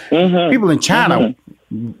is people in China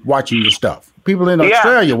watching your stuff. People in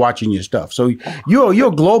Australia watching your stuff. So you're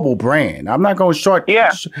a global brand. I'm not going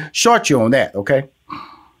to short you on that, okay?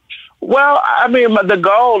 Well, I mean, the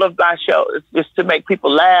goal of my show is to make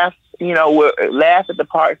people laugh, you know, laugh at the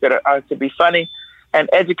parts that are to be funny and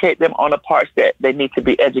educate them on the parts that they need to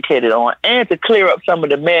be educated on and to clear up some of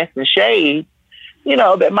the mess and shade, you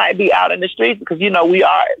know, that might be out in the streets because, you know, we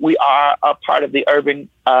are a part of the urban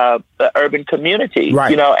community,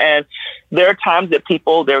 right. You know, and there are times that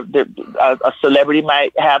people, a celebrity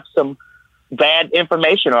might have some bad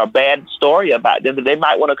information or a bad story about them that they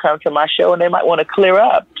might want to come to my show and they might want to clear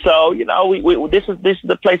up. So, you know, this is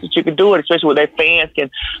the place that you can do it, especially where their fans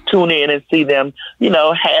can tune in and see them, you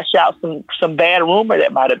know, hash out some bad rumor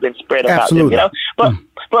that might have been spread about them, you know.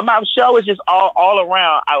 But my show is just all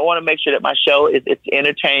around. I want to make sure that my show it's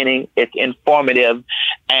entertaining, it's informative,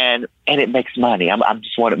 and it makes money. I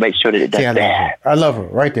just want to make sure that it does that. I love her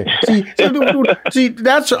right there. See,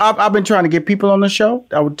 that's I've been trying to get people on the show.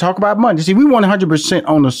 I would talk about money. See, we 100%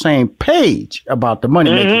 on the same page about the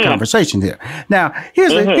money making conversation here. Now,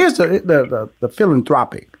 here's the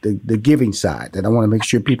philanthropic, the giving side that I want to make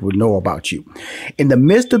sure people know about you. In the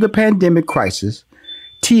midst of the pandemic crisis,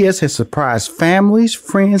 TS has surprised families,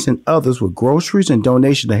 friends, and others with groceries and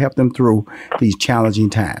donations to help them through these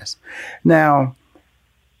challenging times. Now,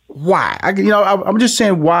 why? I'm just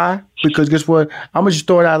saying why, because guess what? I'm going to just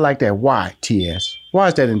throw it out like that. Why, TS? Why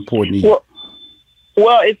is that important to you?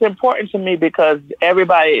 Well, it's important to me because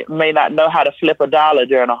everybody may not know how to flip a dollar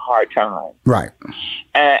during a hard time. Right.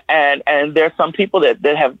 And there's some people that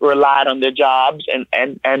have relied on their jobs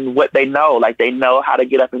and what they know. Like they know how to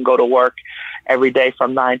get up and go to work every day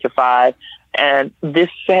from 9 to 5. And this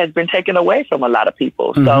has been taken away from a lot of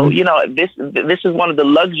people. Mm-hmm. So, you know, this is one of the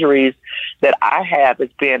luxuries that I have as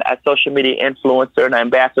being a social media influencer and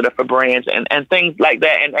ambassador for brands and things like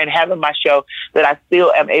that. And having my show that I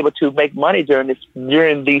still am able to make money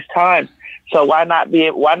during these times. So why not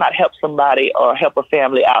help somebody or help a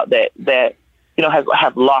family out that you know,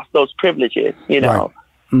 have lost those privileges, you know? Right.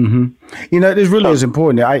 Mm-hmm. You know, this really is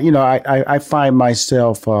important. I find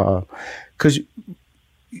myself, cause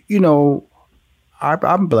you know,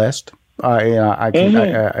 I'm blessed. I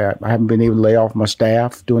haven't been able to lay off my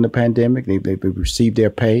staff during the pandemic. They've received their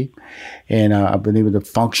pay, and I've been able to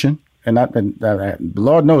function. And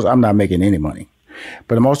Lord knows I'm not making any money,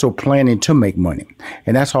 but I'm also planning to make money,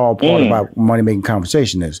 and that's all part of our money making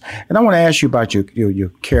conversation is. And I want to ask you about your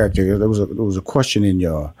character. There was a question in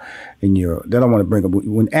your that I want to bring up.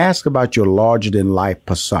 When asked about your larger than life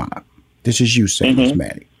persona, this is you saying this,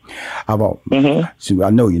 Maddie. See, I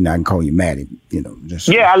know you're not gonna call you Maddie, you know.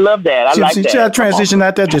 I love that. I like that. See, I transition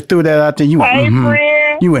out there, just threw that out there. You went,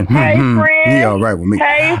 friend. You went, hey, friend. You all right with me?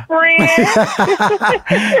 Hey,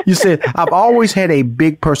 friend. You said, I've always had a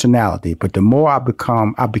big personality, but the more I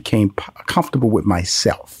became comfortable with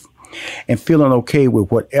myself and feeling okay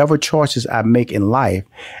with whatever choices I make in life,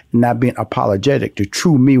 not being apologetic, the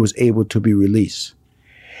true me was able to be released.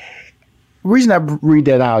 The reason I read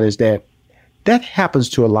that out is that happens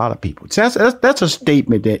to a lot of people. So that's a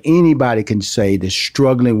statement that anybody can say that's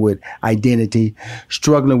struggling with identity,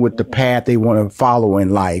 struggling with the path they want to follow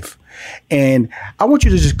in life. And I want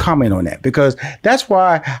you to just comment on that, because that's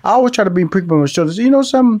why I always try to bring people on the show. You know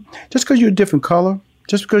something? Just because you're a different color,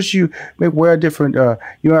 just because you may wear a different,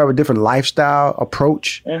 you have a different lifestyle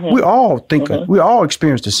approach. We all think, we all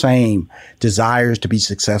experience the same desires to be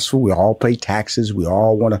successful. We all pay taxes. We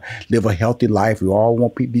all want to live a healthy life. We all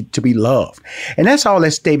want people to be loved. And that's all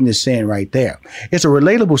that statement is saying right there. It's a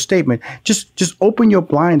relatable statement. Just open your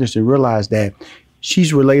blinders and realize that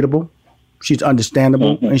she's relatable. She's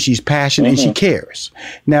understandable, and she's passionate, and she cares.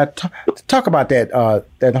 Now, talk about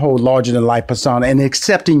that whole larger than life persona and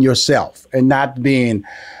accepting yourself and not being,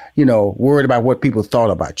 you know, worried about what people thought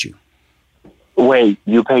about you. Wait,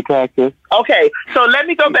 you pay taxes? Okay, so let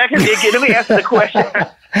me go back and let me answer the question.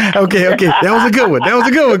 Okay. That was a good one. That was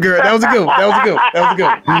a good one, girl. That was a good one.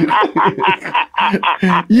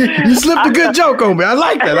 You slipped a good joke on me. I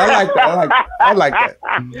like that. I might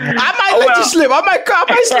let you slip. I might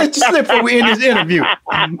let you slip before we end this interview.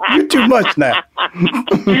 You're too much now.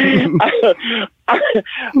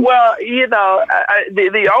 Well, you know,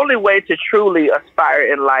 the only way to truly aspire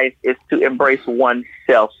in life is to embrace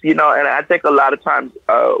oneself, you know, and I think a lot of times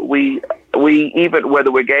we even, whether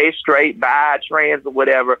we're gay, straight, bi, trans, or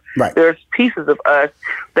whatever, there's pieces of us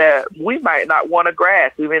that we might not want to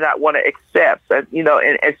grasp, we may not want to accept, and, you know,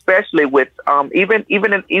 and especially with even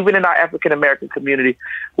in our African American community,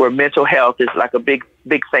 where mental health is like a big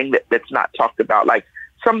thing that's not talked about. Like,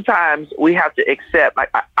 sometimes we have to accept,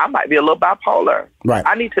 like, I might be a little bipolar. Right.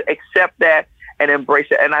 I need to accept that and embrace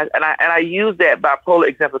it. And I use that bipolar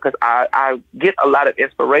example because I get a lot of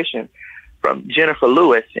inspiration from Jennifer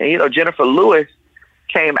Lewis. And, you know, Jennifer Lewis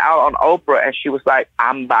came out on Oprah and she was like,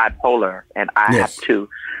 I'm bipolar and I have to,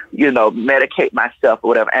 you know, medicate myself or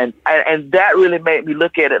whatever. And that really made me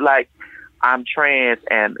look at it like, I'm trans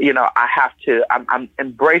and, you know, I'm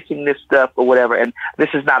embracing this stuff or whatever. And this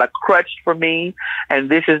is not a crutch for me. And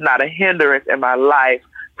this is not a hindrance in my life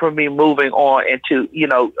for me moving on into, you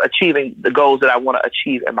know, achieving the goals that I want to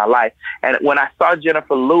achieve in my life. And when I saw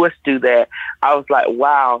Jennifer Lewis do that, I was like,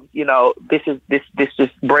 wow, you know, this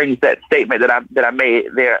just brings that statement that I made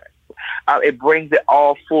there. It brings it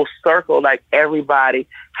all full circle. Like, everybody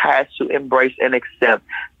has to embrace and accept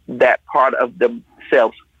that part of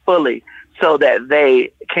themselves fully, so that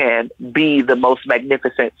they can be the most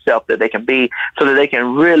magnificent self that they can be, so that they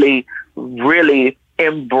can really, really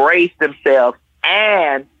embrace themselves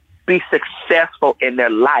and be successful in their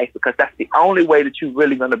life, because that's the only way that you're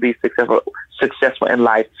really going to be successful in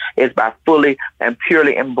life, is by fully and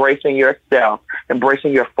purely embracing yourself,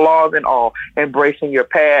 embracing your flaws and all, embracing your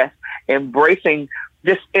past, embracing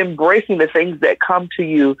the things that come to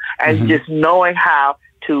you, and just knowing how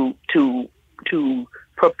to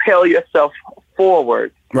propel yourself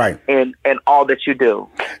forward, in all that you do.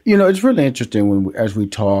 You know, it's really interesting as we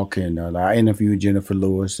talk, and I interviewed Jennifer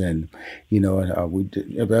Lewis, and you know,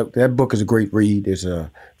 that book is a great read. It's a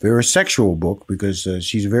very sexual book because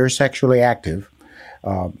she's very sexually active.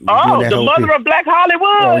 the mother of Black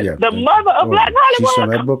Hollywood. Oh, yeah. The mother of Black Hollywood. She's on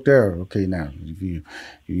that book there. Okay, now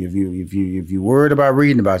if you worried about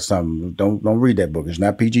reading about something, don't read that book. It's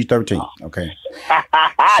not PG-13. Okay.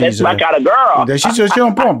 That's my kind of girl. She's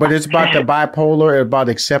on point, but it's about the bipolar, about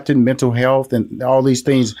accepting mental health and all these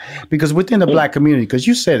things. Because within the Black community, because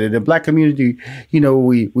you said it, the Black community,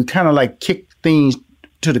 we kind of like kick things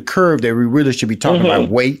to the curve that we really should be talking about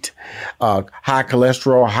weight, high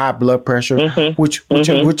cholesterol, high blood pressure, which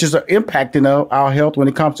is impacting our health when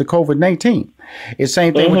it comes to COVID-19. It's the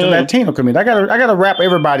same thing with the Latino community. I gotta wrap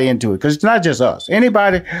everybody into it because it's not just us.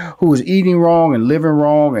 Anybody who is eating wrong and living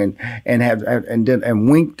wrong and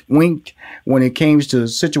winked when it comes to a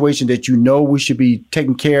situation that we should be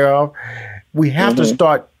taking care of. We have to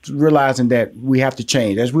start realizing that we have to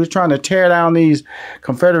change. As we're trying to tear down these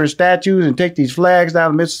Confederate statues and take these flags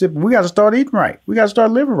down Mississippi, we got to start eating right. We got to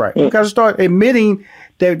start living right. We got to start admitting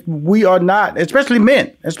that we are not, especially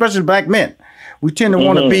men, especially Black men. We tend to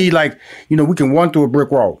want to be like, we can run through a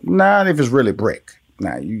brick wall. Not if it's really brick.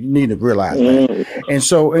 Now you need to realize that. And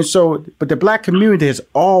so, but the Black community has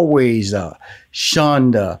always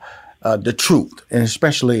shunned the truth, and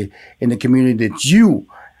especially in the community that you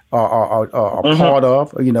are part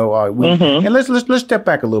of, and let's step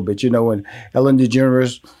back a little bit, when Ellen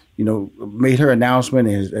DeGeneres, made her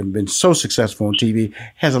announcement and been so successful on TV,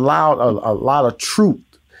 has allowed a lot of truth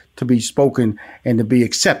to be spoken and to be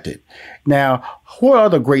accepted. Now, what are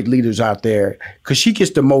the great leaders out there? Because she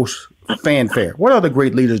gets the most fanfare. What are the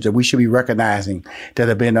great leaders that we should be recognizing that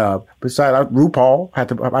have been, besides RuPaul, I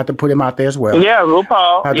have to put him out there as well. Yeah,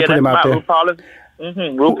 RuPaul. I have to put him out there. RuPaul is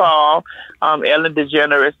RuPaul, Ellen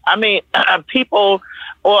DeGeneres. I mean, people.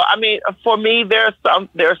 Well, I mean, for me, there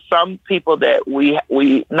are some people that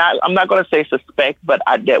I'm not going to say suspect, but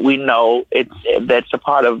that we know that's a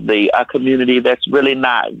part of the community that's really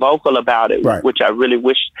not vocal about it, right. which I really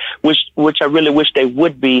wish they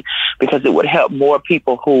would be, because it would help more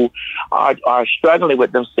people who are struggling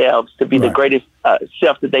with themselves to be the greatest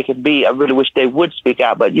self that they can be. I really wish they would speak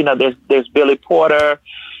out. But there's Billy Porter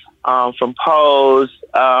from Pose.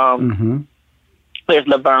 There's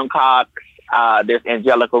Laverne Cox. There's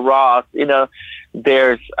Angelica Ross,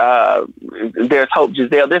 there's Hope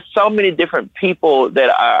Giselle. There's so many different people that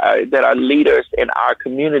are leaders in our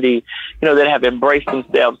community, that have embraced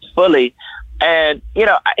themselves fully. And,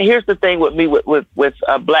 here's the thing with me, with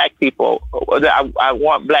Black people, that I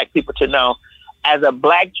want Black people to know. As a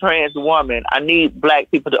Black trans woman, I need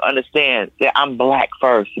Black people to understand that I'm Black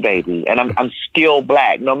first, baby. And I'm still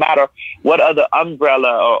Black, no matter what other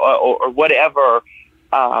umbrella or whatever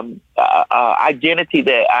identity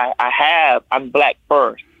that I have. I'm Black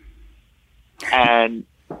first, and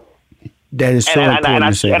that is so important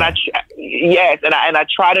to say. Yes, and I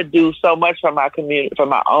try to do so much for my community, for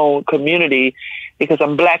my own community, because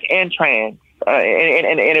I'm Black and trans,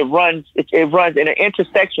 and it runs in an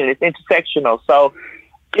intersection. It's intersectional. So,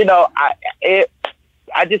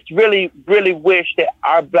 I just really, really wish that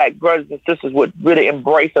our Black brothers and sisters would really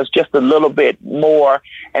embrace us just a little bit more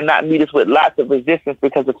and not meet us with lots of resistance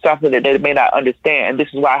because of something that they may not understand. And this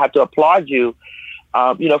is why I have to applaud you,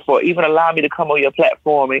 for even allowing me to come on your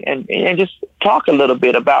platform and just talk a little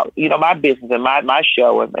bit about, my business and my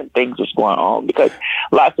show and things that's going on. Because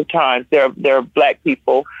lots of times there are Black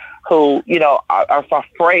people who, are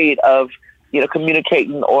afraid of,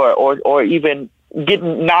 communicating or even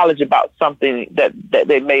getting knowledge about something that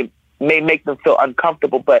they may make them feel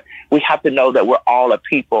uncomfortable, but we have to know that we're all a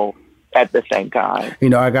people at the same time.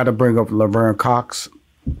 I got to bring up Laverne Cox.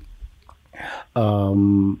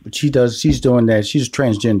 She's doing that. She's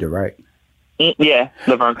transgender, right? Yeah,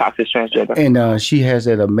 Laverne Cox is transgender, and she has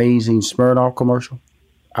that amazing Smirnoff commercial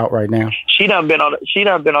out right now. She done been on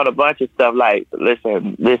a bunch of stuff. Like,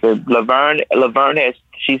 listen, Laverne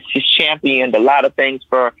she's championed a lot of things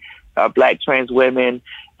for Black trans women,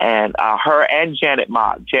 and her and Janet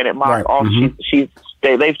Mock. Right. Also,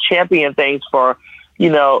 they've championed things for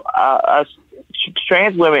us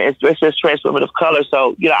trans women, especially trans women of color.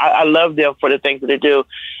 So I love them for the things that they do,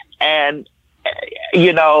 and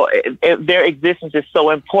their existence is so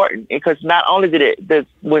important because not only did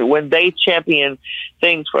when they champion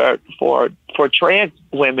things for trans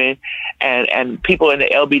women and people in the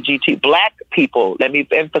LGBT Black people. Let me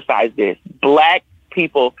emphasize this: Black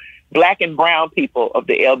people. Black and brown people of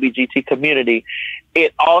the LGBT community,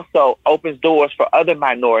 it also opens doors for other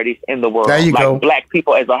minorities in the world, there you like go. Black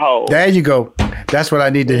people as a whole. There you go. That's what I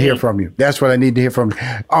need to hear from you. That's what I need to hear from you.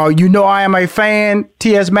 Oh, you know I am a fan,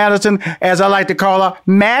 T.S. Madison, as I like to call her,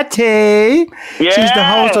 Matty. Yes. She's the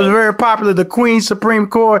host of the very popular The Queen Supreme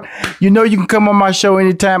Court. You know you can come on my show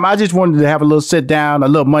anytime. I just wanted to have a little sit down, a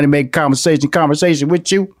little money-making conversation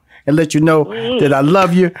with you. And let you know that I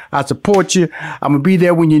love you, I support you, I'm going to be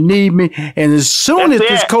there when you need me. And as soon as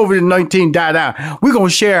this COVID-19 die down, we're going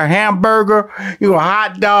to share a hamburger, a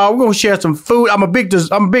hot dog, we're going to share some food. I'm a big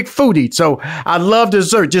foodie, so I love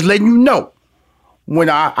dessert. Just letting you know,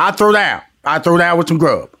 when I throw down with some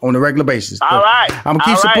grub on a regular basis. All right. I'm going to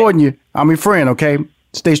keep supporting you. I'm your friend, okay?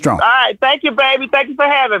 Stay strong. All right. Thank you, baby. Thank you for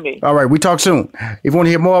having me. All right. We talk soon. If you want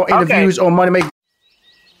to hear more interviews on Money Making.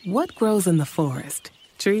 What grows in the forest?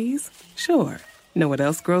 Trees? Sure. Know what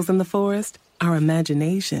else grows in the forest? Our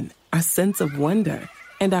imagination, our sense of wonder,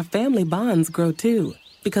 and our family bonds grow too.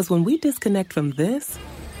 Because when we disconnect from this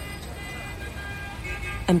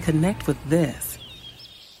and connect with this,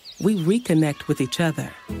 we reconnect with each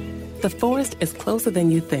other. The forest is closer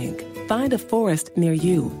than you think. Find a forest near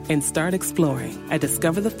you and start exploring at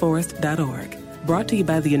discovertheforest.org. Brought to you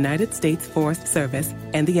by the United States Forest Service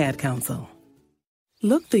and the Ad Council.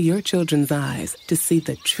 Look through your children's eyes to see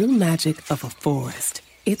the true magic of a forest.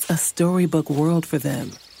 It's a storybook world for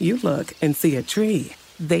them. You look and see a tree.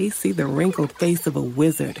 They see the wrinkled face of a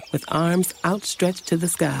wizard with arms outstretched to the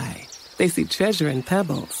sky. They see treasure in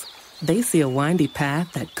pebbles. They see a windy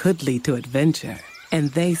path that could lead to adventure. And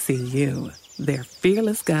they see you, their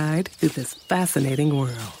fearless guide through this fascinating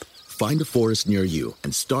world. Find a forest near you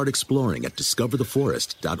and start exploring at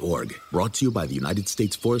discovertheforest.org. Brought to you by the United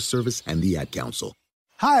States Forest Service and the Ad Council.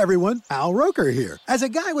 Hi, everyone. Al Roker here. As a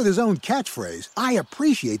guy with his own catchphrase, I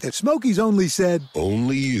appreciate that Smokey's only said,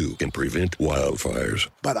 "Only you can prevent wildfires."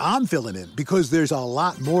 But I'm filling in because there's a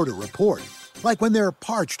lot more to report. Like when there are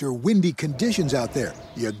parched or windy conditions out there,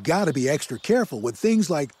 you gotta be extra careful with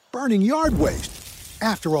things like burning yard waste.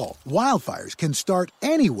 After all, wildfires can start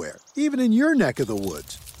anywhere, even in your neck of the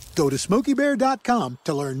woods. Go to SmokeyBear.com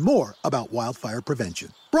to learn more about wildfire prevention.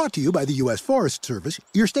 Brought to you by the U.S. Forest Service,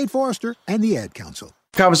 your state forester, and the Ad Council.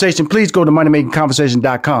 Conversation, please go to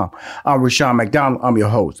moneymakingconversation.com. I'm Rushion McDonald. I'm your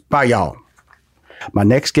host. Bye, y'all. My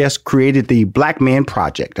next guest created the Black Men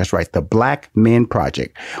Project. That's right, the Black Men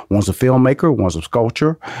Project. One's a filmmaker, one's a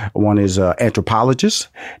sculptor, one is an anthropologist.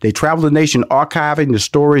 They travel the nation archiving the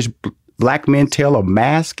stories Black men tell of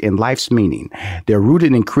mask and life's meaning. They're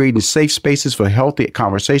rooted in creating safe spaces for healthy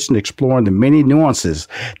conversation, exploring the many nuances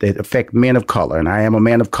that affect men of color. And I am a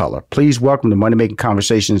man of color. Please welcome to Money Making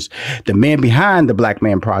Conversations, the man behind the Black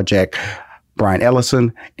Man Project, Brian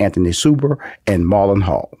Ellison, Anthony Suber, and Marlon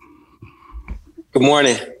Hall. Good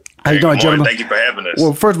morning. How you doing, gentlemen? Thank you for having us.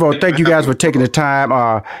 Well, first of all, thank you guys for taking the time.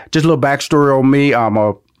 Just a little backstory on me. I'm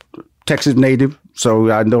a Texas native.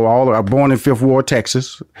 So I know I'm born in 5th Ward,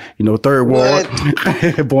 Texas, 3rd Ward,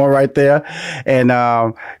 born right there, and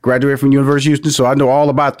graduated from University of Houston. So I know all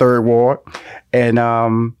about 3rd Ward, and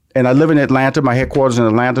I live in Atlanta. My headquarters in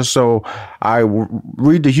Atlanta. So I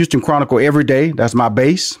read the Houston Chronicle every day. That's my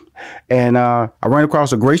base. And I ran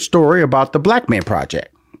across a great story about the Black Man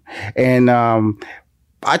Project. And I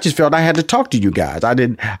just felt I had to talk to you guys. I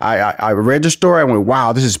read the story. I went,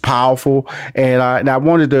 wow, this is powerful. And I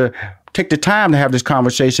wanted to take the time to have this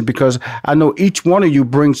conversation because I know each one of you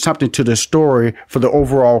brings something to the story for the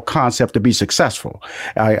overall concept to be successful.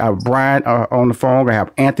 I have Brian on the phone. I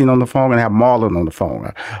have Anthony on the phone, and I have Marlon on the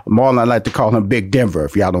phone. Marlon, I like to call him Big Denver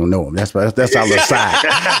if y'all don't know him. That's our little side.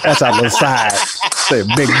 That's our little side. Say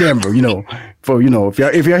Big Denver,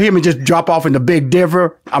 if y'all hear me just drop off into Big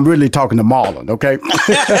Denver, I'm really talking to Marlon, okay? Thank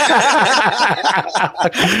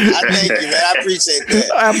you, man. I appreciate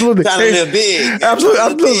that. Absolutely. Kind of a little big.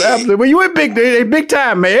 Absolutely. Well, you ain't big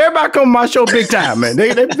time, man. Everybody come on my show big time, man.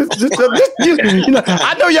 I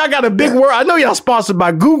know y'all got a big world. I know y'all sponsored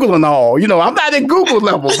by Google and all. I'm not at Google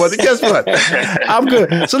level, but guess what? I'm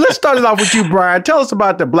good. So let's start it off with you, Brian. Tell us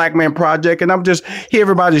about the Black Man Project. And I'm just hear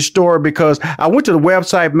everybody's story because I went to the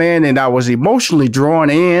website, man, and I was emotionally drawn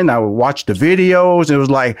in. I would watch the videos. And it was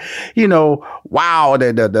like, wow,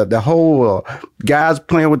 the whole guys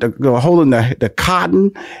playing with holding the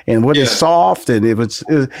cotton and what is soft. And it was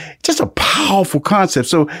just a powerful concept.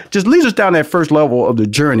 So just lead us down that first level of the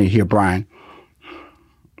journey here, Brian.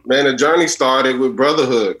 Man, the journey started with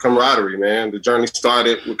brotherhood, camaraderie, man. The journey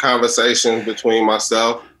started with conversations between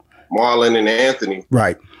myself, Marlon, and Anthony.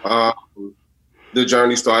 Right. The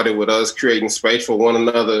journey started with us creating space for one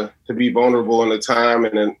another to be vulnerable in a time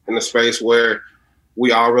and in a space where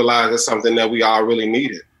we all realized it's something that we all really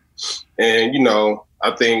needed. And, I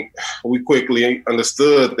think we quickly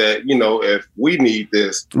understood that, if we need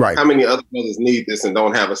this, right, how many other brothers need this and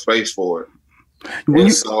don't have a space for it?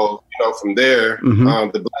 So, from there, the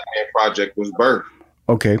Black Man Project was birthed.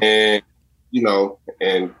 Okay. And,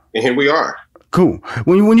 and here we are. Cool.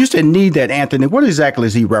 When you say need that, Anthony, what exactly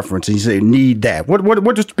is he referencing? You say need that. What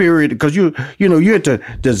the spirit? Because you're into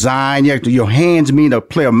design. Your hands mean to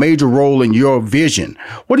play a major role in your vision.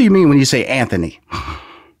 What do you mean when you say Anthony?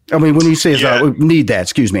 I mean when he says need that.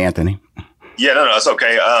 Excuse me, Anthony. Yeah, no, it's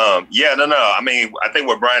okay. I mean, I think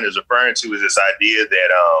what Brian is referring to is this idea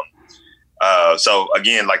that so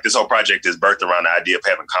again, like this whole project is birthed around the idea of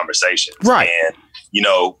having conversations, right? And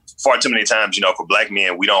far too many times, for Black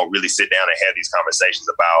men, we don't really sit down and have these conversations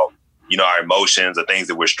about, our emotions or things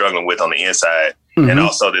that we're struggling with on the inside. Mm-hmm. And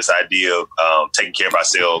also this idea of taking care of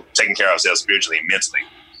ourselves spiritually and mentally.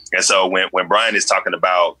 And so when Brian is talking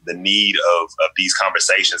about the need of these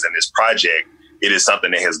conversations and this project, it is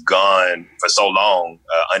something that has gone for so long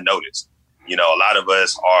unnoticed. A lot of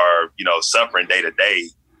us are, suffering day to day.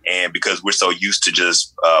 And because we're so used to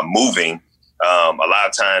just moving, a lot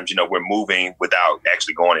of times, we're moving without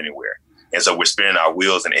actually going anywhere. And so we're spinning our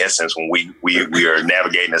wheels in essence when we are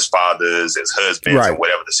navigating as fathers, as husbands, right, and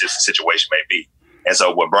whatever the situation may be. And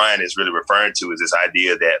so what Brian is really referring to is this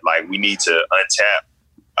idea that like we need to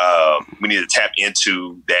tap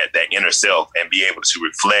into that inner self and be able to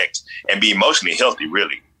reflect and be emotionally healthy,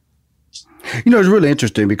 really. It's really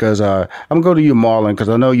interesting because I'm going to go to you, Marlon, because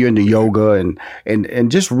I know you're into yoga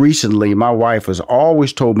and just recently, my wife has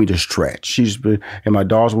always told me to stretch. And my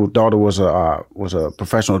daughter was a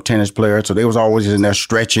professional tennis player, so they was always in there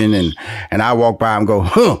stretching, and I walk by and go,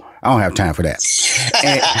 I don't have time for that.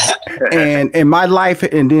 and my life,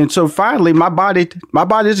 and then so finally, my body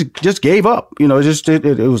just gave up. It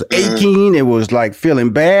was aching. It was like feeling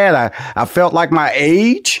bad. I felt like my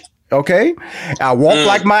age. Okay, I walk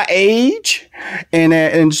like my age,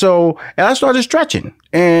 and so I started stretching,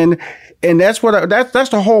 and that's that's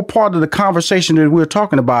the whole part of the conversation that we're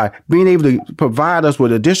talking about, being able to provide us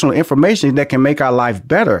with additional information that can make our life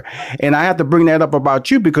better. And I have to bring that up about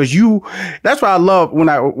you because that's what I love when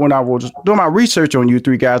I was doing my research on you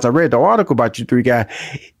three guys. I read the article about you three guys.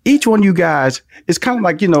 Each one of you guys is kind of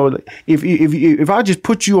like, if I just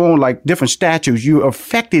put you on like different statues, you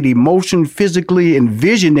affected emotion, physically, and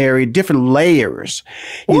visionary, different layers.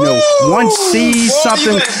 One sees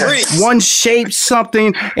something, one shapes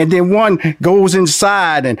something, and then one goes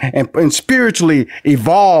inside and spiritually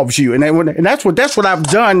evolves you. And that's what I've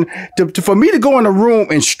done for me to go in a room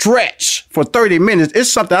and stretch for 30 minutes.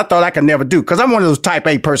 It's something I thought I could never do because I'm one of those type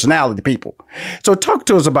A personality people. So talk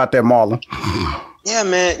to us about that, Marlon. Yeah,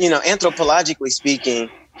 man. Anthropologically speaking,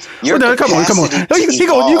 come on.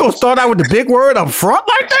 You gonna start out with the big word up front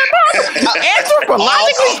like that, bro?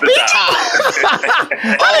 Anthropologically speaking,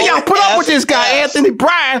 how do y'all put up with this guy, Anthony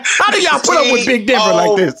Bryan? How do y'all put up with Big Denver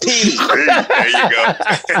like this? There you go.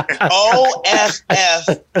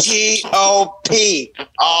 OFFTOP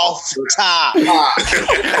off top.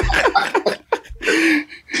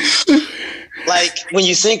 Like when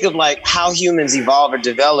you think of like how humans evolve or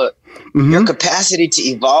develop, mm-hmm, your capacity to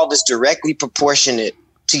evolve is directly proportionate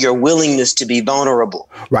to your willingness to be vulnerable.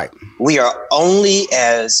 Right. We are only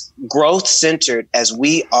as growth centered as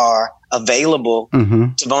we are available,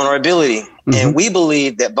 mm-hmm, to vulnerability. Mm-hmm. And we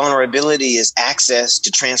believe that vulnerability is access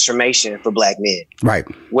to transformation for Black men. Right.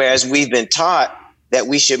 Whereas we've been taught that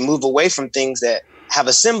we should move away from things that have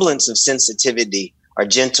a semblance of sensitivity or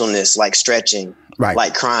gentleness, like stretching, right,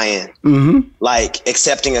 like crying, mm-hmm, like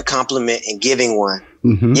accepting a compliment and giving one.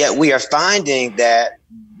 Mm-hmm. Yet we are finding that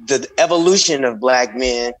the evolution of Black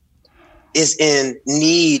men is in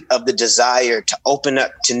need of the desire to open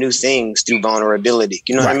up to new things through vulnerability.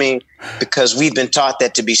 You know, right, what I mean? Because we've been taught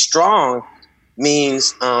that to be strong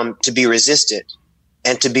means to be resistant,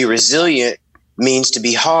 and to be resilient means to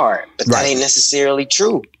be hard. But right, that ain't necessarily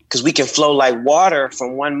true, because we can flow like water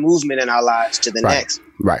from one movement in our lives to the, right, next.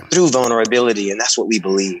 Right. Through vulnerability. And that's what we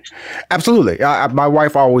believe. Absolutely. My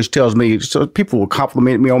wife always tells me, so people will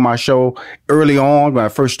compliment me on my show early on when I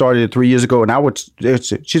first started it 3 years ago. And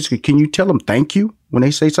she's like, can you tell them thank you when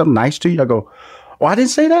they say something nice to you? I go, oh, I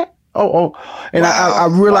didn't say that? Oh. And wow. I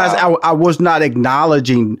realized I was not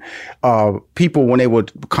acknowledging people when they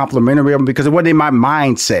would complimentary them because it wasn't in my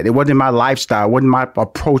mindset. It wasn't in my lifestyle. It wasn't my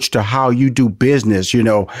approach to how you do business.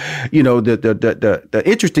 The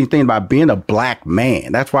interesting thing about being a Black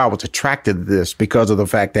man, that's why I was attracted to this, because of the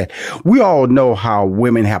fact that we all know how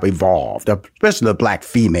women have evolved, especially the Black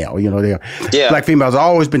female. Black females have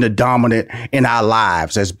always been the dominant in our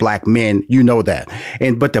lives as Black men. You know that.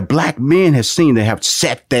 But the Black men have seemed to have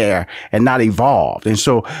sat there and not evolved. And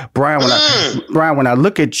so, Brian, when I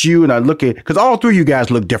look at you and I look at, because all three of you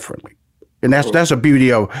guys look differently. And that's a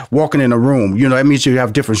beauty of walking in a room. You know, that means you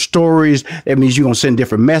have different stories. That means you're going to send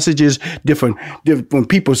different messages, different when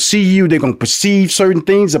people see you, they're going to perceive certain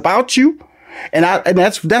things about you. And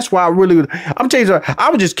that's why I'm telling you, I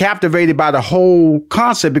was just captivated by the whole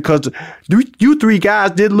concept because you three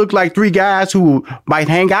guys did look like three guys who might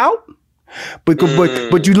hang out, but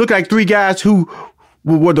you look like three guys who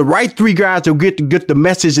were the right three guys to get the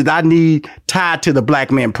message that I need tied to the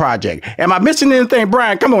Black Man Project. Am I missing anything,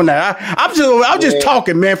 Brian? Come on now. I'm just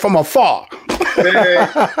talking, man, from afar. Man,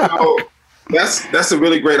 that's a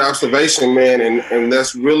really great observation, man, and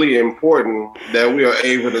that's really important that we are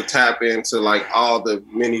able to tap into like all the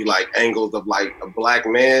many like angles of like a Black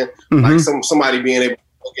man, like somebody being able to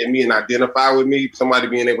look at me and identify with me, somebody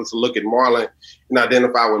being able to look at Marlon and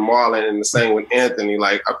identify with Marlon, and the same with Anthony.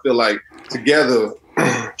 Like I feel like together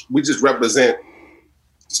we just represent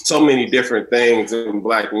so many different things in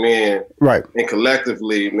Black men, right? And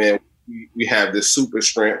collectively, man, we have this super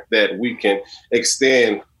strength that we can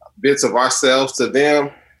extend bits of ourselves to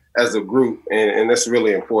them as a group, and that's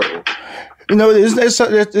really important. You know,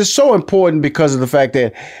 it's so important because of the fact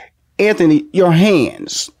that, Anthony, your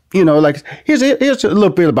hands, you know, like here's a little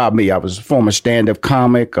bit about me. I was a former stand-up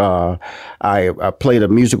comic. I played a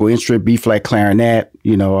musical instrument, B-flat clarinet.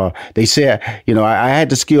 You know, they said, you know, I had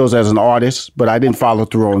the skills as an artist, but I didn't follow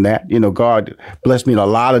through on that. You know, God blessed me in a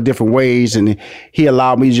lot of different ways, and He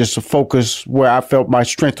allowed me just to focus where I felt my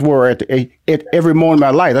strength were at every moment of my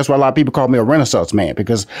life. That's why a lot of people call me a Renaissance man,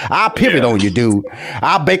 because I pivot on you, dude.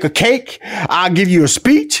 I'll bake a cake. I'll give you a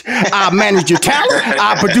speech. I'll manage your talent.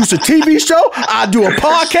 I'll produce a TV show. I'll do a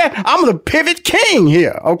podcast. I'm the pivot king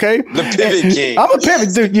here, okay? The pivot king. I'm a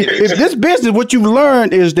pivot. If this business, what you've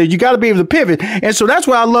learned is that you got to be able to pivot. And so that's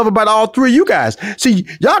what I love about all three of you guys. See,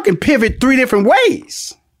 y'all can pivot three different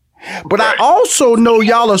ways. But I also know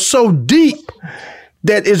y'all are so deep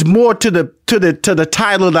that it's more to the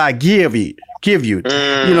title that I give you. You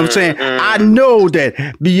know what I'm saying? I know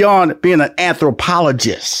that beyond being an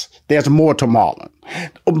anthropologist, there's more to Marlon.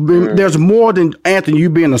 There's more than Anthony, you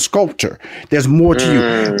being a sculptor. There's more to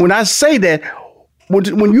you. When I say that,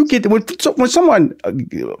 when someone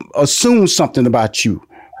assumes something about you,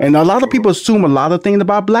 and a lot of people assume a lot of things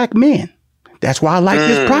about Black men. That's why I like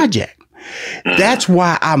this project. That's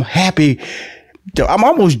why I'm happy. I'm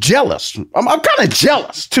almost jealous. I'm kind of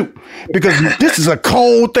jealous too, because this is a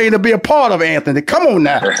cold thing to be a part of, Anthony. Come on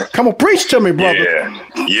now. Come on, preach to me, brother.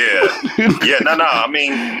 Yeah. No. I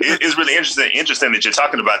mean, it's really interesting that you're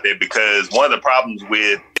talking about that, because one of the problems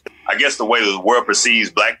with, I guess, the way the world perceives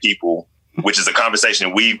Black people, which is a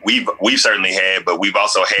conversation we've certainly had, but we've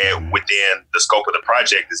also had within the scope of the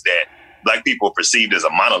project, is that Black people are perceived as a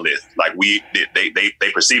monolith. Like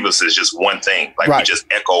they perceive us as just one thing. Like we just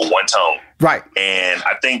echo one tone. Right. And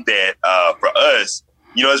I think that for us,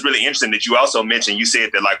 you know, it's really interesting that you also mentioned, you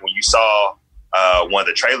said that like when you saw one of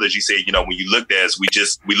the trailers, you said, you know, when you looked at us,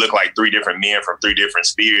 we look like three different men from three different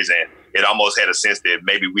spheres, and it almost had a sense that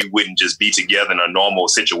maybe we wouldn't just be together in a normal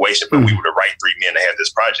situation, but we were the right three men to have this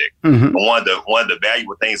project. And one of the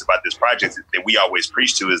valuable things about this project that we always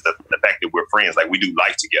preach to is the fact that we're friends. Like we do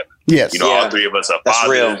life together. Yes. You know, all three of us are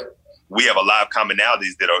fathers. We have a lot of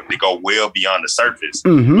commonalities that go well beyond the surface.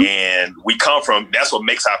 And we come from, that's what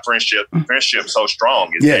makes our friendship so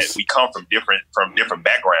strong, is that we come from different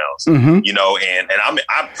backgrounds, you know, and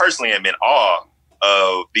I personally am in awe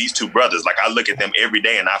of these two brothers. Like I look at them every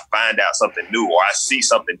day and I find out something new, or I see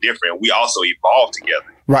something different. We also evolve together.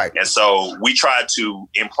 Right. And so we try to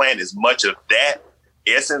implant as much of that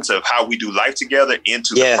essence of how we do life together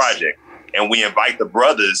into the project. And we invite the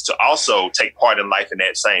brothers to also take part in life in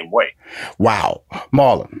that same way. Wow.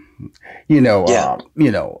 Marlon,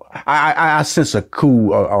 I sense a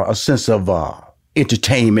cool, a sense of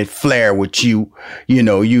entertainment flair with you, a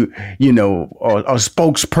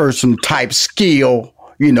spokesperson type skill,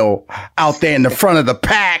 out there in the front of the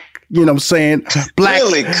pack. You know what I'm saying?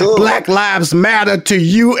 Really cool. Black lives matter to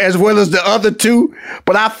you as well as the other two.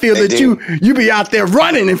 But I feel that you be out there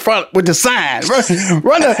running in front with the sign.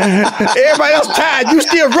 Everybody else tired. You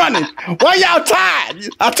still running. Why y'all tired?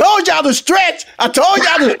 I told y'all to stretch. I told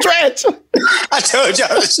y'all to stretch.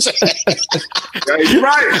 Yeah, you're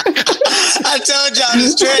right. I told y'all to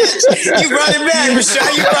stretch. You brought it back,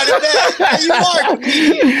 Michelle. You brought it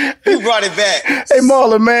back. You brought it back. Hey,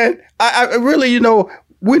 Marlon, man. I really,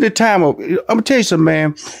 we're the time of, I'm going to tell you something,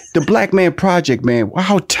 man. The Black Man Project, man,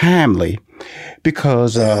 how timely.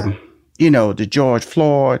 Because, the George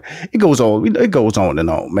Floyd, it goes on and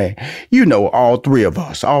on, man. All three of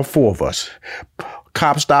us, all four of us,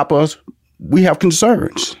 cops stop us, we have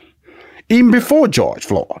concerns. Even before George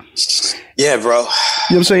Floyd. Yeah, bro.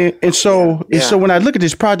 what I'm saying? And so, when I look at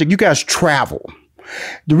this project, you guys travel.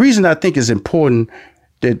 The reason I think it's important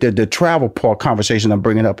that the travel part conversation I'm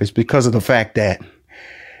bringing up is because of the fact that,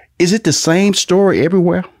 is it the same story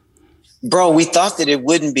everywhere? Bro, we thought that it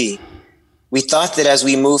wouldn't be. We thought that as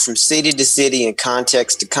we move from city to city and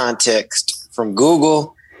context to context, from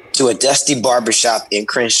Google to a dusty barbershop in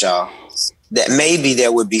Crenshaw, that maybe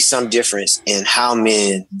there would be some difference in how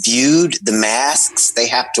men viewed the masks they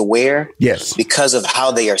have to wear. Yes. Because of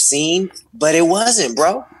how they are seen. But it wasn't,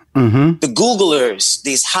 bro. Mm-hmm. The Googlers,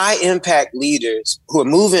 these high impact leaders who are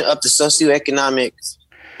moving up the socioeconomic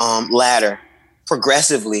ladder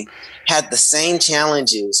progressively, had the same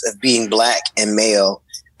challenges of being Black and male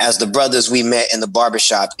as the brothers we met in the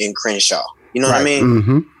barbershop in Crenshaw. You know what I mean?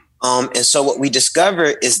 Mm-hmm. And so what we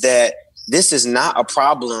discovered is that this is not a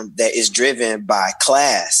problem that is driven by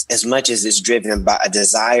class as much as it's driven by a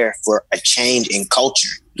desire for a change in culture.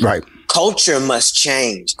 Right. Culture must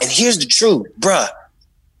change. And here's the truth, bruh.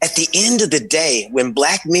 At the end of the day, when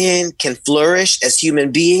Black men can flourish as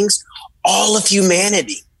human beings, all of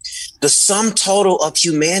humanity, the sum total of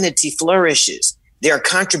humanity flourishes. There are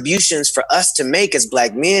contributions for us to make as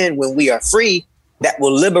Black men when we are free that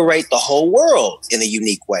will liberate the whole world in a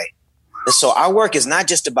unique way. And so our work is not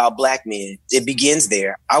just about Black men. It begins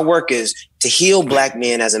there. Our work is to heal Black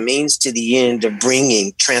men as a means to the end of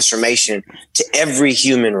bringing transformation to every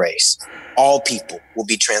human race. All people will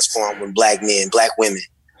be transformed when Black men, Black women,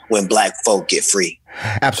 when Black folk get free.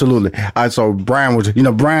 Absolutely. So Brian was,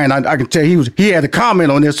 Brian, I can tell he had a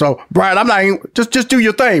comment on this. So Brian, I'm not even, just do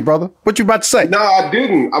your thing, brother. What you about to say? No, I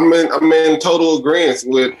didn't. I'm in total agreement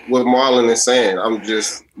with what Marlon is saying.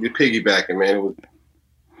 You're piggybacking, man. It was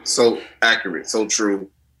so accurate, so true.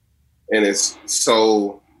 And it's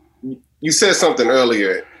so, you said something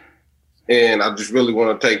earlier, and I just really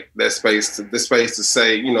want to take this space to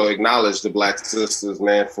say, acknowledge the Black sisters,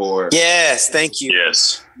 man, for. Yes, thank you.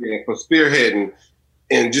 Yes. Yeah, for spearheading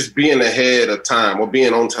and just being ahead of time or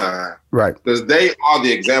being on time. Right. Because they are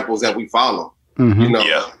the examples that we follow, Mm-hmm.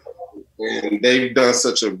 Yeah. And they've done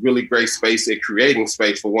such a really great space at creating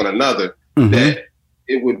space for one another Mm-hmm. that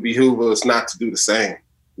it would behoove us not to do the same.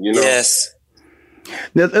 Yes.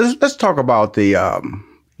 Now, let's talk about the,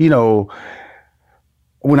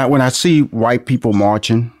 when I see white people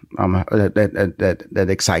marching, that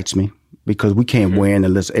excites me because we can't win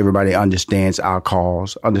unless everybody understands our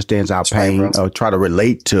cause, understands our pain, or try to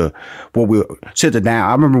relate to what we sit down.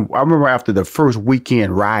 I remember after the first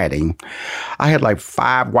weekend rioting, I had like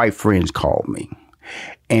 5 white friends call me,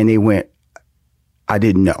 and they went, "I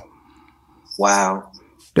didn't know." Wow.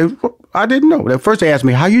 I didn't know. At first they asked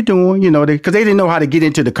me, "How you doing?" Because they didn't know how to get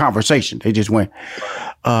into the conversation. They just went,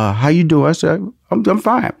 "How you doing?" I said, I'm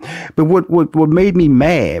fine. But what made me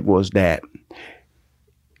mad was that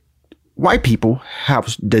white people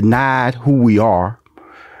have denied who we are.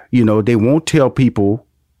 They won't tell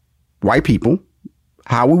white people,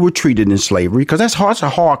 how we were treated in slavery, because that's a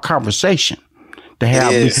hard conversation to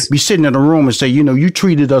have. Be sitting in a room and say, you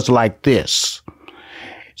treated us like this.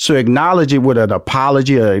 So acknowledge it with an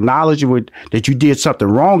apology, or acknowledge it that you did something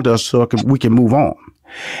wrong to us, so we can move on.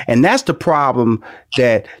 And that's the problem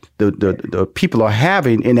that the people are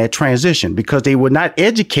having in that transition, because they were not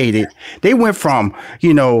educated. They went from,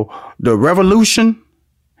 the revolution,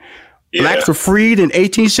 blacks were freed in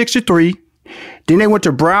 1863. Then they went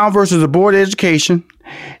to Brown versus the Board of Education.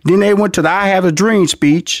 Then they went to the I Have a Dream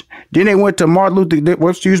speech. Then they went to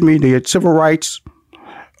the civil rights.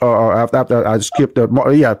 After I skipped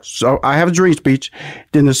so I Have a Dream speech.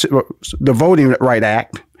 Then the Voting Right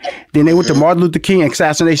Act. Then they went to Martin Luther King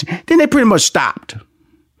assassination. Then they pretty much stopped.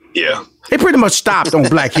 Yeah. They pretty much stopped on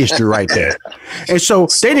Black history right there. And so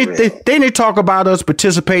they didn't talk about us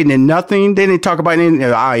participating in nothing. They didn't talk about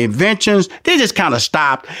our inventions. They just kind of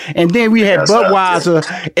stopped. And then we had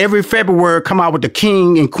Budweiser every February come out with the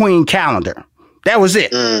King and Queen calendar. That was it.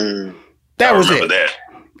 That was it.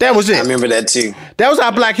 That was it. I remember that too. That was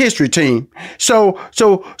our Black History team. So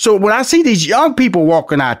when I see these young people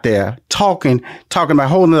walking out there talking about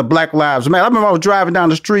holding the Black Lives Matter, I remember I was driving down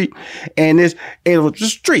the street, and it was the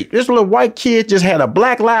street. This little white kid just had a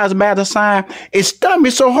Black Lives Matter sign. It stunned me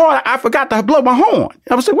so hard I forgot to blow my horn.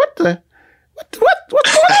 I was like, what's going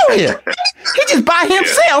on here? He just by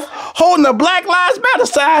himself holding a Black Lives Matter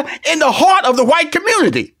sign in the heart of the white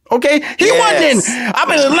community. Okay, he wasn't in.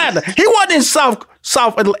 I'm in Atlanta. He wasn't in South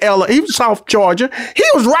LA. He was South Georgia. He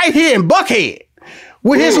was right here in Buckhead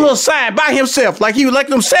with his little sign by himself, like he was like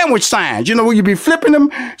them sandwich signs. Where you be flipping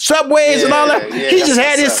them subways and all that. He just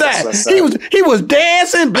had his sign. He was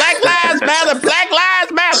dancing. Black Lives Matter. Black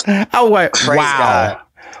Lives Matter. I was like, wow.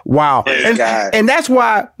 Wow. And that's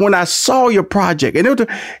why when I saw your project, and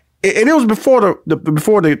it was before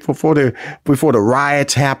the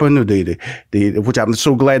riots happened, which I'm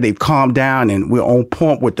so glad they've calmed down, and we're on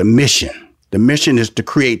point with the mission. The mission is to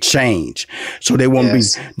create change, so they won't be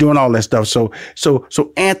doing all that stuff. So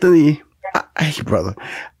Anthony, hey brother,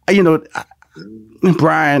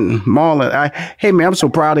 Brian, Marlon, hey man, I'm so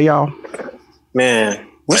proud of y'all. Man,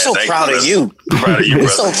 we're so proud of you. We're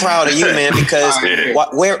so proud of you, man, because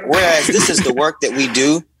whereas this is the work that we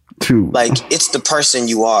do, like it's the person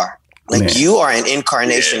you are. Like you are an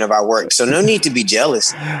incarnation of our work, so no need to be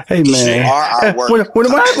jealous. Hey man, you are our work. When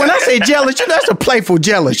I say jealous, that's a playful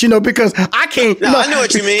jealous, because I can't. No, I know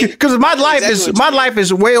what you mean. Because my life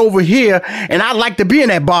is way over here, and I like to be in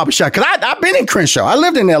that barbershop. Because I've been in Crenshaw. I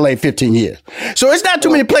lived in LA 15 years, so it's not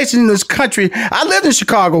too many places in this country. I lived in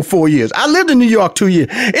Chicago 4 years. I lived in New York 2 years.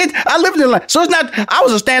 I lived in so it's not. I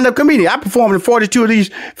was a stand-up comedian. I performed in 42 of these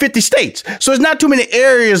 50 states. So it's not too many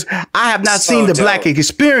areas I have not seen the Black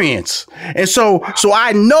experience. And so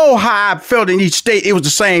I know how I felt in each state. It was the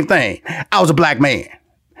same thing. I was a Black man.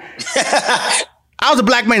 I was a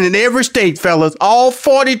Black man in every state, fellas. All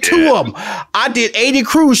 42 of them. I did 80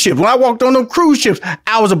 cruise ships. When I walked on them cruise ships,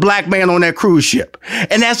 I was a Black man on that cruise ship.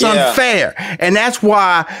 And that's unfair. And that's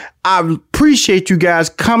why I appreciate you guys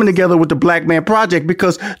coming together with the Black Man Project,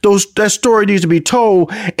 because that story needs to be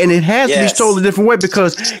told, and it has to be told a different way.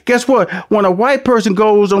 Because guess what? When a white person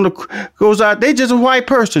goes out, they just a white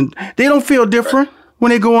person. They don't feel different. When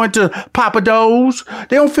they go into Papa Do's,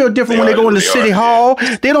 they don't feel different when they go into City Hall.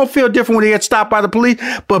 They don't feel different when they get stopped by the police.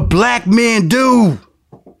 But Black men do.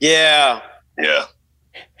 Yeah. Yeah.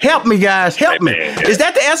 Help me, guys. Help me. Is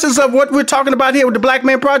that the essence of what we're talking about here with the Black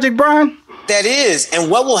Man Project, Brian? That is. And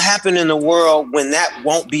what will happen in the world when that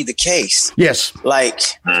won't be the case? Yes.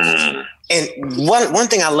 And one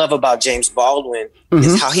thing I love about James Baldwin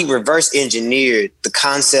is how he reverse engineered the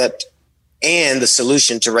concept and the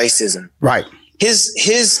solution to racism. Right.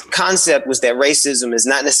 His concept was that racism is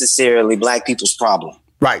not necessarily Black people's problem.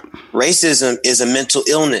 Right. Racism is a mental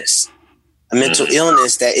illness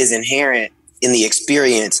that is inherent in the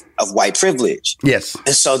experience of white privilege. Yes.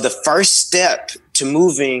 And so the first step to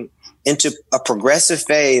moving into a progressive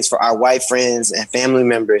phase for our white friends and family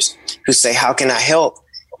members who say, how can I help?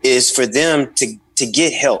 Is for them to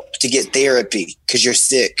get help, to get therapy, because you're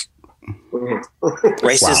sick.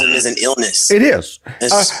 Racism is an illness. It is.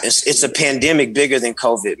 It's a pandemic bigger than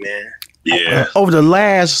COVID, man. Yeah. Over the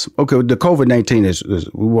last, the COVID-19 is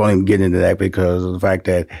we won't even get into that because of the fact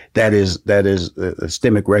that is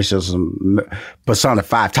systemic racism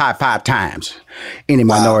personified five times in the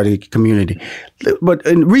minority community. But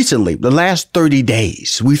recently, the last 30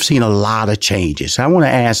 days, we've seen a lot of changes. I want to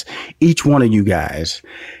ask each one of you guys,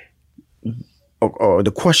 or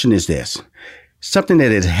the question is this. Something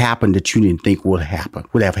that has happened that you didn't think would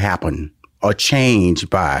have happened or changed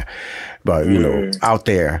by out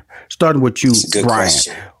there. Starting with you, Brian.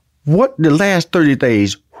 Question. What the last 30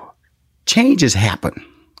 days, changes happen.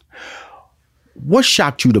 What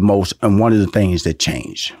shocked you the most and one of the things that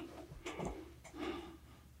changed?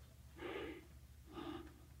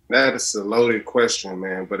 That is a loaded question,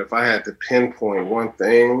 man. But if I had to pinpoint one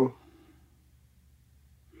thing,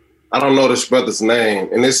 I don't know this brother's name.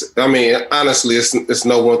 And honestly, it's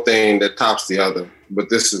no one thing that tops the other. But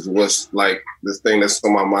this is what's like the thing that's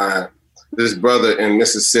on my mind. This brother in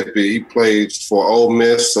Mississippi, he played for Ole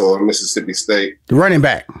Miss or Mississippi State. The running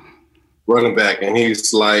back. And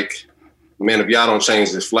he's like, man, if y'all don't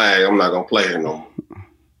change this flag, I'm not going to play here no more.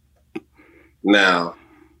 Now,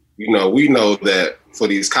 we know that for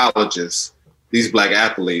these colleges, these Black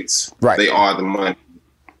athletes, they are the money.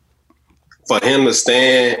 For him to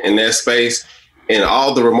stand in that space and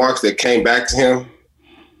all the remarks that came back to him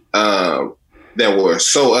that were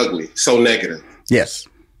so ugly, so negative. Yes.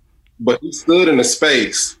 But he stood in a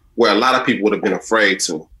space where a lot of people would have been afraid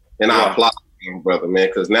to. And I applaud him, brother, man,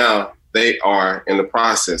 because now they are in the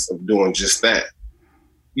process of doing just that.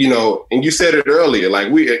 And you said it earlier, like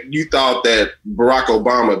you thought that Barack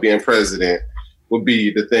Obama being president would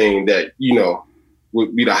be the thing that,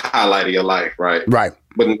 would be the highlight of your life, right? Right.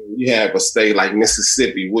 But you have a state like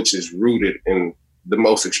Mississippi, which is rooted in the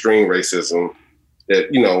most extreme racism that,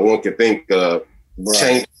 one can think of,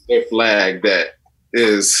 change their flag that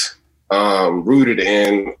is rooted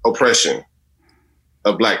in oppression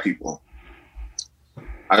of Black people.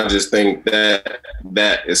 I just think that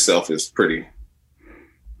itself is pretty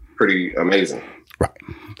amazing. Right.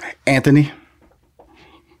 Anthony?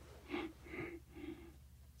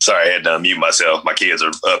 Sorry, I had to unmute myself. My kids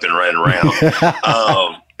are up and running around.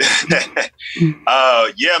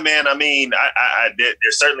 Yeah, man. I mean,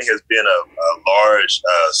 there certainly has been a large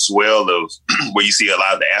swell of where you see a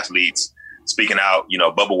lot of the athletes speaking out. You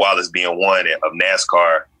know, Bubba Wallace being one of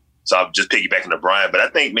NASCAR. So I'm just piggybacking to Brian. But I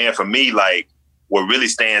think, man, for me, like what really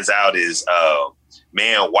stands out is,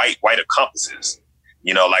 man, white accomplices.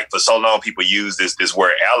 You know, like for so long, people use this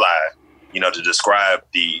word ally, you know, to describe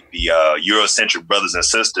the Eurocentric brothers and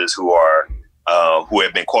sisters who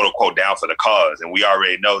have been quote unquote down for the cause, and we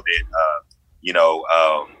already know that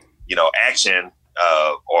action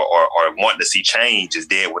or wanting to see change is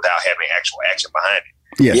dead without having actual action behind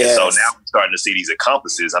it. Yes. So now we're starting to see these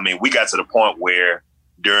accomplices. I mean, we got to the point where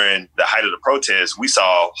during the height of the protests, we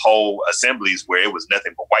saw whole assemblies where it was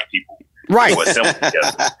nothing but white people. Right. Who assembled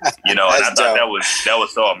together. You know, and I thought that was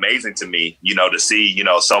so amazing to me, you know, to see, you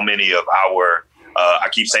know, so many of our I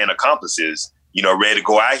keep saying accomplices, you know, ready to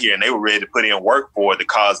go out here, and they were ready to put in work for the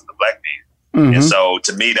cause of the black man. Mm-hmm. And so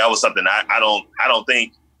to me, that was something I don't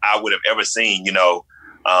think I would have ever seen, you know,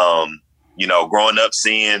 growing up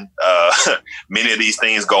seeing many of these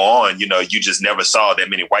things go on. You know, you just never saw that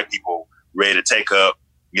many white people ready to take up,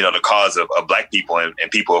 you know, the cause of black people and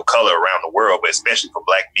people of color around the world, but especially for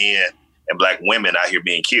black men and black women out here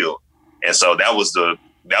being killed. And so that was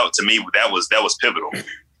pivotal.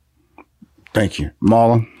 Thank you.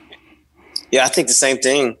 Marlon? Yeah, I think the same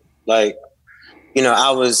thing. Like, you know,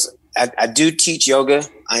 I do teach yoga.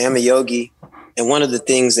 I am a yogi. And one of the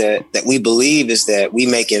things that we believe is that we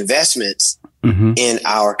make investments in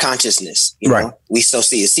our consciousness. You know, we sow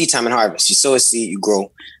seed. It's seed time and harvest. You sow a seed, you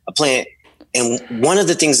grow a plant. And one of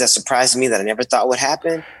the things that surprised me that I never thought would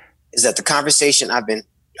happen is that the conversation I've been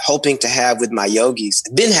hoping to have with my yogis,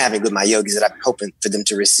 that I've been hoping for them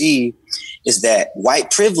to receive, is that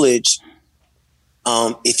white privilege,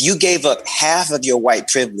 if you gave up half of your white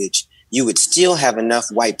privilege, you would still have enough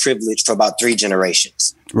white privilege for about 3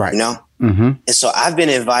 generations. Right. You know? Mm-hmm. And so I've been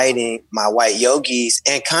inviting my white yogis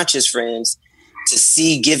and conscious friends to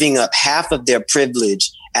see giving up half of their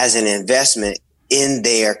privilege as an investment in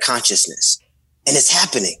their consciousness. And it's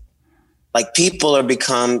happening. Like, people are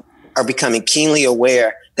becoming keenly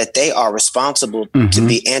aware that they are responsible to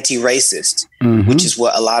be anti-racist, which is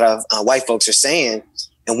what a lot of white folks are saying.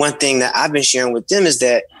 And one thing that I've been sharing with them is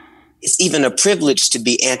that it's even a privilege to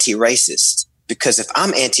be anti-racist, because if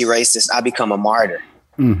I'm anti-racist, I become a martyr.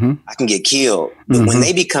 I can get killed. But when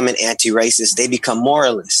they become an anti-racist, they become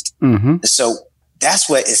moralist. And so that's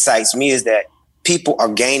what excites me, is that people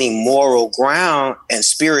are gaining moral ground and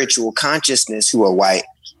spiritual consciousness who are white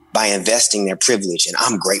by investing their privilege. And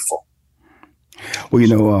I'm grateful.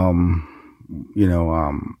 Well,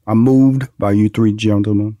 I'm moved by you 3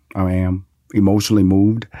 gentlemen. I am emotionally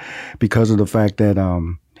moved because of the fact that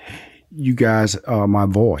you guys are my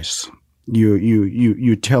voice.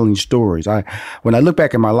 You're telling stories. When I look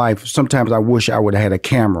back at my life, sometimes I wish I would have had a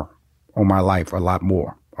camera on my life a lot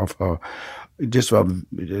more.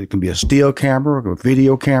 It can be a still camera or a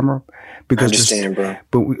video camera. Because I understand, bro.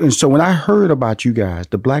 And so when I heard about you guys,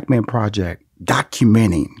 the Black Man Project,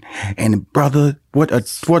 documenting, and brother, what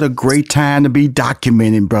a great time to be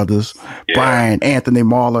documenting, brothers. Yeah. Brian, Anthony,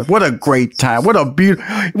 Marlon, what a great time. What a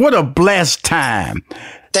blessed time.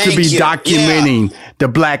 To be documenting the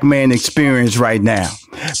Black man experience right now,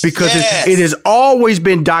 because it has always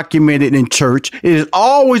been documented in church. It has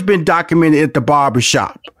always been documented at the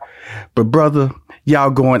barbershop. But brother,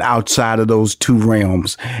 y'all going outside of those 2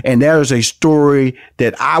 realms. And there is a story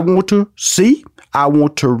that I want to see. I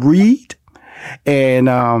want to read. And,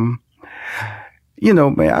 man, I'm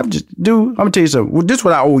going to tell you something. Well, this is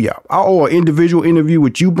what I owe y'all. I owe an individual interview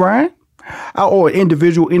with you, Brian. I owe an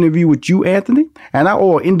individual interview with you, Anthony, and I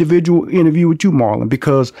owe an individual interview with you, Marlon,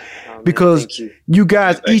 because you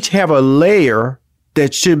guys each have a layer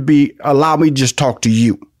that should be allow me to just talk to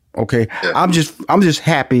you. Okay, yeah. I'm just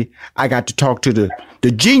happy I got to talk to the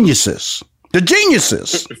geniuses. The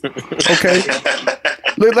geniuses. Okay.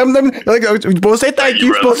 Let me, you're supposed to say thank you.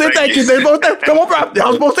 You're supposed to say thank you. Come on, bro.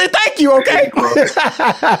 I'm supposed to say thank you, okay?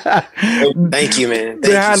 Thank you, man.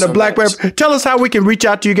 Behind the Black Man. Tell us how we can reach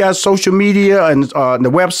out to you guys, social media and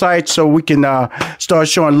the website, so we can start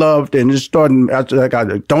showing love and just starting. I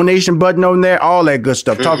got a donation button on there, all that good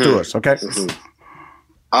stuff. Talk to us, okay?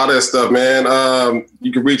 All that stuff, man.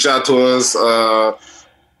 You can reach out to us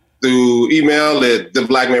through email at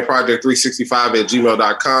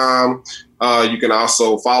theblackmanproject365@gmail.com. You can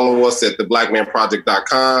also follow us at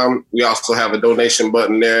theblackmanproject.com. We also have a donation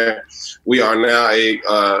button there. We are now a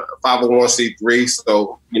 501c3.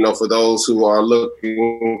 So, for those who are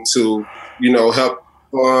looking to, help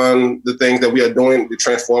fund the things that we are doing, the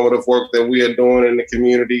transformative work that we are doing in the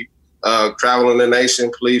community, traveling the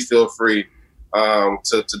nation, please feel free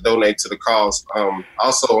to donate to the cause.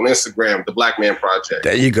 Also on Instagram, The Black Man Project.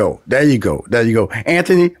 There you go.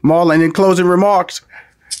 Anthony, Marlon, in closing remarks.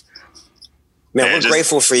 Man, we're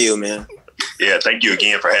grateful for you, man. Yeah, thank you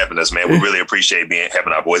again for having us, man. We really appreciate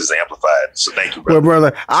having our voices amplified. So thank you, brother. Well,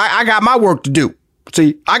 brother, I got my work to do.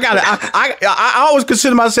 See, I always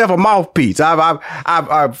consider myself a mouthpiece.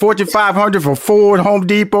 I've Fortune 500 for Ford, Home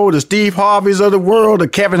Depot, the Steve Harveys of the world, the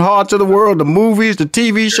Kevin Harts of the world, the movies, the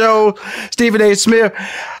TV shows, Stephen A. Smith.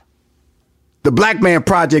 The Black Man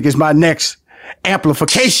Project is my next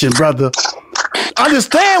amplification, brother.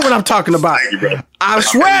 Understand what I'm talking about. Thank you, brother. I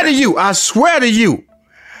swear to you,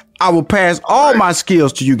 I will pass all my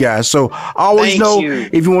skills to you guys. So always know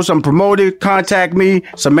if you want something promoted, contact me.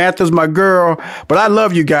 Samantha's my girl. But I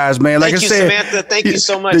love you guys, man. Like I said, Samantha. Thank you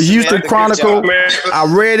so much. The Houston Samantha, Chronicle, I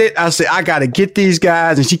read it. I said, I got to get these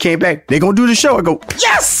guys. And she came back. They're going to do the show. I go,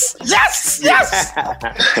 yes.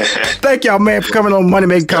 Thank y'all, man, for coming on Money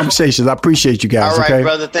Making Conversations. I appreciate you guys. All right, okay?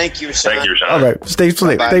 brother. Thank you, Rashawn. Thank you, Rashawn. All right.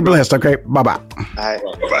 Stay blessed. Okay. Bye-bye. All right.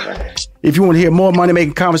 Bye-bye. If you want to hear more Money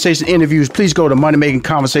Making Conversation interviews, please go to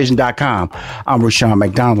moneymakingconversation.com. I'm Rushion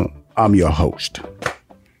McDonald. I'm your host.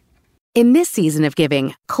 In this season of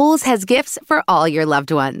giving, Kohl's has gifts for all your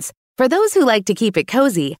loved ones. For those who like to keep it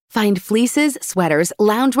cozy, find fleeces, sweaters,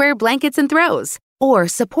 loungewear, blankets, and throws. Or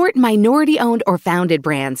support minority-owned or founded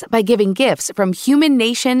brands by giving gifts from Human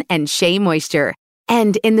Nation and Shea Moisture.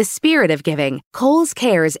 And in the spirit of giving, Kohl's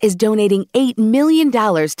Cares is donating $8 million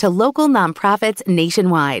to local nonprofits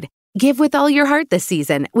nationwide. Give with all your heart this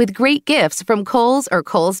season with great gifts from Kohl's or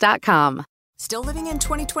Kohls.com. Still living in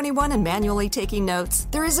 2021 and manually taking notes?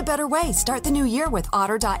 There is a better way. Start the new year with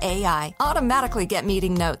Otter.ai. Automatically get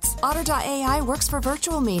meeting notes. Otter.ai works for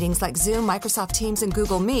virtual meetings like Zoom, Microsoft Teams, and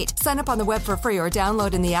Google Meet. Sign up on the web for free or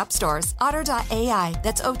download in the app stores. Otter.ai.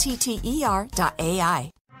 That's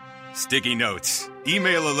OTTER.ai. Sticky notes,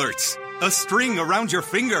 email alerts, a string around your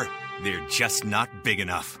finger. They're just not big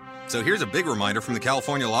enough. So here's a big reminder from the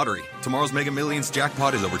California Lottery. Tomorrow's Mega Millions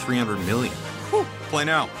jackpot is over $300 million. Whew. Play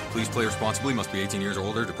now. Please play responsibly. Must be 18 years or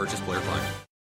older to purchase player plan.